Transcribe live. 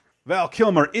Val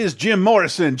Kilmer is Jim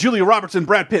Morrison. Julia Roberts and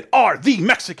Brad Pitt are the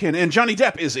Mexican. And Johnny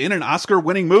Depp is in an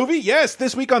Oscar-winning movie. Yes,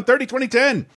 this week on 30-20-10.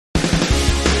 3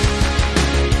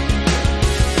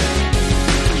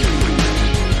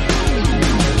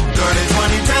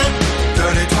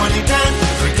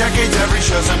 decades, every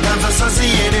show, sometimes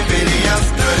associated videos.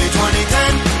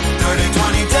 30-20-10,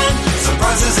 30-20-10.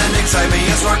 Surprises and excitement,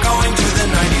 yes, we're going to the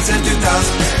 90s and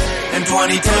 2000s and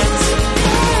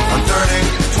 2010s on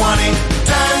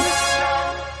 30-20-10.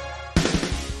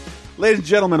 Ladies and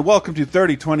gentlemen, welcome to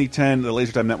 30-20-10, the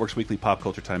Laser Time Network's weekly pop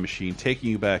culture time machine,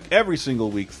 taking you back every single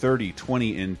week, 30,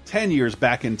 20, and 10 years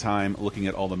back in time, looking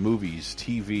at all the movies,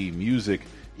 TV, music,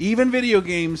 even video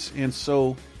games, and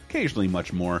so occasionally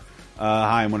much more.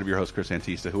 Hi, I'm one of your hosts, Chris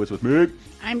Antista, who is with me.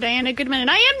 I'm Diana Goodman, and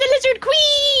I am the Lizard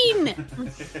Queen!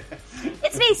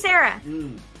 It's me, Sarah.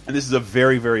 And this is a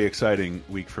very, very exciting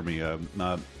week for me. A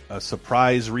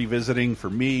surprise revisiting for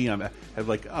me. I'm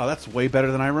like, oh, that's way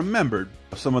better than I remembered.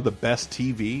 Some of the best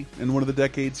TV in one of the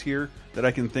decades here that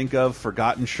I can think of.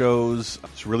 Forgotten shows.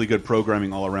 It's really good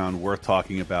programming all around, worth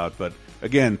talking about. But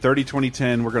again,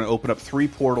 30-20-10, we're going to open up 3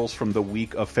 portals from the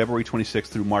week of February 26th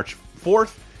through March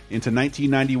 4th. Into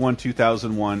 1991,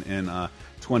 2001, and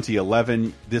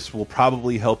 2011. This will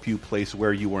probably help you place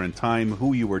where you were in time,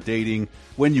 who you were dating,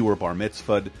 when you were bar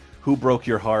mitzvahed, who broke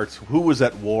your hearts, who was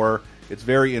at war. It's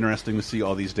very interesting to see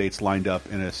all these dates lined up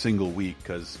in a single week,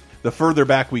 because the further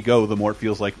back we go, the more it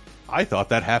feels like, I thought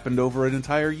that happened over an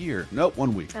entire year. Nope,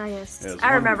 1 week. Oh, yes. Yeah,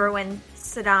 I remember when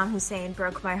Saddam Hussein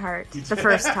broke my heart the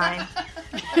first time.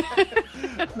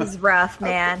 It was rough,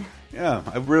 man. Yeah,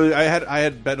 I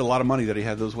had bet a lot of money that he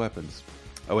had those weapons.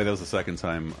 Oh wait, that was the second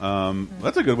time.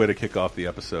 That's a good way to kick off the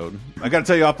episode. I got to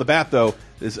tell you off the bat though,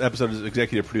 this episode is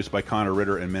executive produced by Connor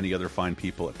Ritter and many other fine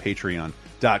people at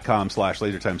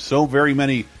patreon.com/lasertime. So very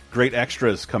many great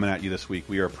extras coming at you this week.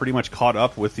 We are pretty much caught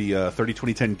up with the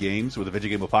 30-20-10 games with the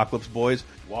Video Game Apocalypse boys.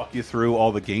 Walk you through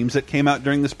all the games that came out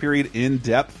during this period in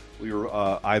depth. We were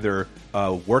either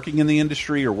working in the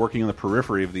industry or working on the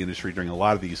periphery of the industry during a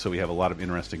lot of these, so we have a lot of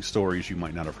interesting stories you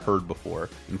might not have heard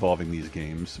before involving these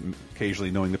games,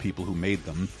 occasionally knowing the people who made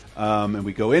them. And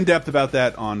we go in depth about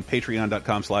that on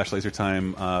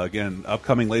patreon.com/lasertime. Again,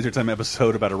 upcoming Lasertime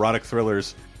episode about erotic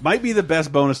thrillers. Might be the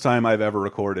best bonus time I've ever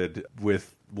recorded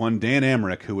with one Dan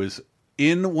Amrich, who is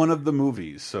in one of the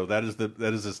movies. So that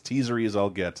is as teasery as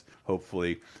I'll get,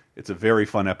 hopefully. It's a very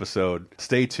fun episode.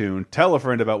 Stay tuned. Tell a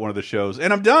friend about one of the shows.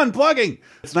 And I'm done plugging!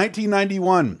 It's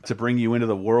 1991. To bring you into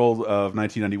the world of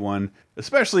 1991,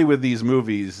 especially with these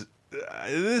movies,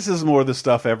 this is more the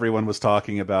stuff everyone was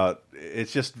talking about.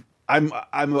 It's just, I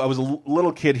was a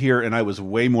little kid here, and I was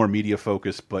way more media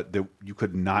focused, but you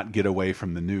could not get away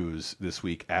from the news this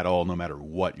week at all, no matter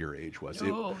what your age was.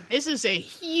 This is a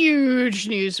huge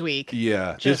news week.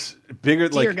 Yeah, just bigger.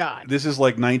 Dear God. This is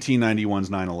like 1991's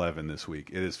 9/11 this week.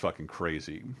 It is fucking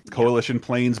crazy. Coalition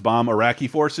planes bomb Iraqi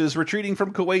forces retreating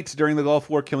from Kuwait during the Gulf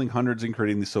War, killing hundreds and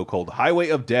creating the so-called Highway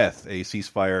of Death. A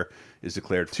ceasefire is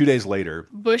declared 2 days later.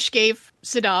 Bush gave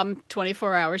Saddam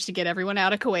 24 hours to get everyone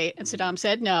out of Kuwait, and Saddam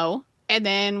said no. And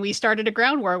then we started a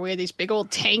ground war. We had these big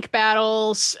old tank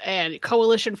battles and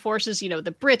coalition forces, you know,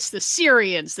 the Brits, the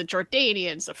Syrians, the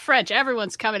Jordanians, the French,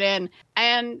 everyone's coming in.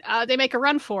 And they make a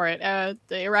run for it.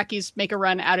 The Iraqis make a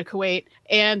run out of Kuwait.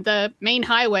 And the main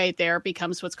highway there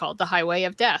becomes what's called the Highway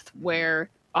of Death, where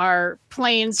our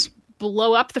planes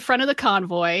blow up the front of the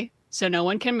convoy so no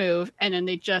one can move. And then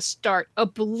they just start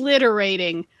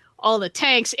obliterating all the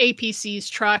tanks, APCs,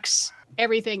 trucks,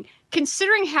 everything.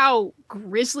 Considering how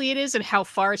grisly it is and how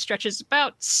far it stretches,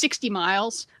 about 60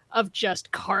 miles of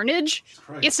just carnage,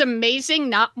 it's amazing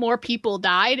not more people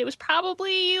died. It was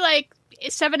probably like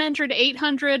 700,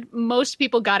 800. Most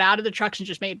people got out of the trucks and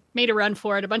just made a run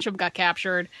for it. A bunch of them got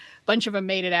captured. A bunch of them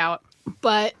made it out.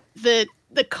 But the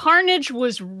carnage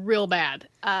was real bad.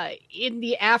 In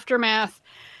the aftermath,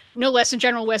 no less than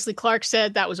General Wesley Clark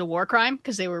said that was a war crime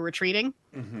because they were retreating.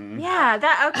 Mm-hmm.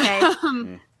 Yeah, okay.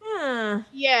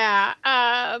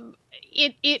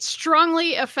 It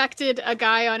strongly affected a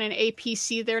guy on an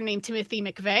APC there named Timothy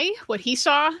McVeigh. What he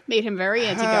saw made him very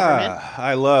anti-government.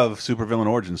 I love supervillain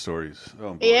origin stories.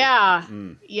 Oh, boy.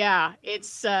 Yeah.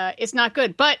 It's not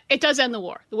good, but it does end the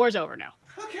war. The war's over now.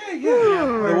 Okay,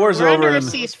 yeah. The war's We're over. under a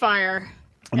ceasefire,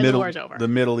 and the war's over. The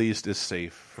Middle East is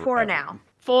safe for now.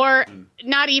 For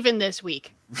not even this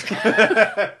week.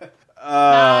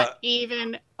 Not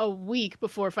even a week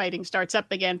before fighting starts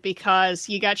up again, because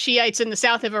you got Shiites in the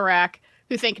south of Iraq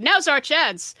who think now's our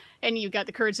chance, and you got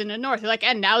the Kurds in the north. They're like,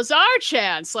 and now's our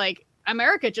chance. Like,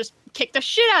 America just kicked the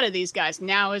shit out of these guys.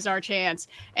 Now is our chance.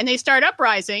 And they start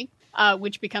uprising,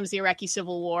 which becomes the Iraqi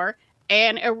Civil War.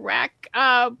 and Iraq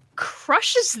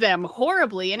crushes them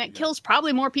horribly, and it kills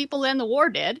probably more people than the war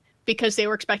did because they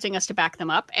were expecting us to back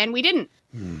them up, and we didn't.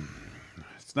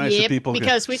 It's nice that people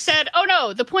because we said, oh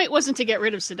no, the point wasn't to get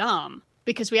rid of Saddam,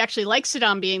 because we actually like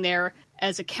Saddam being there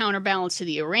as a counterbalance to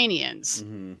the Iranians.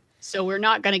 So we're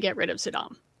not going to get rid of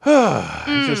Saddam.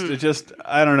 It just,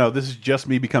 I don't know. This is just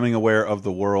me becoming aware of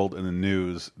the world and the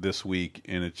news this week,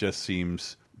 and it just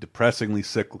seems depressingly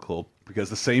cyclical. Because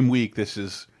the same week, this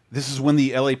is when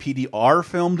the LAPD are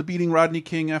filmed beating Rodney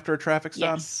King after a traffic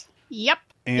stop. Yes. Yep.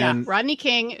 And Rodney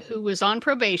King, who was on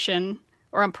probation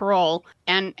or on parole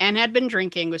and had been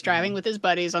drinking, was driving with his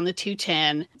buddies on the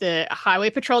 210. The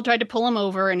highway patrol tried to pull him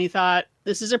over, and he thought,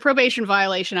 this is a probation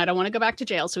violation. I don't want to go back to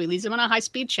jail. So he leads him on a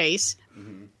high-speed chase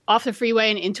off the freeway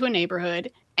and into a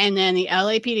neighborhood. And then the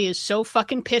LAPD is so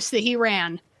fucking pissed that he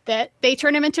ran that they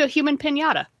turn him into a human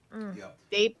piñata.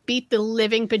 They beat the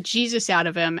living bejesus out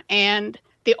of him. And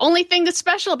the only thing that's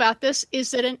special about this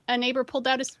is that a neighbor pulled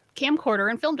out his camcorder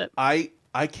and filmed it.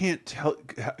 I can't tell,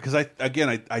 because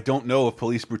I don't know if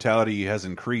police brutality has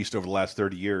increased over the last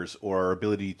 30 years or our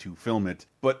ability to film it,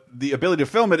 but the ability to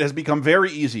film it has become very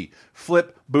easy.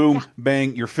 Flip, boom,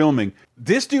 bang, you're filming.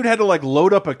 This dude had to like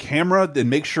load up a camera and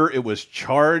make sure it was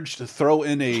charged, to throw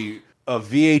in a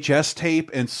VHS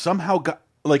tape, and somehow got,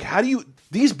 like, how do you,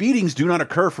 these beatings do not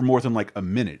occur for more than like a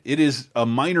minute. It is a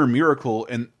minor miracle,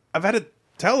 and I've had to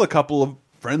tell a couple of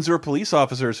friends who are police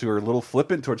officers who are a little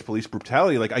flippant towards police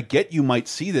brutality, like, I get you might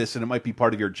see this and it might be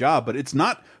part of your job, but it's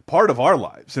not part of our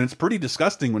lives, and it's pretty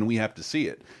disgusting when we have to see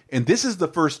it. And this is the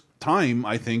first time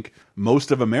I think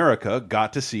most of America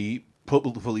got to see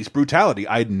police brutality.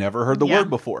 I'd never heard the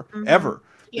word before, ever.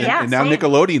 And now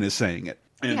Nickelodeon is saying it.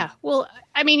 And well,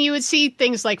 I mean, you would see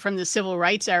things like from the civil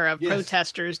rights era of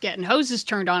protesters getting hoses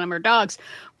turned on them or dogs,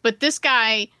 but this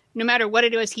guy, no matter what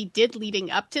it was he did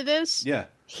leading up to this,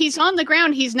 he's on the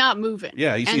ground. He's not moving.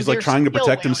 Yeah, he's like trying to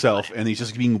protect himself, and he's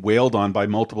just being wailed on by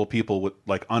multiple people with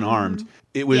like unarmed.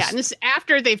 It was and this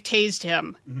after they've tased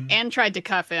him and tried to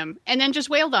cuff him, and then just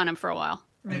wailed on him for a while.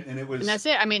 And it was, and that's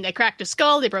it. I mean, they cracked his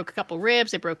skull, they broke a couple ribs,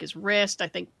 they broke his wrist, I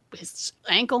think his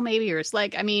ankle maybe, or his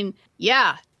leg. I mean,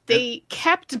 they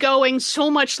kept going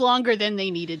so much longer than they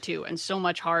needed to, and so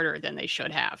much harder than they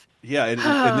should have. Yeah,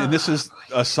 and this is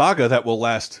a saga that will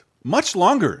last much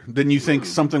longer than you think.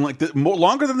 Something like this,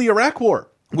 longer than the Iraq War.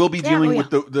 We'll be dealing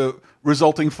with the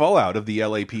resulting fallout of the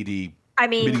LAPD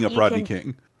beating up Rodney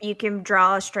King. You can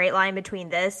draw a straight line between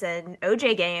this and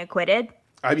OJ getting acquitted.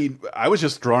 I mean, I was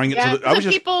just drawing it.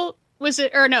 People versus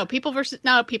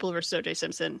OJ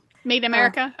Simpson. Made in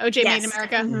America? OJ Made in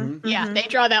America? Yeah, they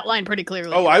draw that line pretty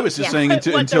clearly. Oh, I was just saying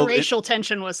until the racial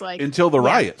tension was like. Until the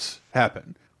riots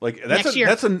happen. Like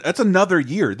that's another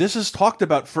year. This is talked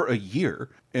about for a year,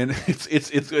 and it's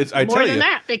more than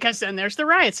that, because then there's the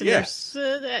riots, and there's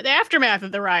the aftermath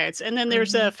of the riots, and then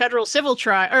there's a federal civil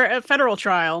trial or a federal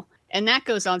trial, and that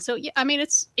goes on. So I mean,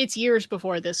 it's years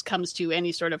before this comes to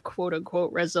any sort of quote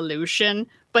unquote resolution.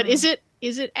 But is it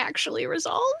actually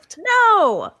resolved?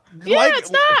 No.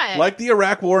 It's not. Like the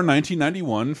Iraq War in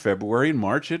 1991, February and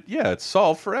March, it's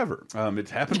solved forever.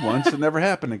 It's happened once and never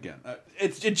happened again.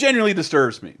 It genuinely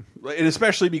disturbs me, and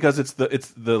especially because it's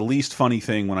the least funny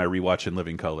thing when I rewatch In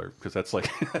Living Color, because that's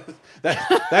like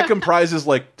that comprises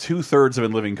like 2/3 of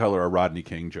In Living Color are Rodney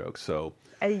King jokes. So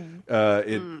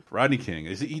Rodney King,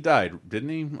 he died, didn't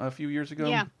he, a few years ago?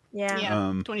 Yeah.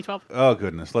 2012. Oh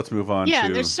goodness, let's move on. Yeah,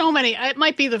 there's so many. It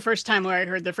might be the first time where I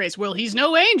heard the phrase, "Well, he's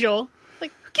no angel."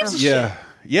 Like, who gives a shit?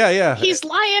 Yeah. He's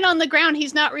lying on the ground.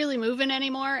 He's not really moving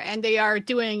anymore, and they are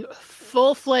doing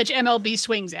full-fledged MLB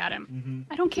swings at him.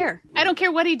 I don't care. I don't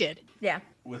care what he did. Yeah.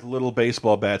 With little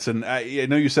baseball bats, and I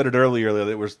know you said it earlier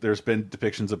that there's been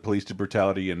depictions of police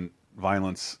brutality and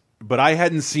violence, but I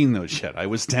hadn't seen those yet. I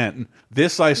was 10.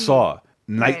 This I saw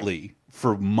nightly.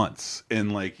 For months,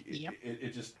 and like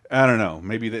it just, I don't know,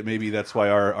 maybe that's why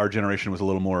our generation was a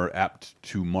little more apt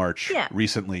to march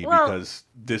recently, because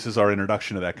this is our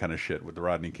introduction to that kind of shit with the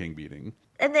Rodney King beating.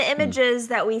 And the images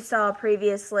that we saw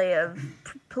previously of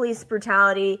police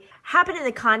brutality happened in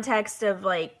the context of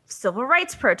like civil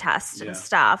rights protests and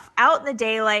stuff, out in the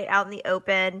daylight, out in the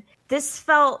open. This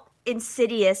felt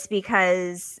insidious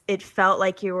because it felt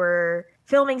like you were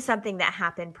filming something that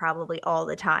happened probably all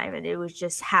the time, and it was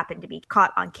just happened to be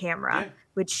caught on camera,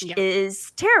 which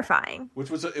is terrifying. Which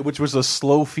was a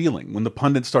slow feeling when the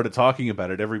pundits started talking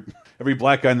about it. Every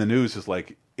black guy in the news is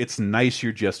like, "It's nice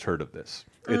you just heard of this.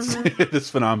 It's this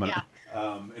phenomenon."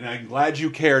 And I'm glad you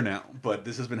care now, but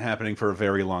this has been happening for a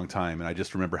very long time, and I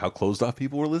just remember how closed off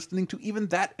people were listening to even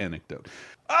that anecdote.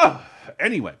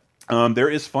 Anyway. There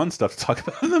is fun stuff to talk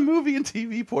about in the movie and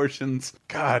TV portions.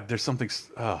 God, there's something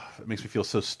it makes me feel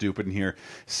so stupid in here.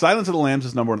 Silence of the Lambs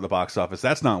is #1 at the box office.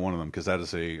 That's not one of them because that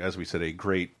is as we said, a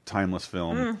great timeless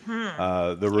film.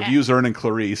 The reviews are earning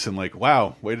Clarice and like,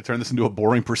 wow, way to turn this into a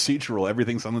boring procedural.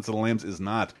 Everything Silence of the Lambs is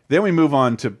not. Then we move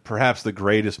on to perhaps the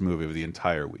greatest movie of the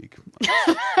entire week.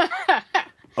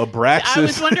 Abraxas. I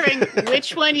was wondering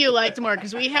which one you liked more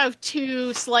because we have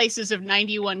 2 slices of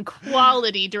 91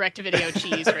 quality direct-to-video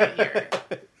cheese right here.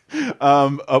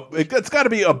 It's got to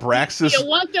be Abraxas. Do you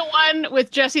want the one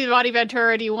with Jesse the Body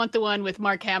Ventura? Or do you want the one with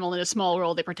Mark Hamill in a small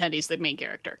role? They pretend he's the main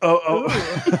character.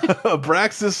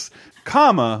 Abraxas,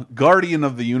 Guardian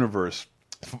of the Universe,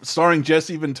 starring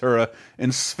Jesse Ventura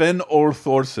and Sven Ole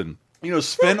Thorsen. You know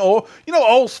Sven Ole. You know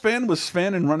old Sven was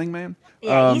Sven in Running Man.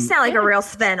 Yeah, you sound like a real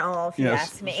Sven Ole, if you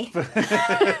ask me.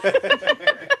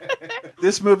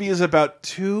 This movie is about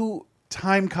 2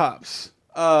 time cops.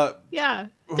 They're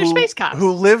space cops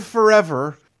who live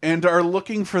forever and are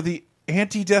looking for the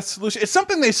anti-death solution. It's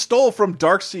something they stole from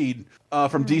Darkseid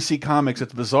from DC Comics.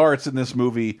 It's bizarre. It's in this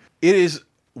movie. It is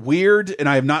weird, and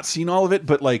I have not seen all of it.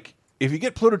 But like, if you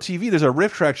get Pluto TV, there's a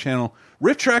Riff Track channel.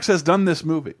 Riff Tracks has done this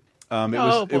movie.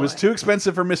 It was too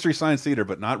expensive for Mystery Science Theater,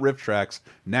 but not Riff Tracks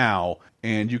now.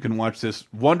 And you can watch this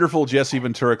wonderful Jesse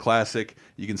Ventura classic.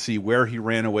 You can see where he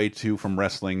ran away to from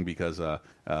wrestling because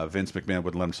Vince McMahon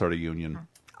wouldn't let him start a union.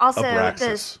 Also,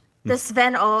 the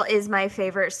Sven Ole is my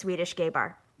favorite Swedish gay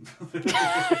bar.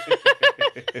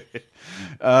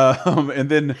 And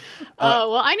then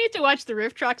well, I need to watch the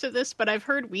riff tracks of this, but I've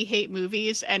heard We Hate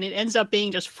Movies, and it ends up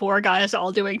being just 4 guys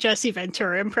all doing Jesse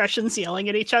Ventura impressions, yelling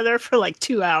at each other for like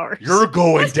 2 hours. You're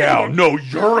going down. No,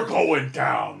 you're going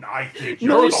down. I think you're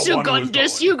the one who's going.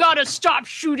 You gotta stop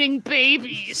shooting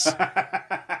babies.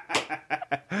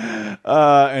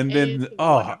 And then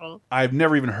I've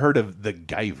never even heard of The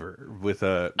Guyver with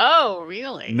a. Oh,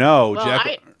 really? No, well,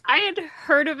 Jack. I had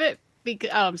heard of it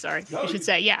because. Oh, I'm sorry. I should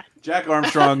say, yeah. Jack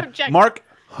Armstrong, Mark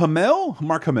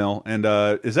Hamill, and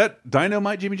is that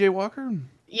Dynamite Jimmy J. Walker?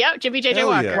 Yep, Jimmy J.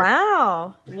 Walker. Yeah.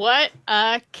 Wow. What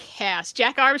a cast.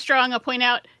 Jack Armstrong, I'll point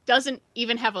out, doesn't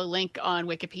even have a link on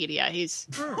Wikipedia. He's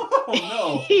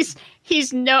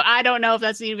he's no, I don't know if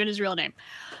that's even his real name.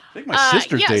 I think my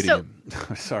sister's dating him.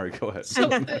 Sorry, go ahead. So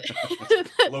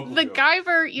the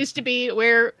Guyver used to be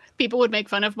where people would make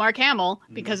fun of Mark Hamill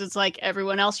because it's like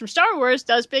everyone else from Star Wars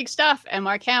does big stuff, and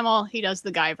Mark Hamill, he does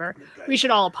the Guyver. We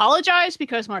should all apologize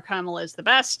because Mark Hamill is the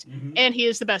best, and he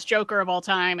is the best Joker of all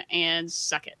time, and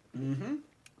suck it.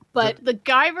 But the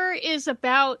Guyver is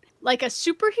about like a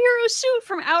superhero suit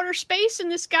from outer space,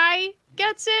 and this guy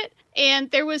gets it.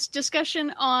 And there was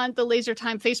discussion on the Laser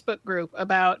Time Facebook group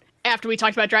about, after we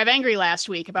talked about Drive Angry last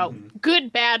week, about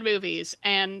good, bad movies,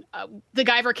 and the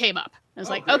Guyver came up. I was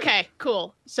like, okay,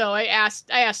 cool. So I asked,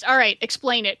 all right,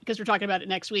 explain it, because we're talking about it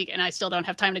next week, and I still don't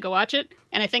have time to go watch it.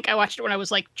 And I think I watched it when I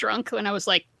was like drunk, when I was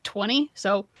like 20.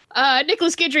 So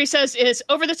Nicholas Guidry says is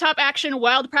over-the-top action,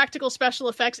 wild practical special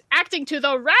effects, acting to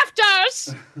the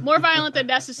rafters, more violent than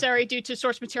necessary due to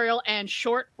source material and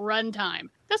short runtime.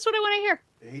 That's what I want to hear.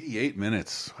 88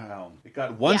 minutes. Wow. It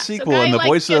got one sequel, and the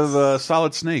voice of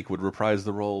Solid Snake would reprise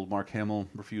the role Mark Hamill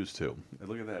refused to.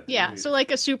 Look at that. Yeah, so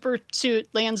like a super suit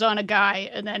lands on a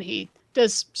guy, and then he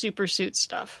does super suit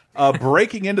stuff.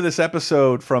 Breaking into this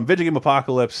episode from Video Game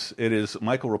Apocalypse, it is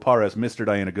Michael Rapara as Mr.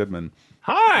 Diana Goodman.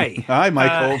 Hi. Hi,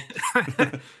 Michael.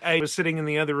 I was sitting in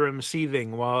the other room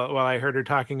seething while I heard her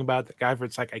talking about the Guyver.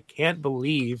 It's like, I can't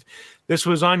believe this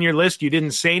was on your list. You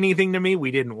didn't say anything to me. We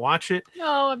didn't watch it.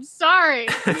 No, I'm sorry.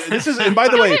 This is, and by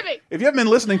the way, if you haven't been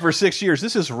listening for 6 years,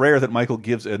 this is rare that Michael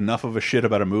gives enough of a shit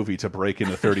about a movie to break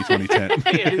into 30, 20, 10.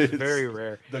 It is very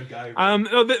rare. The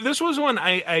Guyver. This was one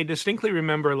I distinctly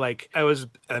remember. Like, I was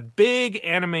a big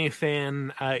anime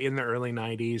fan in the early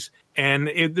 90s. And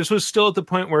this was still at the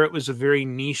point where it was a very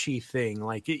niche-y thing.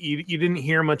 Like, you didn't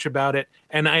hear much about it.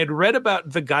 And I had read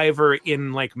about the Guyver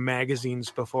in, like, magazines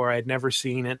before. I had never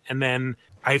seen it. And then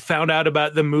I found out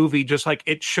about the movie, just like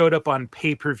it showed up on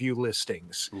pay-per-view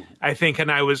listings, I think. And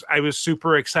I was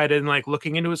super excited and, like,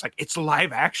 looking into it. It's like, it's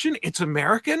live action? It's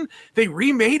American? They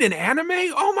remade an anime?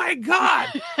 Oh, my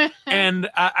God. And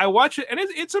I watched it, and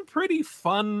it's a pretty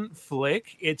fun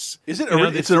flick. It's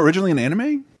originally an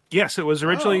anime? Yes, it was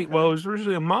originally. Well, it was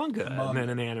originally a manga and then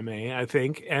an anime, I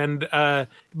think. And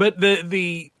but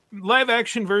the live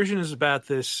action version is about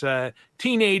this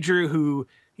teenager who,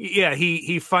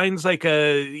 he finds like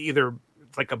either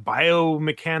like a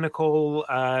biomechanical.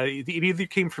 It either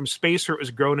came from space or it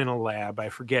was grown in a lab. I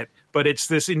forget, but it's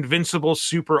this invincible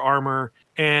super armor,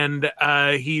 and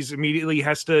he's immediately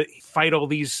has to fight all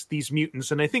these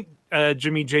mutants. And I think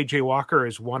Jimmy J.J. Walker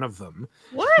is one of them.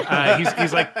 What?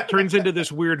 He's like turns into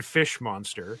this weird fish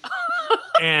monster.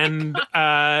 And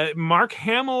Mark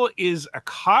Hamill is a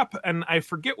cop, and I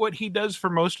forget what he does for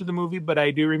most of the movie, but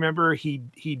I do remember he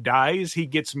dies. He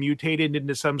gets mutated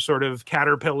into some sort of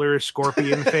caterpillar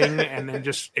scorpion thing and then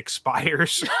just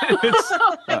expires.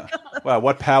 Wow,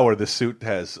 what power this suit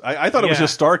has. I thought it was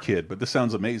just Star Kid, but this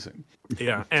sounds amazing.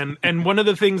 Yeah, and one of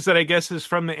the things that I guess is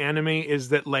from the anime is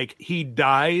that like he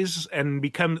dies and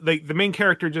becomes like the main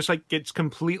character just like gets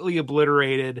completely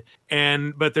obliterated,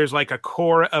 but there's like a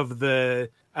core of the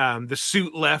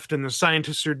suit left, and the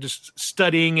scientists are just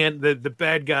studying it. The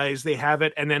bad guys, they have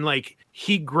it, and then like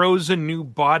he grows a new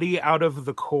body out of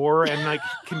the core and like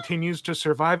continues to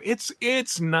survive.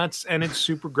 It's nuts, and it's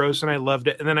super gross, and I loved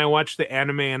it. And then I watched the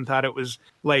anime and thought it was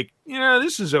like,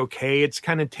 this is okay. It's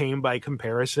kind of tame by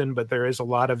comparison, but there is a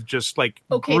lot of just like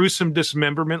gruesome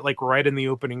dismemberment, like right in the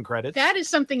opening credits. That is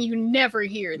something you never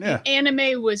hear. The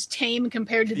anime was tame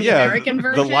compared to the American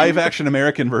version. The live action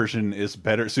American version is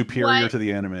superior to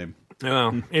the anime.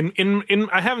 Oh,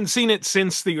 I haven't seen it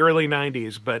since the early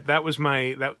 90s, but that was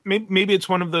maybe it's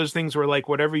one of those things where like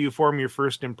whatever you form your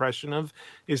first impression of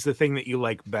is the thing that you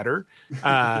like better.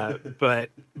 But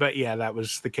yeah, that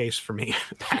was the case for me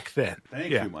back then.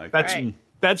 Thank you, Mike.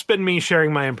 That's been me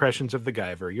sharing my impressions of the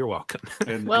Guyver. You're welcome.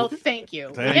 Well, thank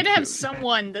you. We had to have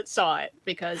someone that saw it,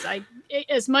 because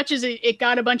as much as it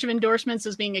got a bunch of endorsements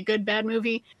as being a good, bad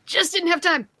movie, just didn't have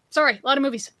time. Sorry, a lot of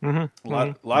movies. Mm-hmm.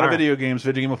 A lot of video games,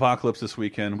 Video Game Apocalypse this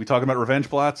weekend. We talking about Revenge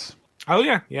Plots? Oh,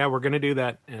 yeah, we're going to do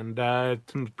that. And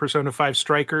some Persona 5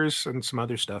 Strikers and some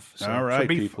other stuff. So all right, should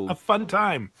be people. A fun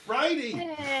time. Friday,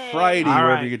 All wherever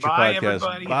right. you get your Bye, podcast.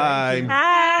 everybody. Bye.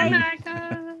 Hi.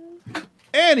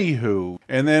 Anywho,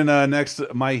 and then next,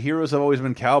 My Heroes Have Always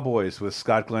Been Cowboys with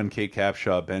Scott Glenn, Kate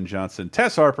Capshaw, Ben Johnson,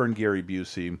 Tess Harper, and Gary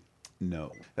Busey.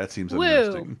 No, that seems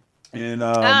interesting. And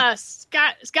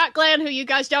Scott Glenn, who you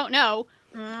guys don't know,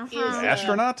 is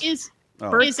astronaut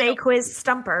Birthday quiz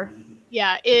stumper.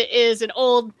 Yeah, it is an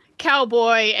old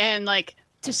cowboy, and like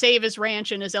to save his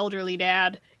ranch and his elderly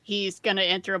dad, he's gonna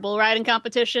enter a bull riding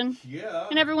competition. Yeah,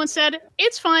 and everyone said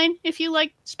it's fine if you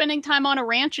like spending time on a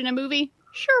ranch in a movie.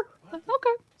 Sure,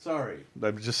 okay. Sorry,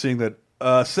 I'm just seeing that.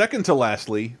 Second to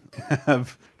lastly,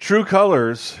 have True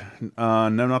Colors. No,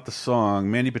 not the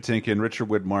song. Mandy Patinkin, Richard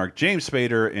Widmark, James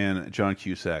Spader, and John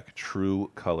Cusack.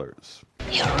 True Colors.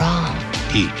 You're wrong.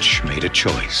 Each made a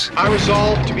choice. I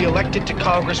resolved to be elected to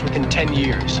Congress within 10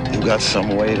 years. You got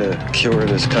some way to cure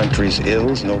this country's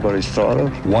ills nobody's thought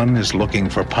of? One is looking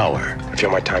for power. I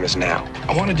feel my time is now.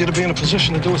 I wanted you to be in a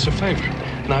position to do us a favor.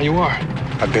 Now you are.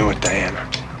 I've been with Diana.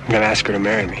 I'm going to ask her to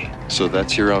marry me. So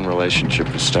that's your own relationship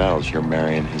with Styles. You're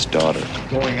marrying his daughter.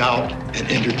 Going out and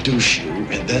introduce you,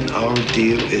 and then our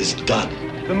deal is done.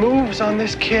 The moves on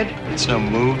this kid. It's no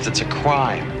move, that's a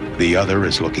crime. The other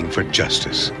is looking for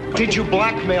justice. Did you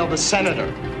blackmail the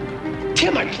senator?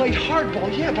 Tim, I played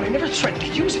hardball, yeah, but I never threatened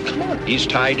to use it. Come on. He's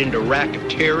tied into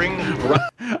racketeering.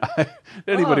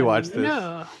 Anybody watch this?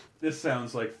 No. This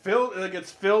sounds like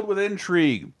it's filled with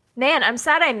intrigue. Man, I'm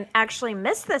sad I actually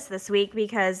missed this week,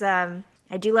 because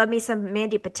I do love me some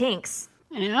Mandy Patinks.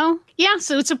 I know. Yeah,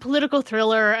 so it's a political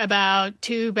thriller about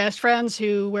two best friends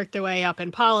who work their way up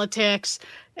in politics.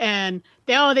 And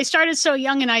they started so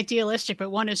young and idealistic, but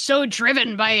one is so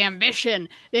driven by ambition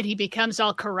that he becomes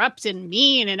all corrupt and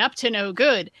mean and up to no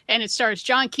good. And it stars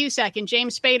John Cusack and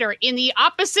James Spader in the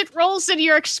opposite roles that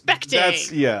you're expecting.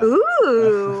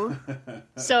 Ooh.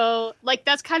 So, like,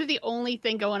 that's kind of the only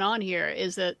thing going on here,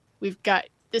 is that we've got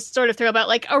this sort of thrill about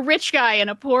like a rich guy and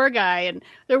a poor guy, and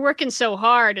they're working so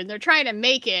hard and they're trying to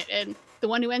make it, and the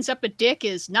one who ends up a dick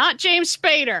is not James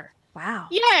Spader. Wow.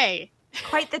 Yay.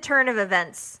 Quite the turn of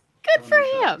events. Good for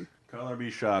him. Color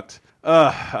be shocked.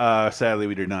 Sadly,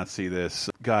 we did not see this.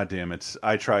 God damn it.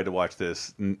 I tried to watch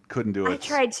this and couldn't do it. I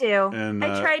tried to. And,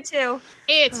 I tried to.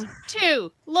 It's too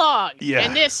long. Yeah.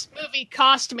 And this movie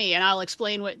cost me, and I'll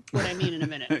explain what I mean in a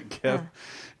minute.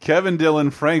 Kevin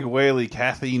Dillon, Frank Whaley,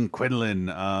 Kathleen Quinlan,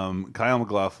 Kyle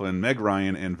MacLachlan, Meg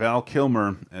Ryan, and Val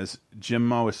Kilmer as Jim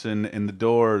Morrison in The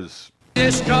Doors.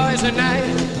 Destroys the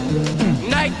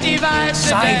night divides the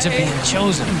Sides day. are being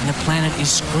chosen. The planet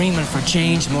is screaming for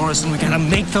change, Morrison. We gotta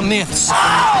make the myths.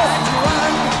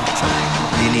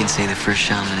 You need to say the first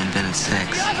shaman invented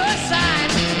sex. The other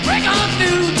side, break on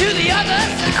through to the other.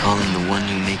 They call him the one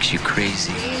who makes you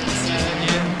crazy.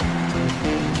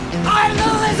 I'm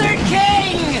the Lizard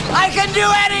King. I can do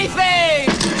anything.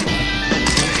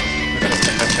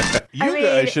 You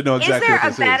guys should know exactly what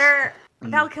this is.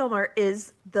 Val Kilmer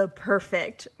is the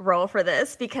perfect role for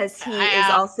this because he is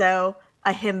also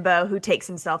a himbo who takes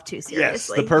himself too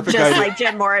seriously. Yes, the perfect just guy like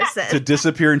Jim Morrison. To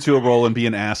disappear into a role and be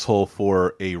an asshole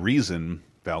for a reason.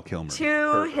 Val Kilmer.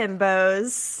 Two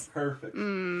himbos. Perfect.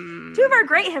 Two of our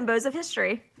great himbos of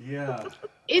history. Yeah.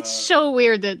 It's so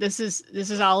weird that this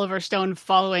is Oliver Stone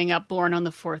following up Born on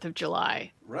the 4th of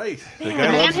July. Right. The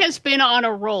man has been on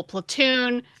a roll.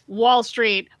 Platoon, Wall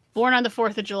Street, Born on the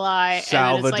 4th of July.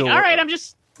 Salvador. And then it's like, all right,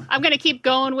 I'm going to keep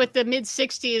going with the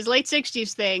mid-60s, late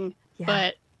 60s thing,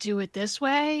 but do it this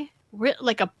way?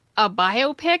 Like a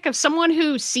biopic of someone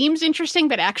who seems interesting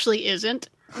but actually isn't.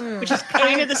 Which is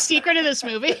kind of the secret of this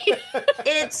movie.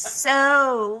 It's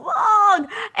so long.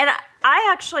 And I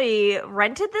actually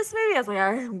rented this movie. I was like,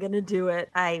 all right, I'm going to do it.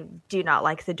 I do not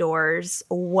like The Doors,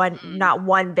 not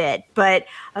one bit. But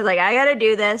I was like, I got to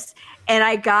do this. And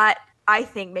I got, I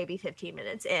think, maybe 15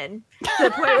 minutes in. To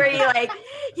the point where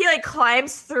he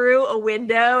climbs through a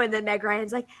window. And then Meg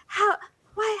Ryan's like, how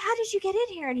did you get in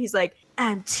here? And he's like,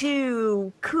 I'm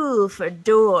too cool for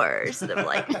doors. And I'm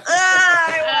like, I want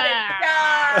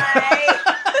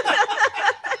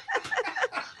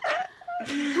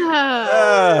to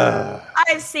die.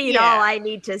 I've seen all I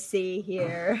need to see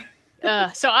here.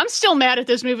 So I'm still mad at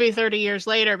this movie 30 years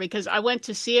later because I went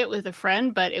to see it with a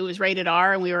friend, but it was rated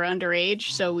R and we were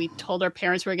underage. So we told our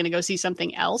parents we were going to go see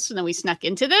something else. And then we snuck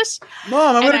into this.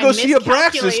 Mom, I'm going to go see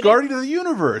Abraxas, Guardian of the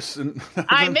Universe.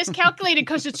 I miscalculated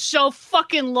because it's so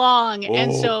fucking long. Oh.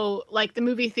 And so like the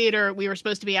movie theater we were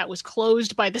supposed to be at was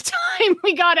closed by the time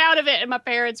we got out of it. And my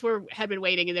parents had been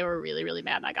waiting and they were really, really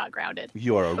mad. And I got grounded.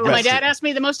 You are arrested. My dad asked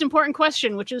me the most important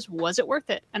question, which is, was it worth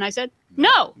it? And I said,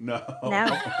 no.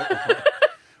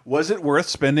 Was it worth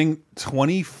spending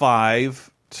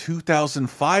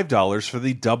 $2,005 for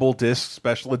the double disc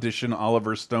special edition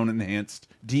Oliver Stone enhanced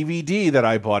DVD that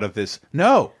I bought of this?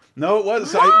 No, it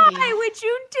was. Why would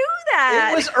you do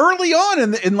that? It was early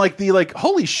on in like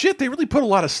holy shit, they really put a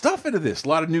lot of stuff into this. A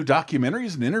lot of new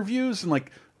documentaries and interviews, and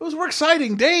like those were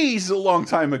exciting days a long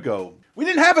time ago. We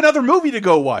didn't have another movie to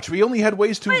go watch. We only had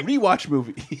ways to rewatch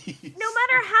movies. No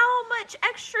matter how much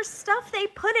extra stuff they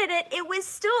put in it, it was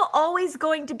still always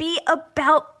going to be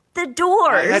about the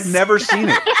Doors. I had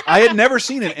never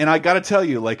seen it. And I got to tell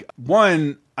you, like,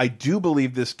 one, I do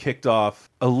believe this kicked off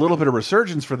a little bit of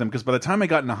resurgence for them because by the time I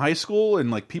got into high school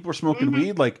and like people were smoking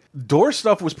weed, like Doors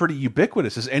stuff was pretty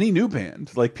ubiquitous as any new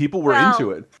band. Like people were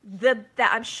into it.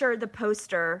 I'm sure the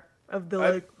poster of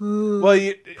the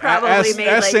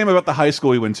ask Sam about the high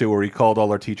school we went to where he called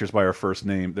all our teachers by their first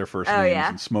names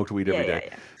and smoked weed every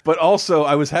day. But also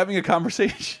I was having a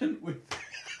conversation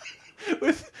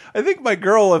with I think my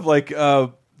girl of like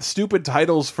stupid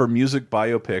titles for music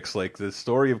biopics, like the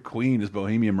story of Queen is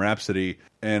Bohemian Rhapsody,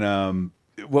 and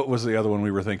what was the other one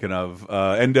we were thinking of?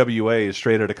 NWA is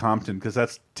Straight Outta Compton, because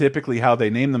that's typically how they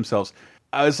name themselves.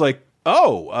 I was like,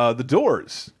 the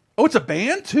Doors. Oh, it's a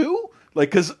band too?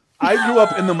 Like, because I grew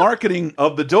up in the marketing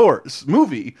of the Doors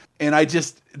movie, and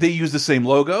they use the same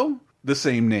logo, the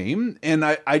same name, and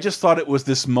I just thought it was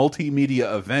this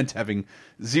multimedia event having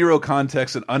zero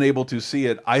context and unable to see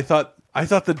it. I thought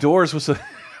the Doors was a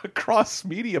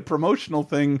cross-media promotional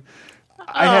thing.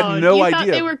 I had no idea. Thought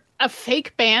they were a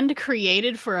fake band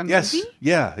created for a movie? Yes,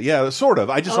 yeah, sort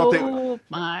of. I just thought they. Oh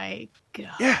my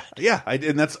god. Yeah.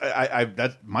 And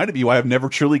that might be why I've never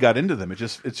truly got into them. It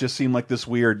just seemed like this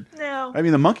weird. No. I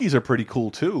mean, the Monkees are pretty cool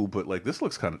too, but like this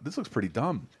looks pretty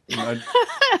dumb. You know,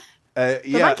 the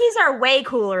Monkees are way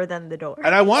cooler than the Doors.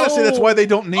 And I want to say that's why they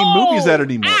don't name movies that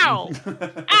anymore.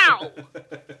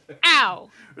 Ow!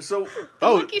 So the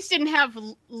Monkees didn't have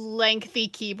lengthy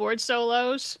keyboard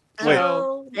solos.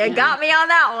 So they got me on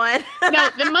that one. No,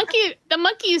 the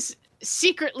Monkees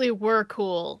secretly were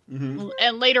cool,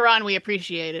 and later on we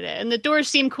appreciated it. And the Doors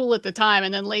seemed cool at the time,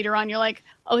 and then later on you're like,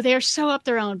 oh, they're so up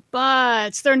their own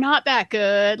butts. They're not that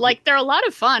good. Like they're a lot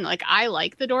of fun. Like I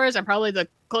like the Doors. I'm probably the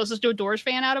closest to a Doors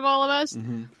fan out of all of us,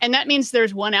 and that means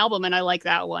there's one album, and I like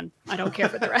that one. I don't care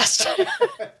for the rest.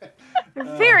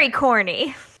 Very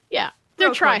corny. Yeah,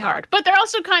 they're try hard, but they're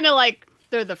also kind of like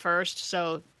they're the first,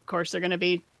 so of course they're going to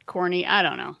be corny. I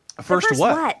don't know. First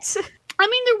what? I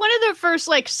mean, they're one of the first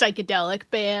like psychedelic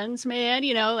bands, man.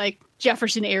 You know, like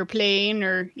Jefferson Airplane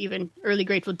or even early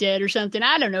Grateful Dead or something.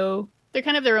 I don't know. They're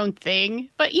kind of their own thing,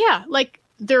 but yeah, like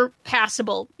they're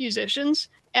passable musicians,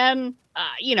 and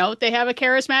you know, they have a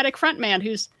charismatic frontman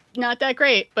who's not that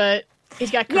great, but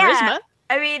he's got charisma. Yeah.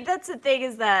 I mean, that's the thing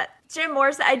is that Jim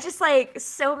Morrison, I just like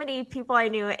so many people I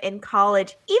knew in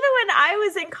college, even when I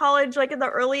was in college, like in the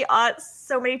early aughts,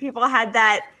 so many people had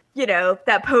that you know,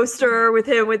 that poster with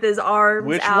him with his arms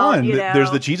Which out. one? You know?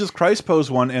 There's the Jesus Christ pose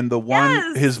one, and the one,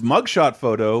 Yes! his mugshot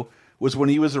photo was when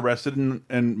he was arrested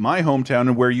in my hometown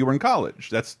and where you were in college.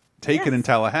 That's taken in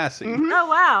Tallahassee. Oh,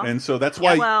 wow. And so that's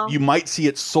why you might see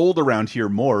it sold around here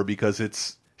more, because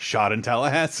it's shot in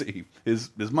Tallahassee, his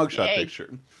mugshot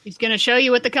picture. He's going to show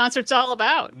you what the concert's all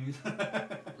about.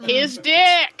 His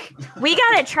dick. We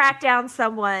got to track down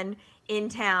someone in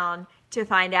town to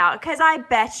find out, because I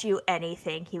bet you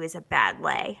anything he was a bad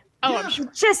lay. Oh, I'm sure.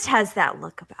 He just has that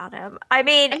look about him. I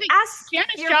mean, ask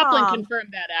Janis your Joplin mom. confirmed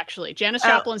that, actually. Janis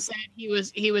Joplin said he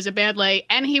was a bad lay,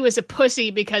 and he was a pussy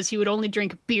because he would only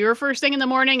drink beer first thing in the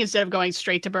morning instead of going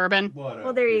straight to bourbon.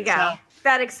 Well, there you go. So,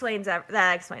 that explains a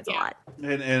lot.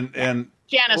 And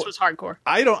Janis was hardcore.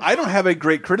 I don't have a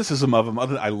great criticism of him.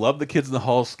 Other than I love the Kids in the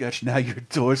Hall sketch. Now you're a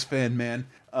Doors fan, man.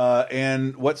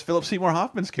 And what's Philip Seymour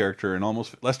Hoffman's character in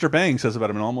Almost Lester Bang says about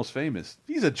him in Almost Famous?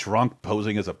 He's a drunk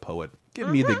posing as a poet. Give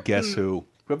me the Guess Who.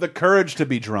 We have the courage to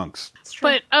be drunks.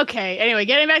 But okay, anyway,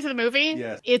 getting back to the movie.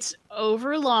 Yes. It's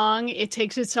overlong. It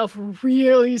takes itself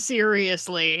really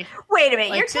seriously. Wait a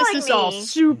minute, Like, you're telling this is me all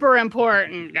super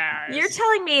important, guys. you're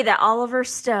telling me that Oliver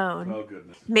Stone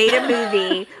made a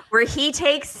movie where he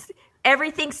takes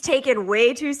everything's taken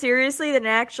way too seriously than it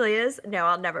actually is? No,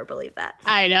 I'll never believe that.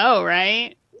 I know,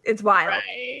 right? It's wild.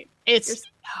 Right. It's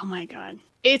oh my god.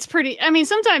 It's pretty. I mean,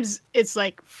 sometimes it's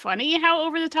like funny how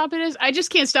over the top it is. I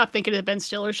just can't stop thinking of the Ben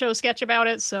Stiller show sketch about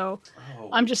it. So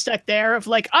I'm just stuck there of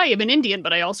like, I am an Indian,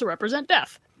 but I also represent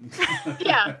death.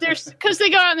 Yeah, there's because they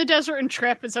go out in the desert and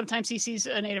trip, and sometimes he sees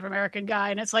a Native American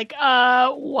guy, and it's like,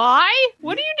 why?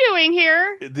 What are you doing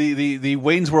here? The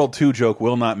Wayne's World 2 joke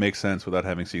will not make sense without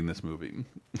having seen this movie.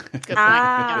 Good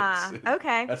point.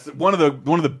 Okay. That's one of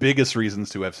the biggest reasons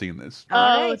to have seen this.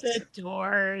 Oh, the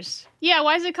Doors. Yeah,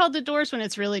 why is it called The Doors when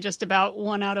it's really just about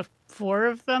 1 out of 4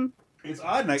 of them? It's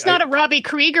odd. It's not a Robbie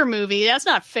Krieger movie. That's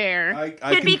not fair.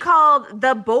 Could be called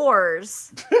The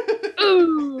Boars.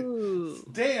 Ooh.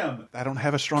 Damn. I don't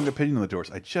have a strong opinion on the Doors.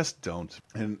 I just don't.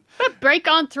 And But Break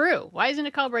On Through. Why isn't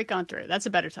it called Break On Through? That's a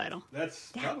better title.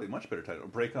 that's probably a much better title.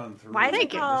 Break On Through. Why is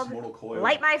it This called Mortal Coil.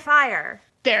 Light My Fire?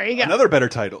 There you go. Another better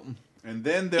title. And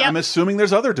then I'm assuming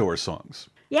there's other Doors songs.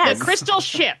 Yes. The Crystal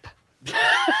Ship.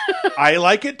 I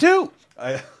like it too.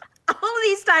 All of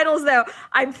these titles, though,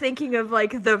 I'm thinking of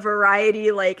like the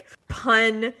Variety like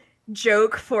pun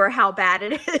joke for how bad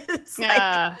it is.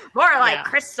 More like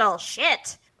crystal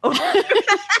shit. Or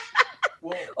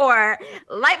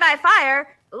light my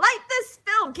fire, light this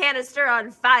film canister on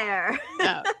fire.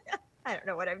 No. I don't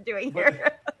know what I'm doing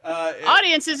here.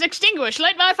 Audience is extinguished.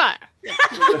 Light my fire.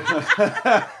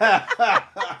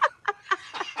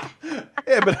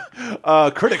 Yeah,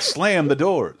 but critics slam the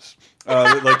Doors.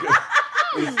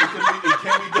 It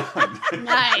can be done.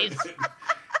 Nice.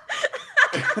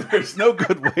 There's no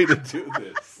good way to do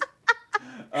this.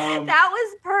 That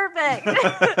was perfect.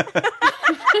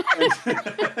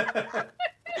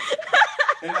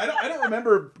 And I don't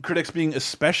remember critics being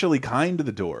especially kind to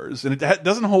the Doors, and it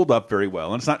doesn't hold up very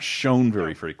well, and it's not shown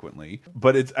very frequently.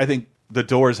 But I think the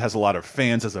Doors has a lot of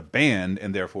fans as a band,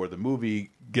 and therefore the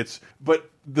movie gets. But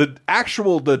the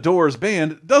Doors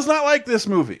band does not like this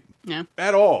movie. Yeah.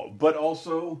 At all, but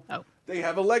also they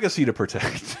have a legacy to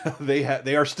protect.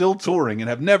 They are still touring and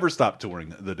have never stopped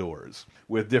touring the Doors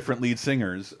with different lead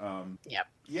singers. Yep.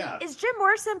 Yeah. Is Jim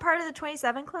Morrison part of the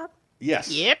 27 Club?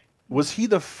 Yes. Yep. Was he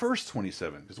the first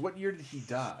 27? Because what year did he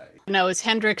die? No, it's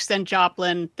Hendrix, then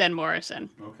Joplin, then Morrison.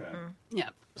 Okay.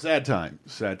 Yep. Sad times.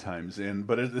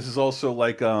 But this is also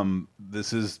like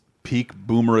this is peak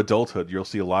boomer adulthood. You'll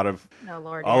see a lot of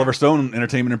Oliver Stone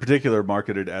Entertainment in particular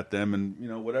marketed at them,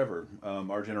 and whatever.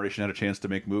 Our generation had a chance to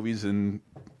make movies and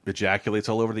ejaculates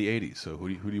all over the 80s. So who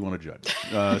do you want to judge?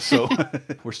 So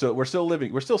we're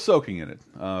still soaking in it.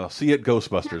 See you at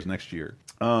Ghostbusters next year.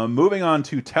 Moving on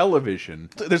to television.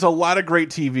 There's a lot of great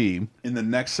TV in the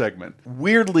next segment.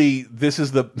 Weirdly, this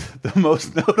is the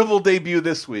most notable debut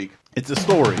this week. It's a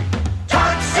story.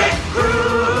 Toxic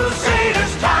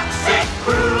Crusaders, Toxic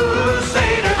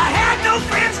Crusaders. I had no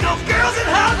friends, no girls that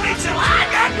hugged me till I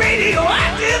got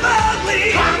radioactive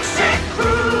ugly. Toxic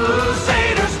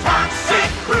Crusaders, Toxic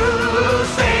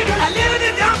Crusaders. I live in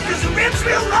the dump cause the ribs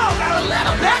real low. Got a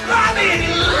little black Barbie and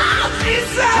he loves me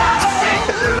so.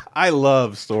 I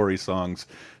love story songs,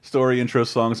 story intro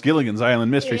songs. Gilligan's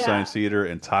Island Mystery Science Theater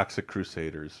and Toxic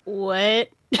Crusaders. What?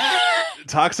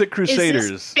 Toxic Crusaders.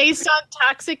 Is this based on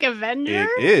Toxic Avenger?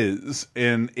 It is,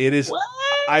 and it is. What?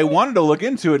 I wanted to look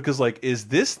into it because, is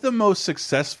this the most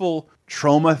successful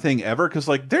trauma thing ever? Because,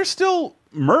 there's still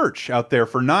merch out there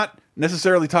for not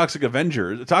necessarily Toxic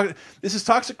Avengers. This is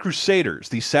Toxic Crusaders,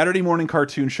 the Saturday morning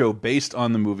cartoon show based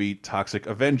on the movie Toxic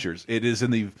Avengers. It is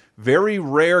in the very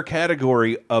rare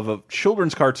category of a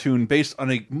children's cartoon based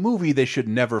on a movie they should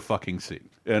never fucking see.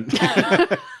 And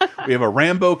we have a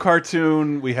Rambo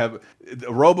cartoon, we have a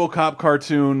RoboCop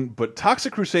cartoon, but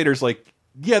Toxic Crusaders, like,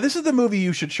 yeah, this is the movie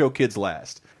you should show kids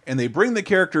last. And they bring the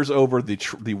characters over, the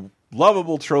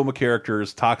lovable trauma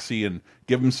characters, Toxie, and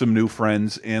give them some new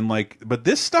friends. And like, but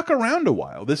this stuck around a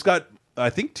while. This got,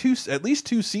 I think, at least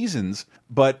 2 seasons,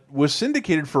 but was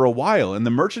syndicated for a while. And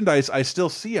the merchandise I still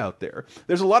see out there.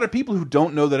 There's a lot of people who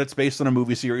don't know that it's based on a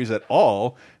movie series at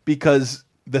all, because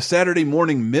the Saturday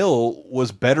Morning Mill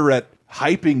was better at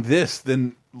hyping this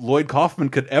than Lloyd Kaufman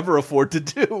could ever afford to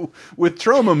do with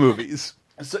trauma movies.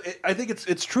 So I think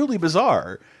it's truly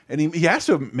bizarre, and he has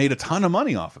to have made a ton of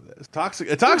money off of this.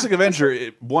 Toxic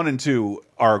Avenger 1 and 2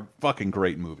 are fucking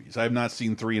great movies. I have not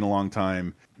seen 3 in a long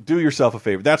time. Do yourself a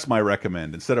favor. That's my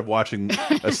recommend. Instead of watching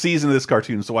a season of this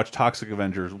cartoon, so watch Toxic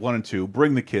Avengers 1 and 2.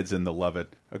 Bring the kids in; they'll love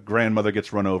it. A grandmother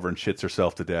gets run over and shits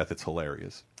herself to death. It's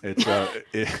hilarious.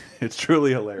 It's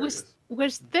truly hilarious.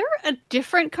 Was there a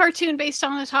different cartoon based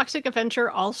on the Toxic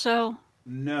Avenger also?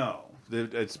 No.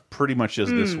 It's pretty much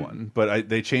just this one, but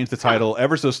they changed the title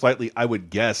ever so slightly, I would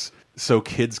guess, so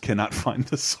kids cannot find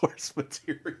the source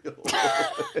material.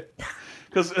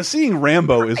 Because seeing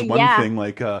Rambo is one thing,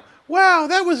 like, wow,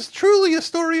 that was truly a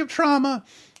story of trauma.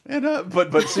 And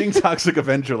but seeing Toxic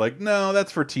Avenger, like, no,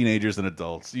 that's for teenagers and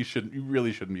adults. You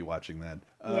really shouldn't be watching that.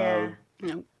 No.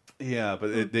 Yeah,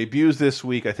 but it debuts this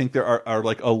week. I think there are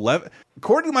like 11,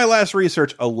 according to my last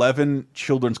research, 11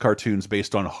 children's cartoons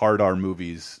based on hard R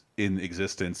movies in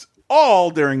existence,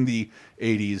 all during the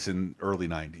 80s and early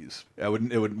 90s.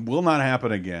 It will not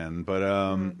happen again. But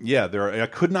yeah, I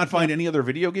could not find any other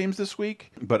video games this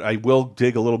week. But I will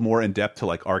dig a little more in depth to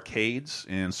like arcades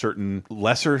and certain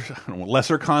lesser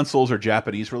consoles or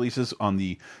Japanese releases on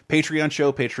the Patreon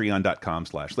show,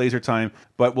 patreon.com/lasertime.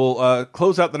 But we'll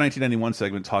close out the 1991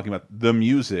 segment talking about the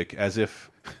music as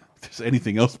if there's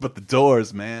anything else but the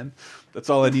Doors, man. That's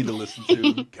all I need to listen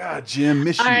to. God, Jim,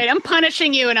 miss you. All right, I'm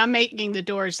punishing you, and I'm making the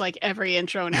Doors like every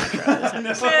intro and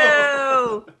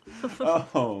outro.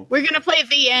 Oh. We're going to play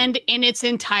The End in its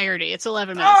entirety. It's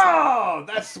 11 minutes. Oh,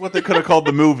 that's what they could have called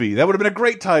the movie. That would have been a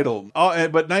great title.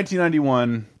 But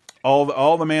 1991,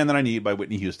 All the Man That I Need by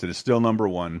Whitney Houston is still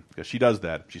 #1 because she does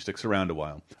that. She sticks around a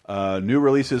while. New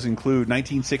releases include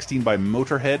 1916 by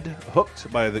Motorhead,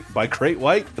 Hooked by Great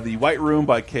White, The White Room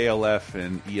by KLF,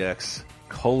 and EX:EL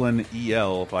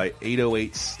by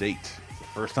 808 State. The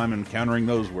first time encountering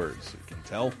those words, you can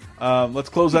tell. Let's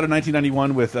close out of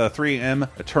 1991 with 3AM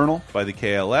Eternal by the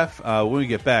KLF. When we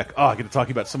get back, I get to talk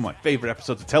about some of my favorite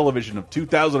episodes of television of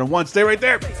 2001. Stay right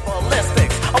there.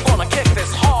 I'm gonna kick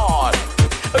this hard.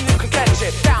 You can catch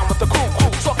it down with the cool,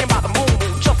 talking about the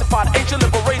moon, justified ancient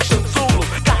liberation, Zulu.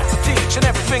 Got to teach and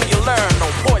everything you learn.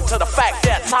 No point to the fact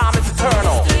that time is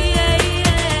eternal.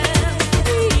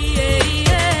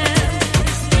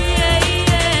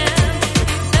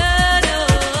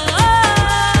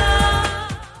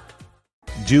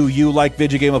 Do you like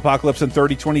Video Game Apocalypse and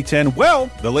 30-2010? Well,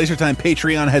 the LaserTime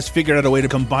Patreon has figured out a way to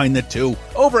combine the two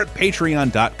over at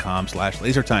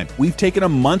patreon.com/lasertime. We've taken a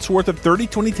month's worth of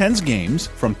 30-2010's games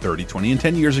from 30, 20, and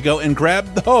 10 years ago and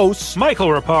grabbed the hosts, Michael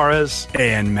Raparez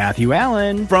and Matthew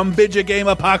Allen, from Video Game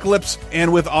Apocalypse.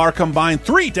 And with our combined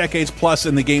 3 decades plus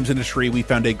in the games industry, we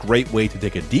found a great way to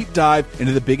take a deep dive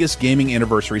into the biggest gaming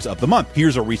anniversaries of the month.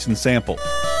 Here's a recent sample.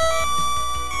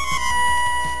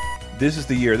 This is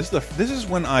the year. This is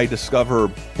when I discover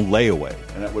Layaway,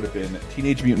 and that would have been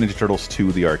Teenage Mutant Ninja Turtles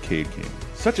 2, the arcade game.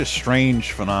 Such a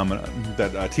strange phenomenon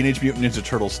that Teenage Mutant Ninja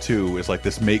Turtles 2 is like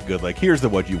this make good. Like, here's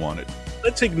what you wanted.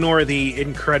 Let's ignore the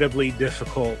incredibly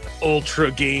difficult Ultra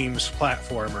Games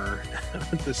platformer,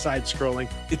 the side-scrolling.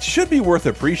 It should be worth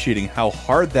appreciating how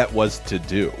hard that was to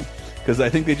do, because I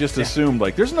think they just assumed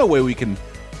like there's no way we can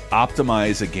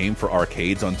optimize a game for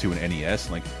arcades onto an NES.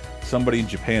 Like, somebody in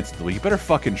Japan said, well, you better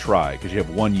fucking try because you have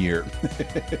 1 year.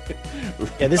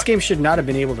 Yeah, this game should not have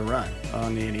been able to run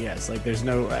on the NES. Like, there's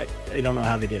no, I don't know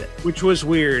how they did it. Which was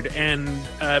weird, and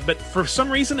but for some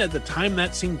reason at the time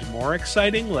that seemed more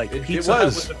exciting. Like, Pizza Hut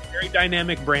was a very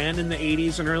dynamic brand in the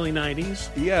 80s and early 90s.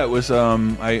 Yeah, it was.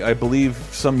 I believe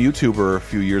some YouTuber a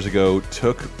few years ago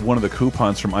took one of the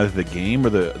coupons from either the game or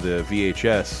the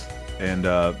VHS. And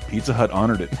Pizza Hut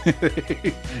honored it.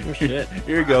 Oh, shit.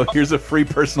 Here you go. Here's a free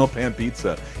personal pan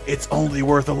pizza. It's only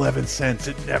worth 11 cents.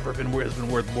 It's never been worth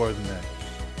more than that.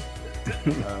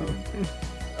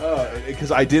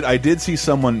 Because I did see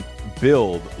someone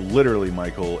build, literally,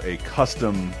 Michael, a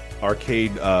custom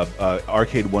arcade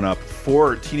arcade 1-up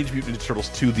for Teenage Mutant Ninja Turtles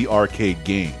to the arcade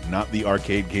game, not the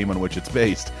arcade game on which it's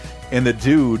based. And the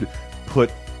dude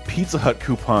put Pizza Hut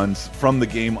coupons from the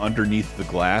game underneath the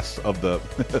glass of the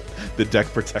the deck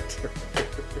protector.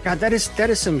 God, that is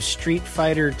some Street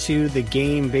Fighter 2, the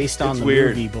game based on the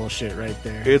movie bullshit right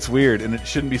there. It's weird, and it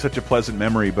shouldn't be such a pleasant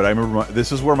memory, but I remember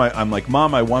this is where I'm like,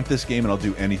 Mom, I want this game, and I'll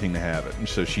do anything to have it. And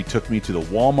so she took me to the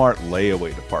Walmart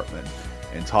layaway department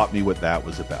and taught me what that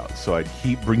was about. So I'd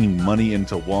keep bringing money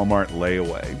into Walmart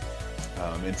layaway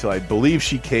until I believe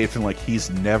she caved and like,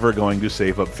 he's never going to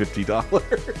save up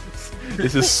 $50.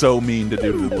 This is so mean to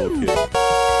do to the little kid.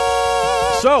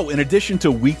 So, in addition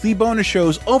to weekly bonus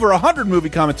shows, over 100 movie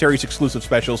commentaries, exclusive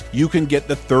specials, you can get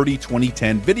the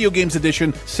 30-2010 Video Games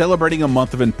Edition, celebrating a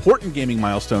month of important gaming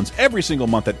milestones every single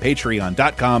month at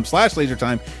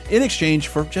patreon.com/lasertime in exchange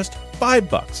for just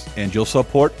 $5. And you'll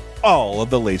support all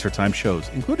of the Laser Time shows,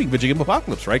 including Video Game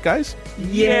Apocalypse, right, guys?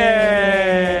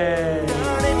 Yeah!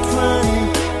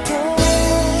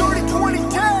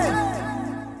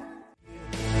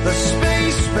 The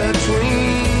space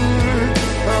between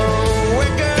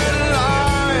wicked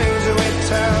lies we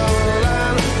tell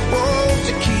and hope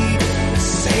to keep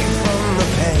safe from the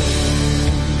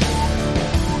pain.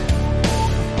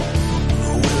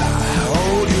 Will I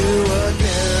hold you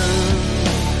again?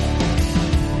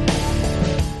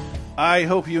 I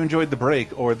hope you enjoyed the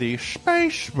break, or the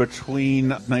space between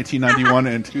 1991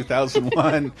 and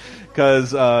 2001,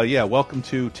 because, yeah, welcome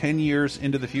to 10 years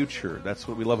into the future. That's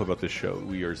what we love about this show.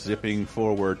 We are zipping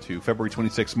forward to February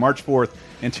 26th, March 4th,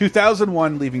 and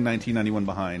 2001, leaving 1991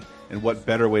 behind. And what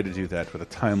better way to do that with the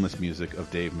timeless music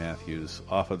of Dave Matthews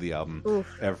off of the album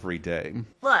Every Day.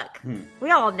 Look,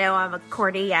 we all know I'm a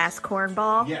corny-ass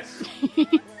cornball. Yes.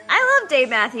 I love Dave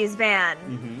Matthews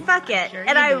Band. Fuck it. Sure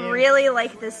and you I do. really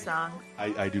like this song.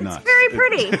 I do not. Very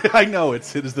pretty. I know,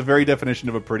 it is the very definition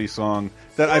of a pretty song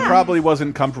that I probably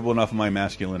wasn't comfortable enough in my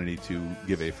masculinity to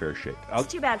give a fair shake.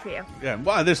 It's too bad for you. Yeah,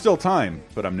 well, there's still time,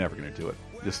 but I'm never going to do it.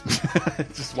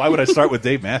 Just why would I start with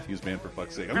Dave Matthews, man, for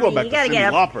fuck's sake? I'm going back to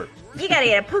Cyndi Lauper. You gotta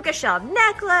get a puka shell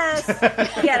necklace.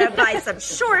 You gotta buy some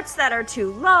shorts that are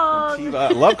too long.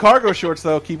 Love cargo shorts,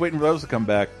 though. Keep waiting for those to come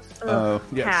back. Ugh,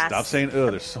 Yeah, pass. stop saying,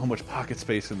 there's so much pocket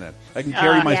space in that. I can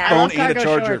carry my phone and a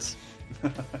charger.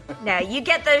 No, you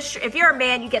get those. If you're a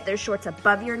man, you get those shorts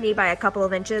above your knee by a couple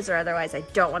of inches, or otherwise, I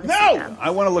don't want to see them.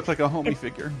 I want to look like a homie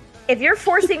figure. If you're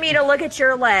forcing me to look at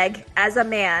your leg as a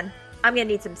man, I'm gonna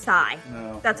need some thigh.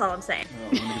 No. That's all I'm saying.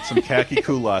 I'm going to get some khaki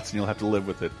culottes, and you'll have to live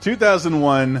with it.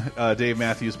 2001, Dave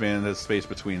Matthews Band has Space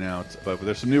Between out, but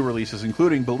there's some new releases,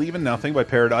 including Believe in Nothing by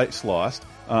Paradise Lost,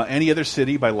 Any Other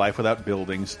City by Life Without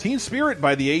Buildings, Teen Spirit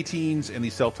by the A-Teens, and the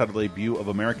self-titled debut of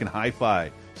American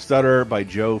Hi-Fi. Stutter by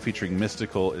Joe featuring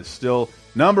Mystical is still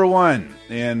 #1.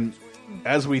 And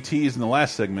as we teased in the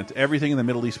last segment, everything in the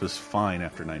Middle East was fine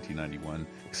after 1991.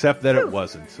 Except that it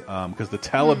wasn't, because the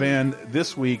Taliban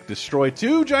this week destroyed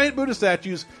 2 giant Buddha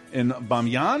statues in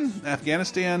Bamyan,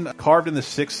 Afghanistan, carved in the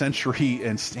 6th century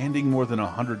and standing more than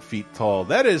 100 feet tall.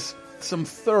 That is some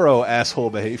thorough asshole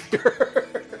behavior.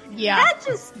 Yeah. That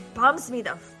just bums me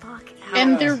the fuck out.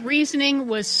 And their reasoning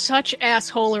was such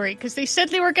assholery, because they said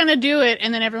they were going to do it,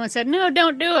 and then everyone said, no,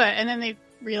 don't do it. And then they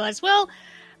realized, well,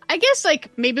 I guess,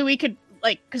 maybe we could,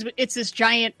 because it's this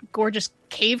giant, gorgeous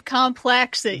cave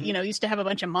complex that, used to have a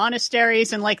bunch of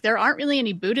monasteries, and, there aren't really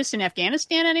any Buddhists in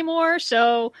Afghanistan anymore,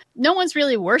 so no one's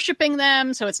really worshiping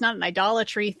them, so it's not an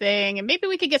idolatry thing, and maybe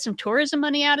we could get some tourism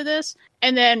money out of this.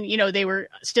 And then, they were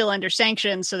still under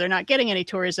sanctions, so they're not getting any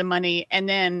tourism money, and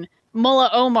then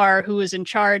Mullah Omar, who was in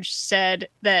charge, said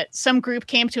that some group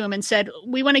came to him and said,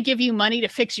 we want to give you money to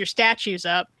fix your statues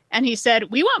up. And he said,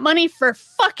 we want money for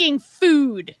fucking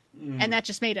food. And that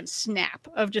just made him snap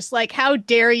of just how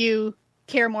dare you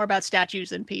care more about statues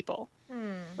than people?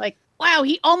 Wow,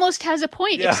 he almost has a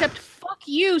point, except fuck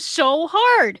you so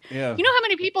hard. Yeah. You know how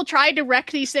many people tried to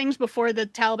wreck these things before the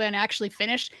Taliban actually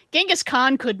finished? Genghis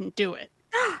Khan couldn't do it.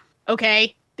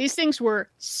 Okay? These things were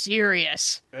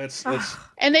serious.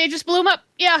 And they just blew them up.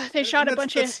 Yeah, they shot a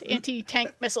bunch of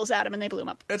anti-tank missiles at him and they blew them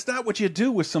up. That's not what you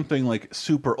do with something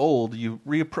super old. You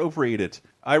reappropriate it.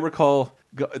 I recall,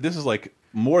 this is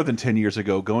more than 10 years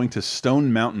ago, going to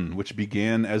Stone Mountain, which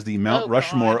began as the Mount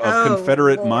Rushmore of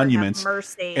Confederate monuments.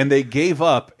 And they gave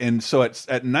up. And so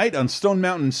at night on Stone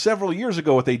Mountain several years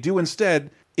ago, what they do instead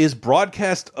is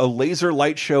broadcast a laser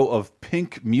light show of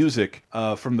Pink music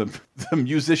from the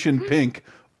musician Pink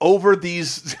over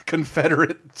these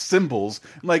Confederate symbols.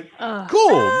 Cool. You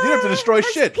don't have to destroy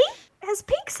shit. Has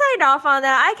Pink signed off on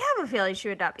that? I have a feeling she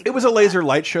would not be. It was a laser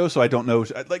light show, so I don't know.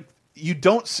 you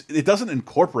don't. It doesn't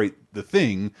incorporate the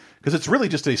thing because it's really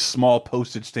just a small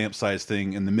postage stamp size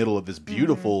thing in the middle of this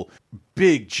beautiful,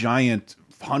 big, giant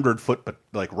 100-foot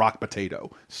like rock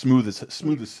potato, smooth as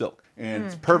silk, and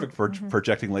it's perfect for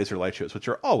projecting laser light shows, which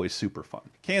are always super fun.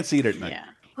 Can't see it at night.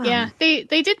 Yeah, they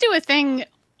did do a thing.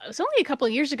 It was only a couple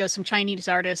of years ago. Some Chinese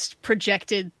artists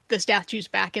projected the statues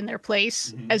back in their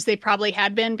place as they probably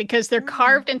had been, because they're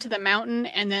carved into the mountain,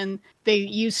 and then they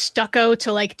use stucco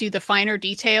to like do the finer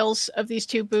details of these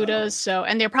two Buddhas. So,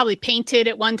 and they're probably painted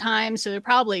at one time, so they're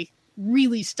probably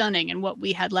really stunning. And what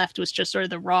we had left was just sort of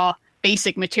the raw,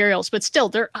 basic materials. But still,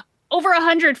 they're over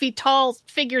 100 feet tall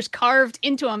figures carved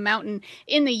into a mountain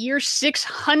in the year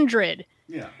 600.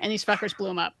 Yeah, and these fuckers blew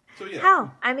them up. So yeah.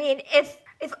 How? I mean, if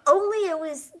only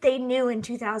they knew in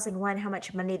 2001 how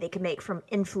much money they could make from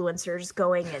influencers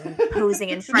going and posing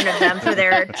in front of them for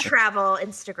their travel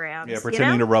Instagrams. Yeah,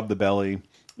 pretending to rub the belly.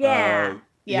 Yeah.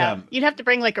 Yeah. You'd have to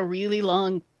bring like a really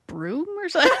long broom or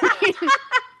something.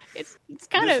 it's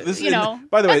kind of,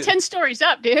 by the way, 10 stories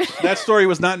up, dude. That story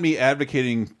was not me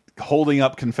advocating holding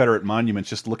up Confederate monuments,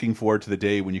 just looking forward to the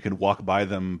day when you can walk by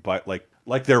them by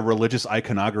like their religious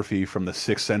iconography from the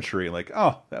 6th century. Like,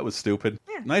 oh, that was stupid.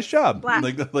 Yeah. Nice job.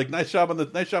 Like nice job on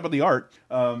the art.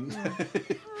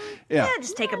 Yeah,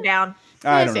 just take them down.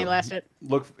 I don't know. Blast it.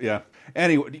 Look, yeah.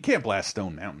 Anyway, you can't blast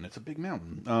Stone Mountain. It's a big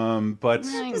mountain. But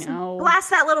just blast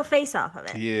that little face off of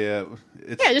it. Yeah.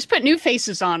 Just put new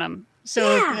faces on them.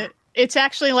 So it's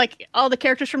actually like all the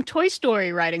characters from Toy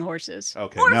Story riding horses.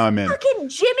 Okay, now I'm in. Fucking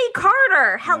Jimmy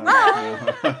Carter. Hello.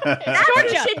 That's Georgia.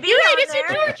 Who should be It's there.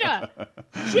 in Georgia.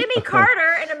 Jimmy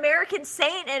Carter, an American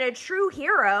saint and a true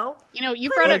hero. You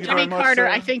brought up Jimmy Carter,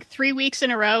 I think 3 weeks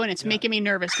in a row, and it's making me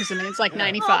nervous because it's like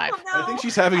 95. Oh, no. I think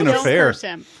she's having an affair.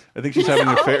 I think she's having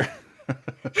an affair.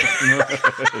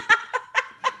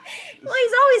 Well,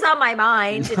 he's always on my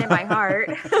mind and in my heart.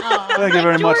 Thank you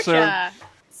very much, sir.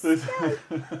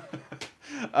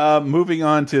 Moving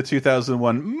on to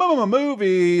 2001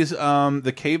 movies.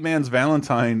 The Caveman's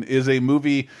Valentine is a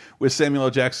movie with Samuel L.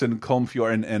 Jackson,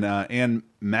 Colmfior, and Ann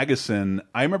Magnuson.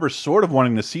 I remember sort of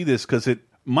wanting to see this because it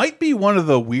might be one of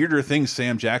the weirder things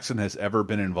Sam Jackson has ever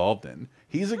been involved in.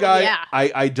 He's a guy,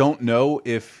 I don't know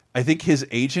if, I think his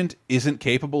agent isn't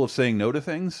capable of saying no to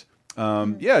things.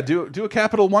 Do a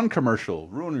Capital One commercial,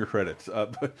 ruin your credits.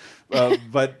 I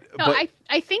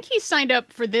think he signed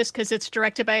up for this because it's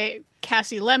directed by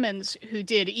Cassie Lemons, who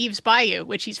did Eve's Bayou,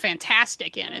 which he's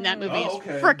fantastic in, and that movie is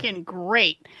freaking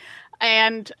great.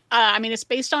 And I mean, it's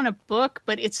based on a book,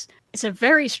 but it's a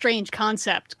very strange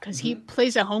concept because he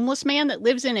plays a homeless man that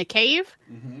lives in a cave,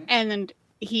 and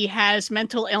he has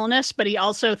mental illness, but he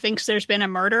also thinks there's been a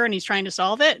murder, and he's trying to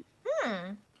solve it.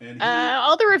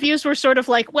 All the reviews were sort of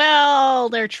like, well,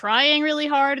 they're trying really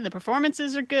hard and the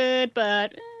performances are good,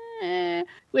 but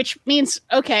which means,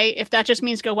 okay, if that just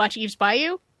means go watch Eve's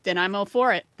Bayou, then I'm all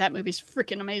for it. That movie's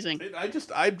freaking amazing.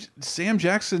 Sam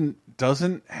Jackson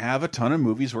doesn't have a ton of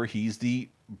movies where he's the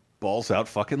balls out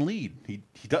fucking lead.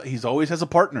 He's always has a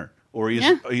partner, or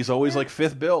he's always like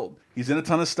fifth build. He's in a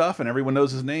ton of stuff and everyone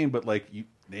knows his name, but like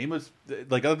name us,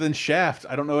 like, other than Shaft,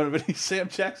 I don't know of any Sam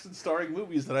Jackson starring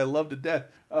movies that I love to death.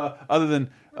 Other than,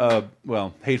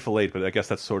 Hateful Eight, but I guess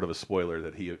that's sort of a spoiler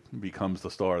that he becomes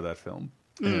the star of that film.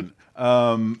 And,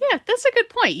 that's a good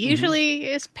point. Usually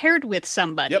it's paired with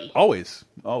somebody. Yep, always.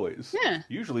 Yeah.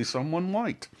 Usually someone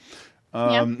white.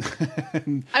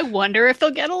 I wonder if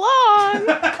they'll get along.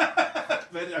 I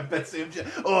bet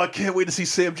I can't wait to see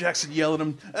Sam Jackson yell at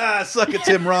him. Suck it,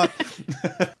 Tim Roth.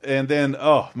 And then,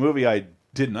 movie I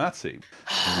did not see.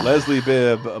 Leslie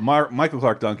Bibb, Michael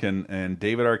Clark Duncan, and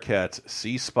David Arquette,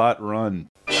 See Spot Run.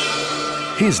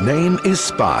 His name is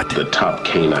Spot. The top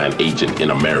canine agent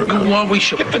in America. You want we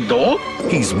should get the dog?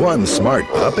 He's one smart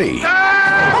puppy.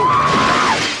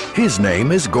 His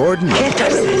name is Gordon.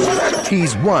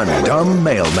 He's one dumb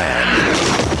mailman.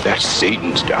 That's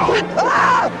Satan's dog.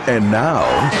 And now...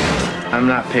 I'm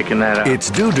not picking that up. It's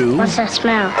doo-doo. What's that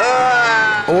smell?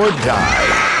 Or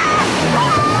die.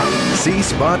 See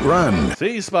Spot Run.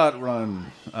 See Spot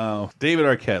Run. David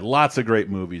Arquette. Lots of great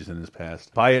movies in his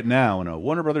past. Buy it now in a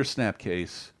Warner Brothers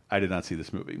Snapcase. I did not see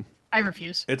this movie. I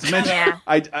refuse. It's mentioned.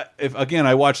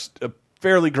 I watched a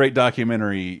fairly great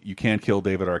documentary, You Can't Kill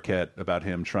David Arquette, about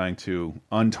him trying to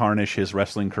untarnish his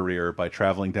wrestling career by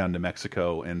traveling down to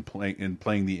Mexico and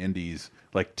playing the Indies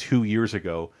like 2 years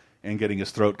ago and getting his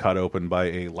throat cut open by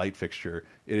a light fixture.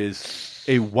 It is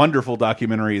a wonderful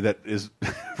documentary that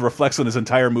reflects on his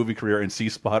entire movie career, and See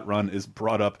Spot Run is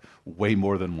brought up way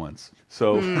more than once.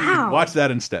 So watch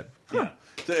that instead. Yeah.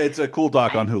 It's a cool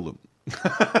doc on Hulu.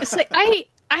 It's like I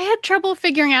had trouble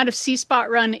figuring out if See Spot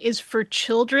Run is for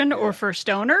children or for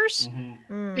stoners,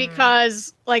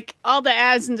 because like all the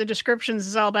ads and the descriptions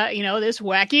is all about, you know, this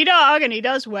wacky dog and he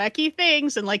does wacky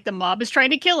things and like the mob is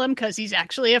trying to kill him because he's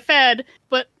actually a fed.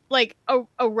 But like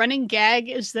a running gag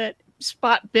is that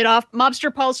Spot bit off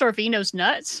mobster Paul Sorvino's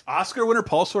nuts. Oscar winner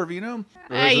Paul Sorvino?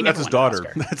 That's his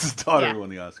daughter. That's his daughter who won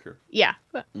the Oscar. Yeah.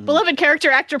 Beloved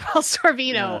character actor Paul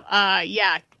Sorvino.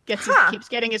 Keeps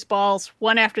getting his balls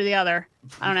one after the other.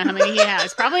 I don't know how many he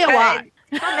has. Probably a lot.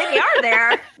 How many are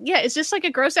there? Yeah, is this like a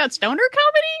gross out stoner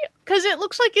comedy? Because it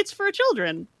looks like it's for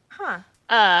children.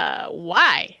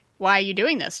 Why? Why are you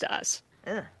doing this to us?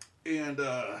 Ugh. And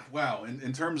wow,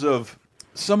 in terms of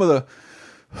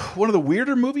one of the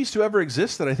weirder movies to ever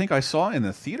exist that I think I saw in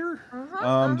the theater.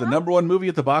 The #1 movie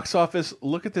at the box office.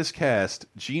 Look at this cast: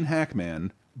 Gene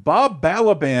Hackman, Bob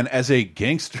Balaban as a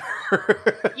gangster.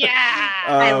 Yeah,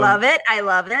 I love it. I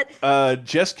love it.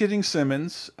 Jess Kidding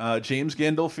Simmons, James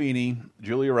Gandolfini,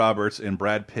 Julia Roberts, and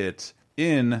Brad Pitt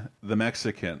in The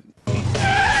Mexican.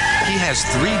 He has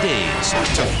 3 days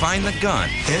to find the gun.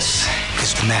 This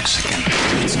is the Mexican.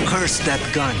 Let's curse that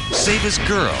gun. Save his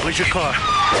girl. Where's your car?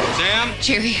 Sam?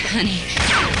 Jerry, honey.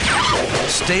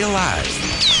 Stay alive.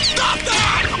 Stop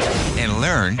that! And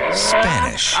learn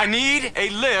Spanish. I need a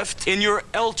lift in your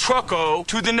El Truco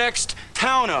to the next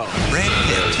towno. Brad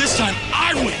Pitt. This time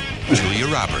I win. Julia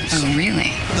Roberts. Oh,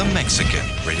 really? The Mexican.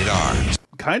 Rated R.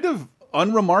 Kind of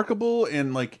unremarkable,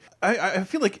 and like I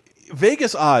feel like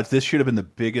Vegas odds, this should have been the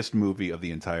biggest movie of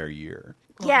the entire year.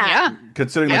 Yeah.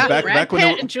 Considering like back Brad when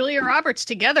Pitt and Julia Roberts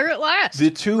together at last.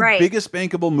 The two biggest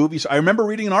bankable movies. I remember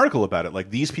reading an article about it. Like,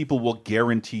 these people will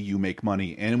guarantee you make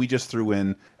money. And we just threw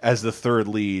in as the third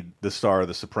lead the star of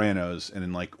The Sopranos, and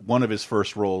in like one of his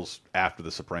first roles after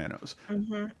The Sopranos.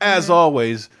 As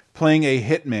always, playing a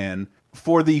hitman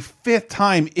for the 5th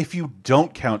time if you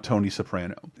don't count Tony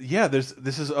Soprano. Yeah, this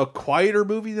is a quieter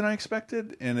movie than I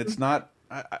expected, and it's not.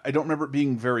 I don't remember it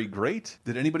being very great.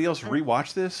 Did anybody else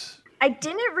rewatch this? I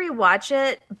didn't rewatch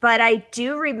it, but I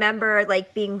do remember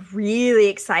like being really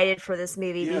excited for this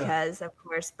movie because, of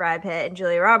course, Brad Pitt and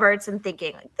Julia Roberts. I'm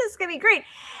thinking like, this is gonna be great,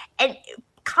 and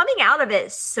coming out of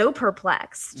it so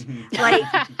perplexed. Like,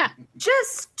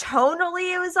 just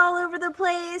tonally, it was all over the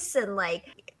place, and like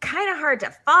kind of hard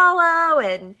to follow,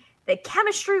 and the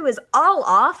chemistry was all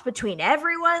off between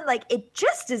everyone. Like, it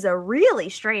just is a really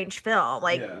strange film.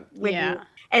 Like,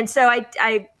 and so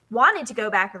I wanted to go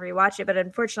back and rewatch it, but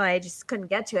unfortunately I just couldn't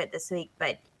get to it this week.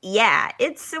 But yeah,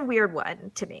 it's a weird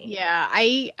one to me. Yeah,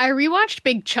 I rewatched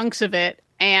big chunks of it,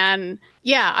 and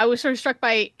yeah, I was sort of struck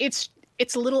by it's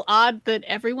a little odd that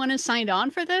everyone is signed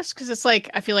on for this, because it's like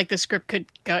I feel like the script could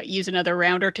use another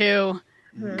round or two.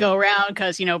 Go around,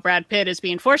 because, you know, Brad Pitt is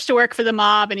being forced to work for the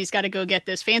mob and he's got to go get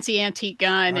this fancy antique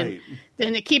gun, and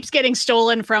then it keeps getting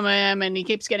stolen from him and he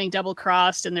keeps getting double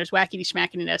crossed, and there's wackety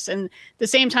smackiness. And at the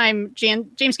same time,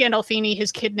 James Gandolfini has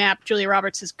kidnapped Julia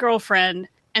Roberts' girlfriend,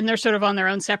 and they're sort of on their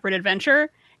own separate adventure.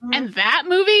 And that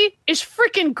movie is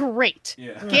freaking great.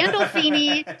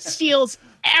 Gandolfini steals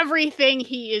everything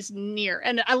he is near.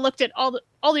 And I looked at all the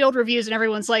old reviews, and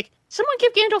everyone's like, someone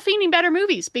give Gandolfini better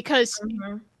movies, because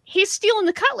he's stealing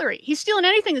the cutlery. He's stealing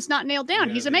anything that's not nailed down.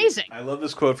 He's amazing. I love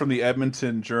this quote from the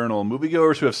Edmonton Journal.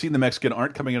 Moviegoers who have seen The Mexican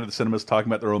aren't coming into the cinemas talking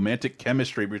about the romantic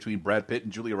chemistry between Brad Pitt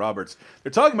and Julia Roberts.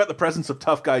 They're talking about the presence of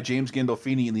tough guy James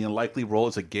Gandolfini in the unlikely role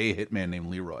as a gay hitman named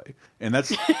Leroy. And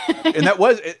that's and that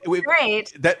was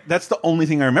great. That's the only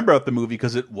thing I remember about the movie,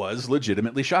 because it was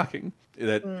legitimately shocking.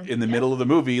 That in the middle of the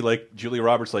movie, like, Julia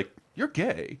Roberts, like, you're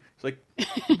gay. It's like,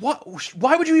 what?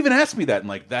 Why would you even ask me that? And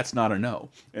like, that's not a no.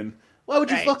 And why would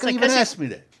you fucking even ask me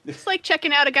that? It's like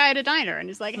checking out a guy at a diner, and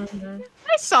he's like,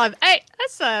 I saw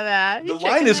that. The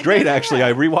line is great, actually.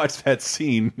 I rewatched that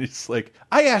scene. It's like,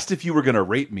 I asked if you were going to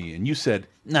rape me, and you said,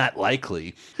 not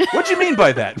likely. What do you mean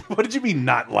by that? What did you mean,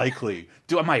 not likely?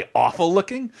 Am I awful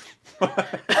looking? Then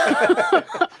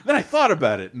I thought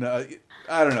about it. And,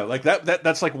 I don't know. Like,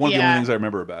 that's like one of the only things I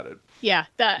remember about it. Yeah,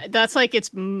 that's like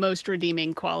its most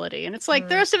redeeming quality. And it's like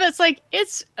the rest of it's like,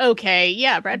 it's okay.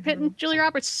 Yeah, Brad Pitt and Julia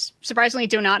Roberts surprisingly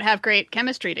do not have great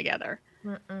chemistry together.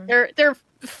 They're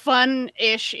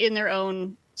fun-ish in their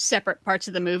own separate parts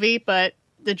of the movie, but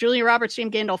the Julia Roberts,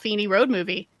 James Gandolfini road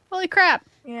movie, holy crap.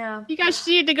 Yeah. You guys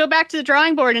need to go back to the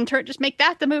drawing board and just make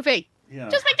that the movie. Yeah.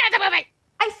 Just make that the movie.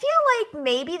 I feel like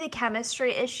maybe the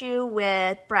chemistry issue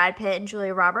with Brad Pitt and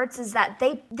Julia Roberts is that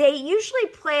they usually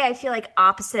play, I feel like,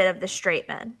 opposite of the straight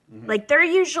men. Like they're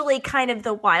usually kind of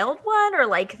the wild one or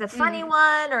like the funny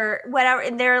one or whatever,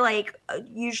 and they're like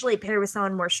usually paired with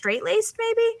someone more straight laced,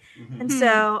 maybe. And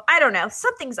so I don't know,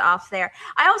 something's off there.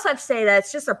 I also have to say that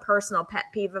it's just a personal pet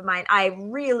peeve of mine. I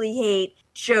really hate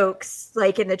jokes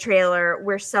like in the trailer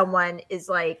where someone is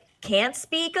like, can't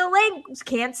speak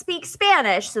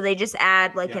Spanish, so they just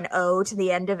add like an O to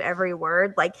the end of every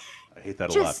word. Like, I hate that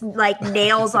a lot. Just like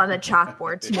nails on a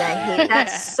chalkboard to me. I hate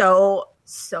that so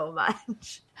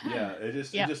much. Yeah, it's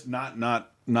just not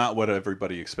what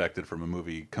everybody expected from a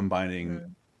movie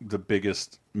combining the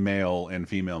biggest male and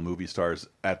female movie stars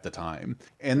at the time,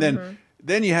 and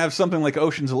then you have something like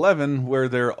Ocean's 11 where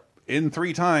they're in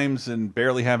 3 times and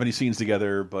barely have any scenes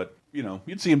together, but you know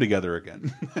you'd see them together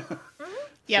again.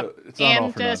 Yep, so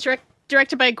and it's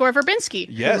directed by Gore Verbinski,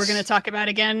 yes, who we're going to talk about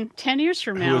again 10 years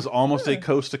from now. Who is almost a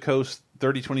coast-to-coast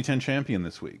 30-20-10 champion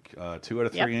this week. 2 out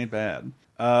of 3 ain't bad.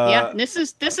 Yeah, this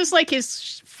is like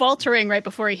his faltering right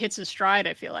before he hits his stride,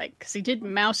 I feel like, because he did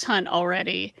Mouse Hunt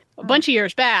already a bunch of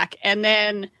years back, and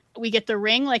then we get The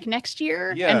Ring like next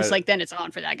year, and it's like then it's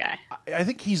on for that guy. I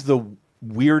think he's the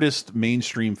weirdest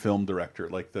mainstream film director,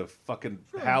 like the fucking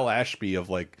Hal Ashby of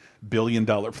like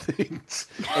billion-dollar things.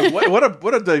 Like,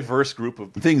 what a diverse group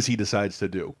of things he decides to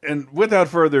do. And without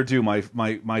further ado,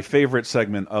 my favorite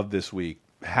segment of this week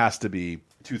has to be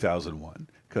 2001.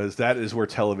 Because that is where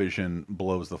television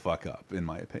blows the fuck up, in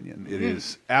my opinion. It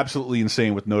is absolutely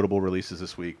insane with notable releases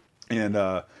this week. And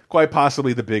quite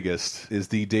possibly the biggest is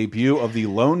the debut of The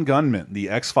Lone Gunman, the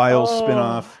X-Files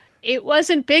spinoff. It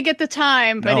wasn't big at the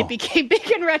time, but it became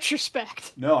big in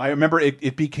retrospect. No, I remember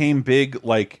it became big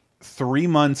like 3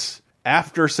 months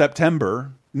after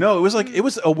September. No, it was like, it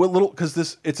was a little,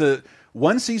 because it's a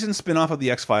 1-season spinoff of the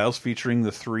X-Files featuring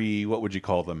the 3, what would you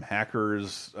call them,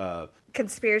 hackers,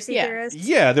 conspiracy theorists.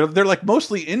 Yeah, they're like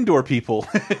mostly indoor people.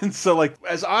 And so like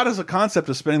as odd as a concept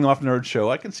of spinning them off an nerd show,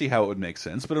 I can see how it would make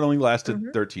sense, but it only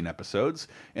lasted 13 episodes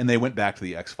and they went back to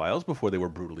the X-Files before they were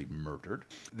brutally murdered.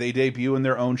 They debut in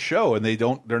their own show and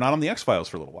they're not on the X-Files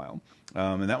for a little while.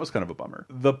 And that was kind of a bummer.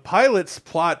 The pilot's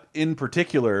plot in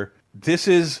particular, this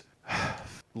is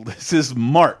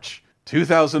March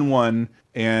 2001,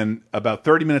 and about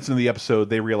 30 minutes into the episode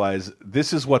they realize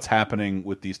this is what's happening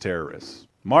with these terrorists.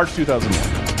 March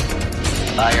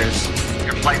 2001. Liars,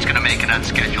 your flight's gonna make an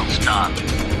unscheduled stop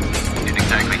in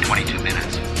exactly 22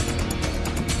 minutes.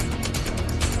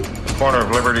 Corner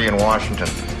of Liberty and Washington.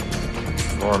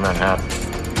 Lower Manhattan.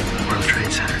 World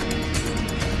Trade Center.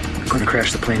 We're gonna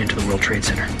crash the plane into the World Trade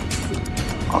Center.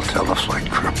 I'll tell the flight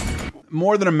crew.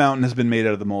 More than a mountain has been made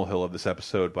out of the molehill of this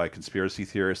episode by conspiracy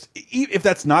theorists. If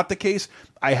that's not the case,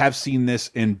 I have seen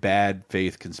this in bad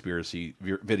faith conspiracy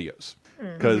videos.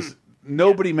 Because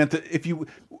nobody meant that. If you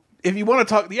want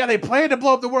to talk, they planned to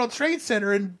blow up the World Trade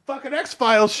Center and fucking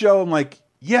X-Files show. I'm like,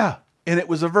 yeah, and it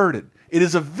was averted. It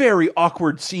is a very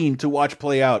awkward scene to watch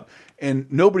play out,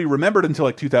 and nobody remembered until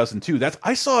like 2002.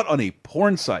 I saw it on a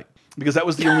porn site because that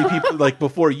was the only people, like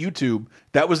before YouTube,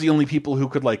 that was the only people who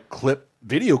could like clip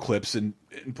video clips and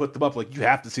put them up. Like, you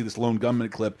have to see this Lone Gunman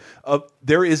clip.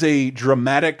 There is a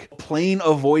dramatic plane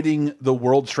avoiding the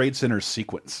World Trade Center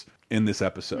sequence in this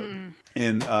episode.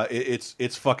 And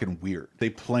it's fucking weird. They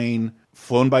plane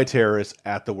flown by terrorists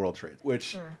at the World Trade,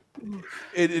 which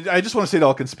I just want to say to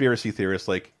all conspiracy theorists,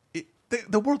 like,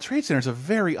 the World Trade Center is a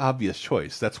very obvious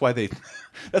choice. That's why the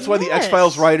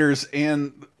X-Files writers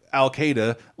and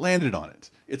Al-Qaeda landed on it.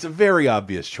 It's a very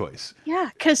obvious choice. Yeah,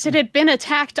 because it had been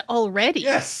attacked already.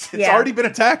 Yes, it's already been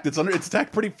attacked. It's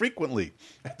attacked pretty frequently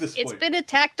at this point. It's been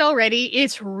attacked already.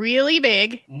 It's really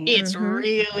big. It's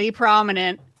really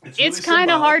prominent. It's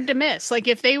kind of hard to miss. Like,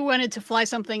 if they wanted to fly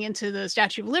something into the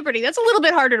Statue of Liberty, that's a little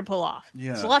bit harder to pull off.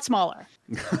 Yeah. It's a lot smaller.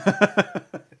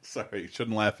 Sorry, you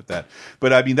shouldn't laugh at that.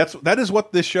 But I mean, that is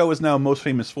what this show is now most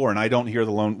famous for. And I don't hear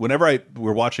whenever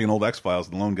we're watching an old X-Files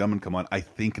and the Lone Gunman come on, I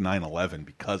think 9/11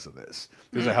 because of this.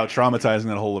 Because of how traumatizing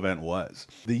that whole event was.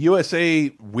 The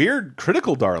USA weird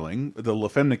critical darling, the La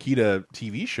Femme Nikita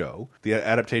TV show, the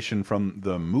adaptation from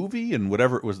the movie and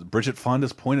whatever it was, Bridget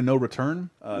Fonda's Point of No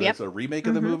Return. That's a remake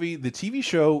of the movie. The TV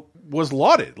show was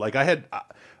lauded. Like,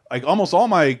 almost all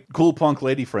my cool punk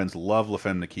lady friends love La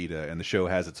Femme Nikita, and the show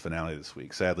has its finale this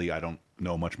week. Sadly, I don't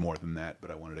know much more than that,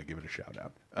 but I wanted to give it a shout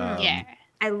out. Yeah,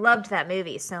 I loved that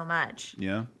movie so much.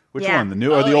 Yeah, which one? The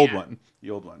new or the old one? The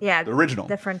old one. Yeah, the original.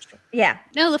 The French. Yeah.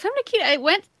 No, La Femme Nikita. It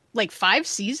went like 5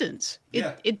 seasons.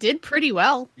 It did pretty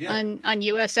well on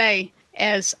USA.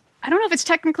 As I don't know if it's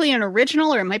technically an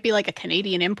original or it might be like a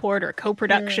Canadian import or a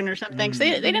co-production or something. So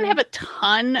they didn't have a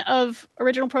ton of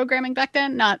original programming back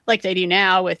then, not like they do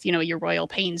now with, your Royal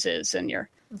Painses and your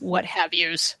what have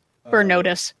yous. Burn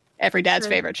Notice, every dad's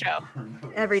favorite show.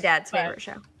 Every dad's favorite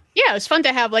show. Yeah, it was fun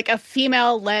to have like a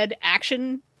female-led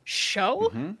action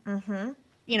show.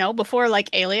 Before like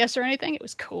Alias or anything. It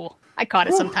was cool. I caught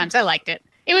it sometimes. I liked it.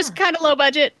 It was kind of low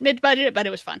budget, mid-budget, but it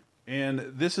was fun. And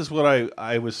this is what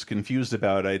I was confused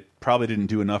about. I probably didn't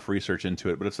do enough research into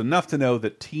it, but it's enough to know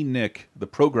that Teen Nick, the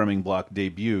programming block,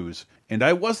 debuts. And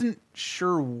I wasn't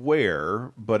sure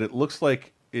where, but it looks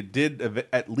like it did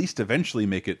at least eventually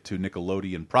make it to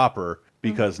Nickelodeon proper,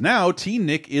 because now Teen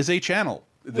Nick is a channel.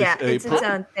 It's its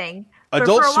own thing.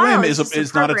 Adult Swim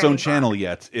is not its own channel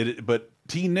yet. But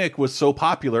Teen Nick was so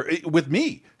popular with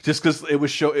me, just because it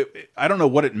was I don't know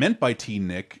what it meant by Teen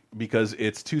Nick, because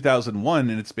it's 2001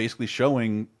 and it's basically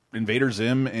showing Invader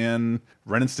Zim and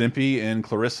Ren and Stimpy and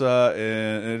Clarissa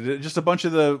and just a bunch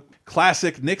of the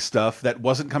classic Nick stuff that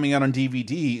wasn't coming out on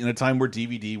DVD in a time where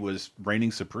DVD was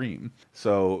reigning supreme.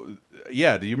 So,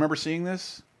 yeah, do you remember seeing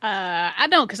this? I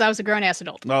don't, because I was a grown-ass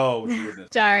adult. Oh, goodness.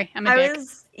 Sorry, I'm a dick.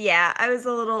 I was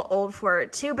a little old for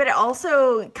it too, but it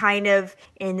also kind of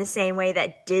in the same way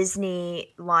that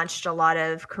Disney launched a lot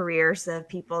of careers of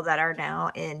people that are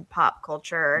now in pop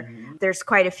culture. There's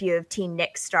quite a few of Teen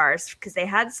Nick stars because they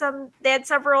had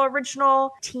several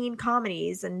original teen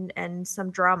comedies and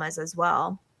some dramas as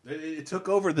well. It took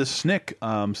over the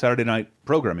SNCC Saturday night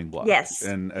programming block. Yes.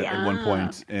 And at one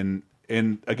point, and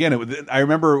again, I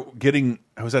remember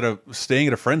I was staying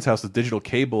at a friend's house with digital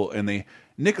cable, and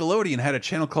Nickelodeon had a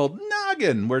channel called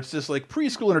Noggin, where it's just like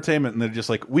preschool entertainment, and they're just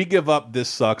like, we give up, this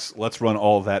sucks, let's run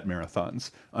all of that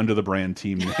marathons under the brand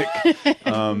Team Nick.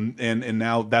 And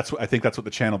now I think that's what the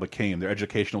channel became. Their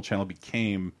educational channel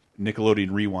became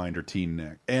Nickelodeon Rewind or Teen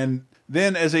Nick. And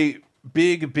then as a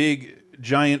big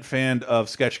giant fan of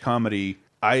sketch comedy,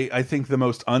 I think the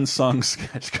most unsung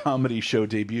sketch comedy show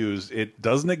debuts. It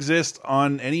doesn't exist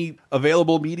on any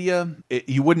available media.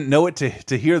 You wouldn't know it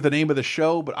to hear the name of the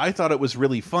show, but I thought it was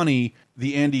really funny.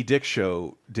 The Andy Dick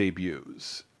Show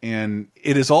debuts. And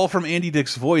it is all from Andy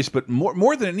Dick's voice, but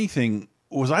more than anything,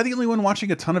 was I the only one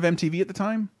watching a ton of MTV at the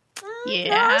time? Yeah.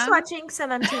 No, I was watching some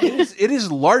MTV. It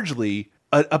is largely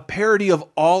a parody of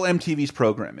all MTV's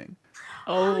programming.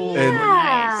 Oh,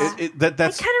 nice.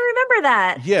 That's I kind of remember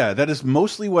that. Yeah, that is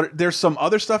mostly what. There's some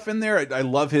other stuff in there. I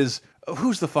love his.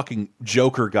 Who's the fucking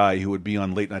Joker guy who would be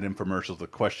on late night infomercials with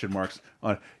question marks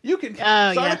on? You can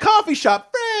start a coffee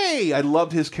shop. Hey, I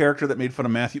loved his character that made fun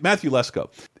of Matthew Lesko.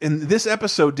 And this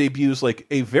episode debuts like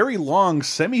a very long,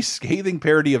 semi-scathing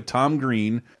parody of Tom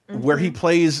Green, where he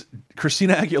plays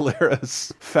Christina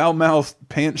Aguilera's foul-mouthed,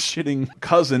 pants-shitting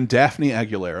cousin, Daphne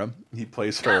Aguilera. He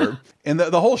plays her. And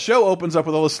the whole show opens up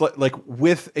with all this, like,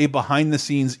 with a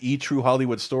behind-the-scenes true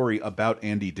Hollywood story about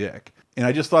Andy Dick. And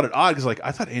I just thought it odd because, like,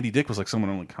 I thought Andy Dick was like someone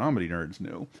only comedy nerds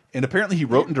knew. And apparently he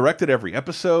wrote and directed every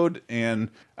episode. And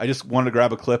I just wanted to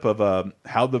grab a clip of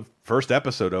how the first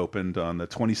episode opened on the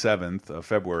 27th of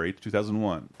February,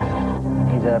 2001.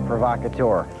 He's a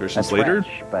provocateur. Christian Slater?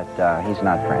 French, but he's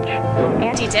not French.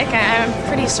 Andy Dick, I'm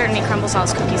pretty certain he crumbles all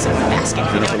his cookies in the basket.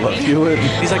 Jennifer Love Hewitt.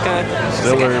 He's like a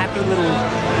happy little...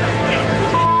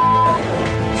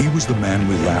 He was the man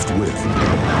we laughed with.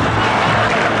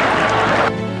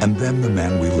 And then the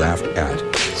man we laughed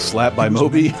at. Slapped by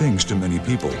Moby. Things to many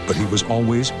people, but he was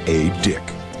always a dick.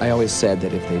 I always said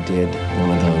that if they did one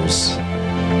of those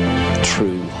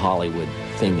true Hollywood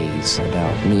thingies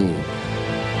about me,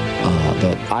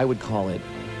 that I would call it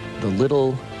the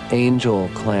little angel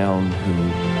clown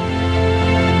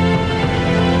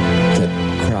that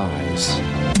cries.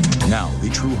 Now,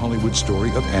 the true Hollywood story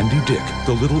of Andy Dick,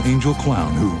 the little angel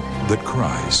clown that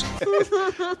cries.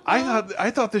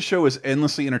 I thought this show was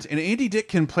endlessly entertaining. And Andy Dick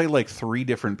can play like 3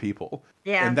 different people.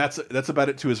 Yeah. And that's about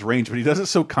it to his range, but he does it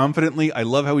so confidently. I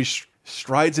love how he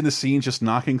strides into scenes just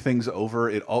knocking things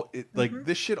over.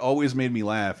 This shit always made me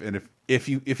laugh. And if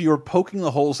you were poking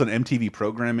the holes in MTV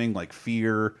programming like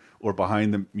Fear or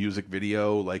Behind the Music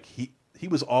Video, like he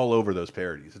was all over those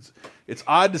parodies. It's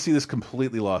odd to see this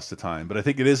completely lost to time, but I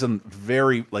think it is a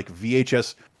very like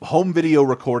VHS home video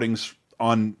recordings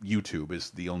on YouTube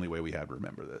is the only way we had to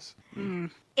remember this.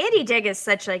 Andy Dick is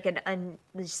such like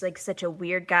such a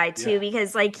weird guy too,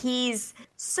 because like he's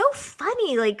so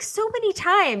funny like so many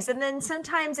times, and then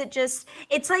sometimes it's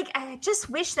like I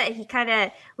just wish that he kind of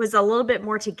was a little bit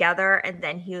more together, and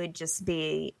then he would just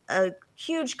be a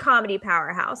huge comedy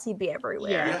powerhouse. He'd be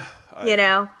everywhere, you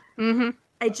know.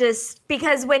 I just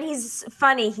because when he's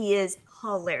funny, he is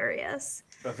hilarious.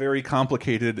 a very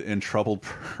complicated and troubled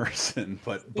person,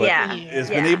 but Yeah. has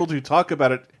been able to talk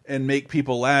about it and make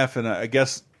people laugh. And I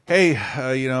guess, hey,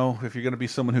 you know, if you're going to be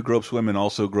someone who gropes women,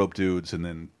 also grope dudes, and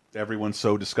then everyone's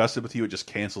so disgusted with you, it just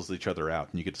cancels each other out,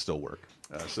 and you get to still work.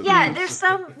 Wasn't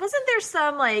there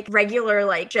some like regular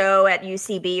like show at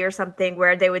UCB or something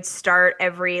where they would start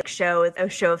every show with a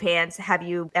show of hands? Have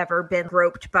you ever been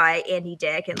groped by Andy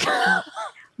Dick? And like,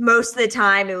 most of the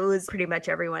time it was pretty much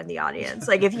everyone in the audience.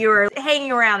 Like if you were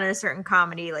hanging around in a certain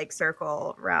comedy like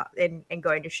circle and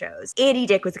going to shows, Andy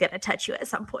Dick was going to touch you at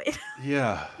some point.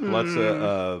 Yeah. Lots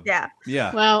of,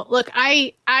 yeah. Well, look,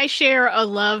 I share a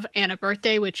love and a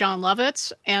birthday with John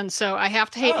Lovitz, and so I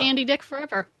have to hate Andy Dick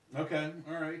forever. Okay,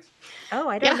 all right. Oh,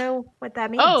 I don't know what that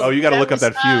means. Oh, you got to look up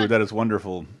that feud. That is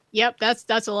wonderful. Yep,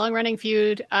 that's a long-running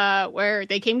feud where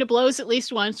they came to blows at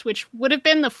least once, which would have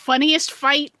been the funniest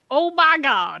fight. Oh my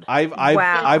God!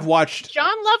 I've watched.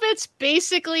 John Lovitz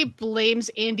basically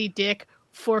blames Andy Dick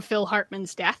for Phil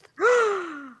Hartman's death.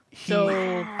 I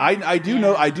do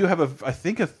know. I do have I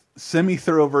think a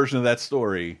semi-thorough version of that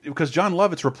story because John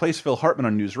Lovitz replaced Phil Hartman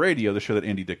on News Radio, the show that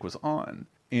Andy Dick was on.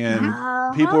 And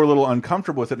people were a little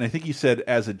uncomfortable with it. And I think he said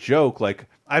as a joke, like,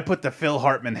 I put the Phil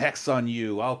Hartman hex on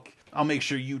you. I'll make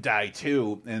sure you die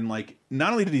too. And like,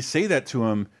 not only did he say that to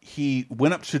him, he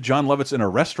went up to John Lovitz in a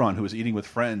restaurant who was eating with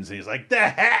friends. And he's like, the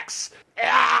hex!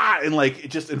 Ah! And like,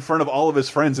 just in front of all of his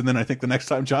friends. And then I think the next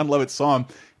time John Lovitz saw him,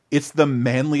 it's the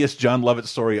manliest John Lovitz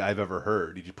story I've ever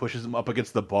heard. He pushes him up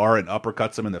against the bar and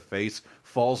uppercuts him in the face,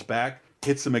 falls back,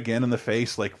 hits him again in the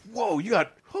face. Like, whoa,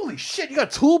 holy shit, you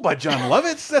got tooled by John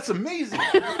Lovitz? That's amazing.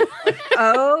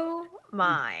 Oh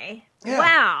my. Yeah.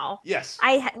 Wow. Yes.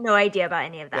 I had no idea about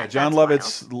any of that. Yeah, John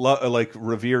Lovitz like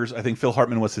reveres, I think Phil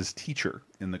Hartman was his teacher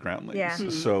in the Groundlings. Yeah.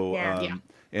 So,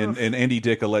 and Andy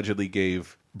Dick allegedly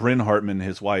gave Bryn Hartman,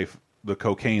 his wife, the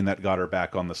cocaine that got her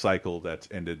back on the cycle that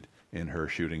ended in her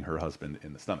shooting her husband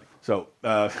in the stomach. So,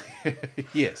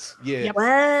 yes. Yeah. Yep.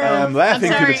 I'm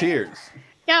laughing to the tears.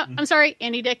 Yeah, I'm sorry,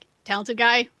 Andy Dick, talented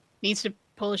guy, needs to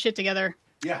pull his shit together.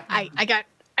 Yeah. I got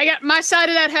my side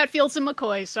of that Hatfields and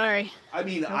McCoy. Sorry. I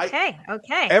mean, okay.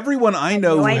 Everyone I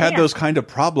know who had those kind of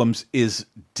problems is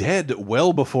dead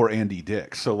well before Andy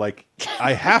Dick. So, like,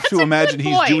 I have to imagine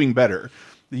he's doing better.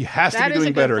 He has to be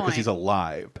doing better because he's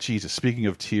alive. Jesus, speaking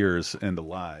of tears and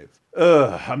alive.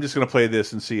 I'm just going to play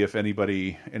this and see if any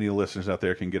listeners out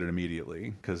there can get it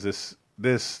immediately, because this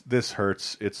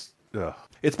hurts. It's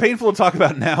painful to talk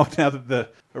about now that the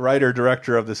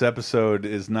writer-director of this episode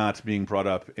is not being brought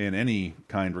up in any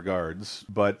kind regards.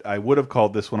 But I would have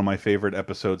called this one of my favorite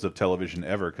episodes of television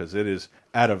ever, because it is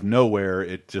out of nowhere.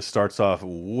 It just starts off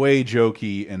way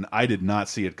jokey, and I did not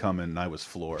see it coming, and I was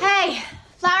floored. Hey,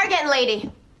 flower getting lady.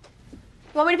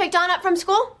 You want me to pick Dawn up from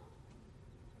school?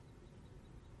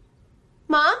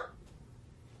 Mom?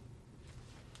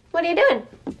 What are you doing?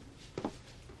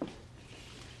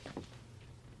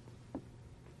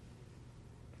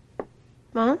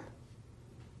 Mom?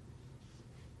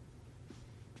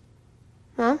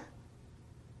 Mom?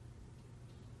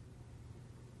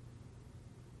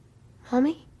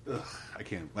 Mommy? Ugh, I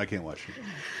can't watch it.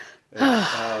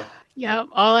 Yeah,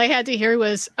 all I had to hear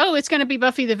was, "Oh, it's going to be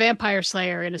Buffy the Vampire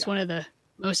Slayer," and it's one of the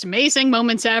most amazing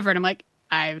moments ever. And I'm like,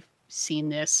 I've seen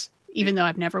this, even though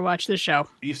I've never watched the show.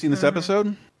 You've seen this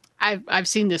episode? I've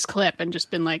seen this clip and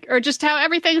just been like, or just how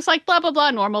everything's like blah blah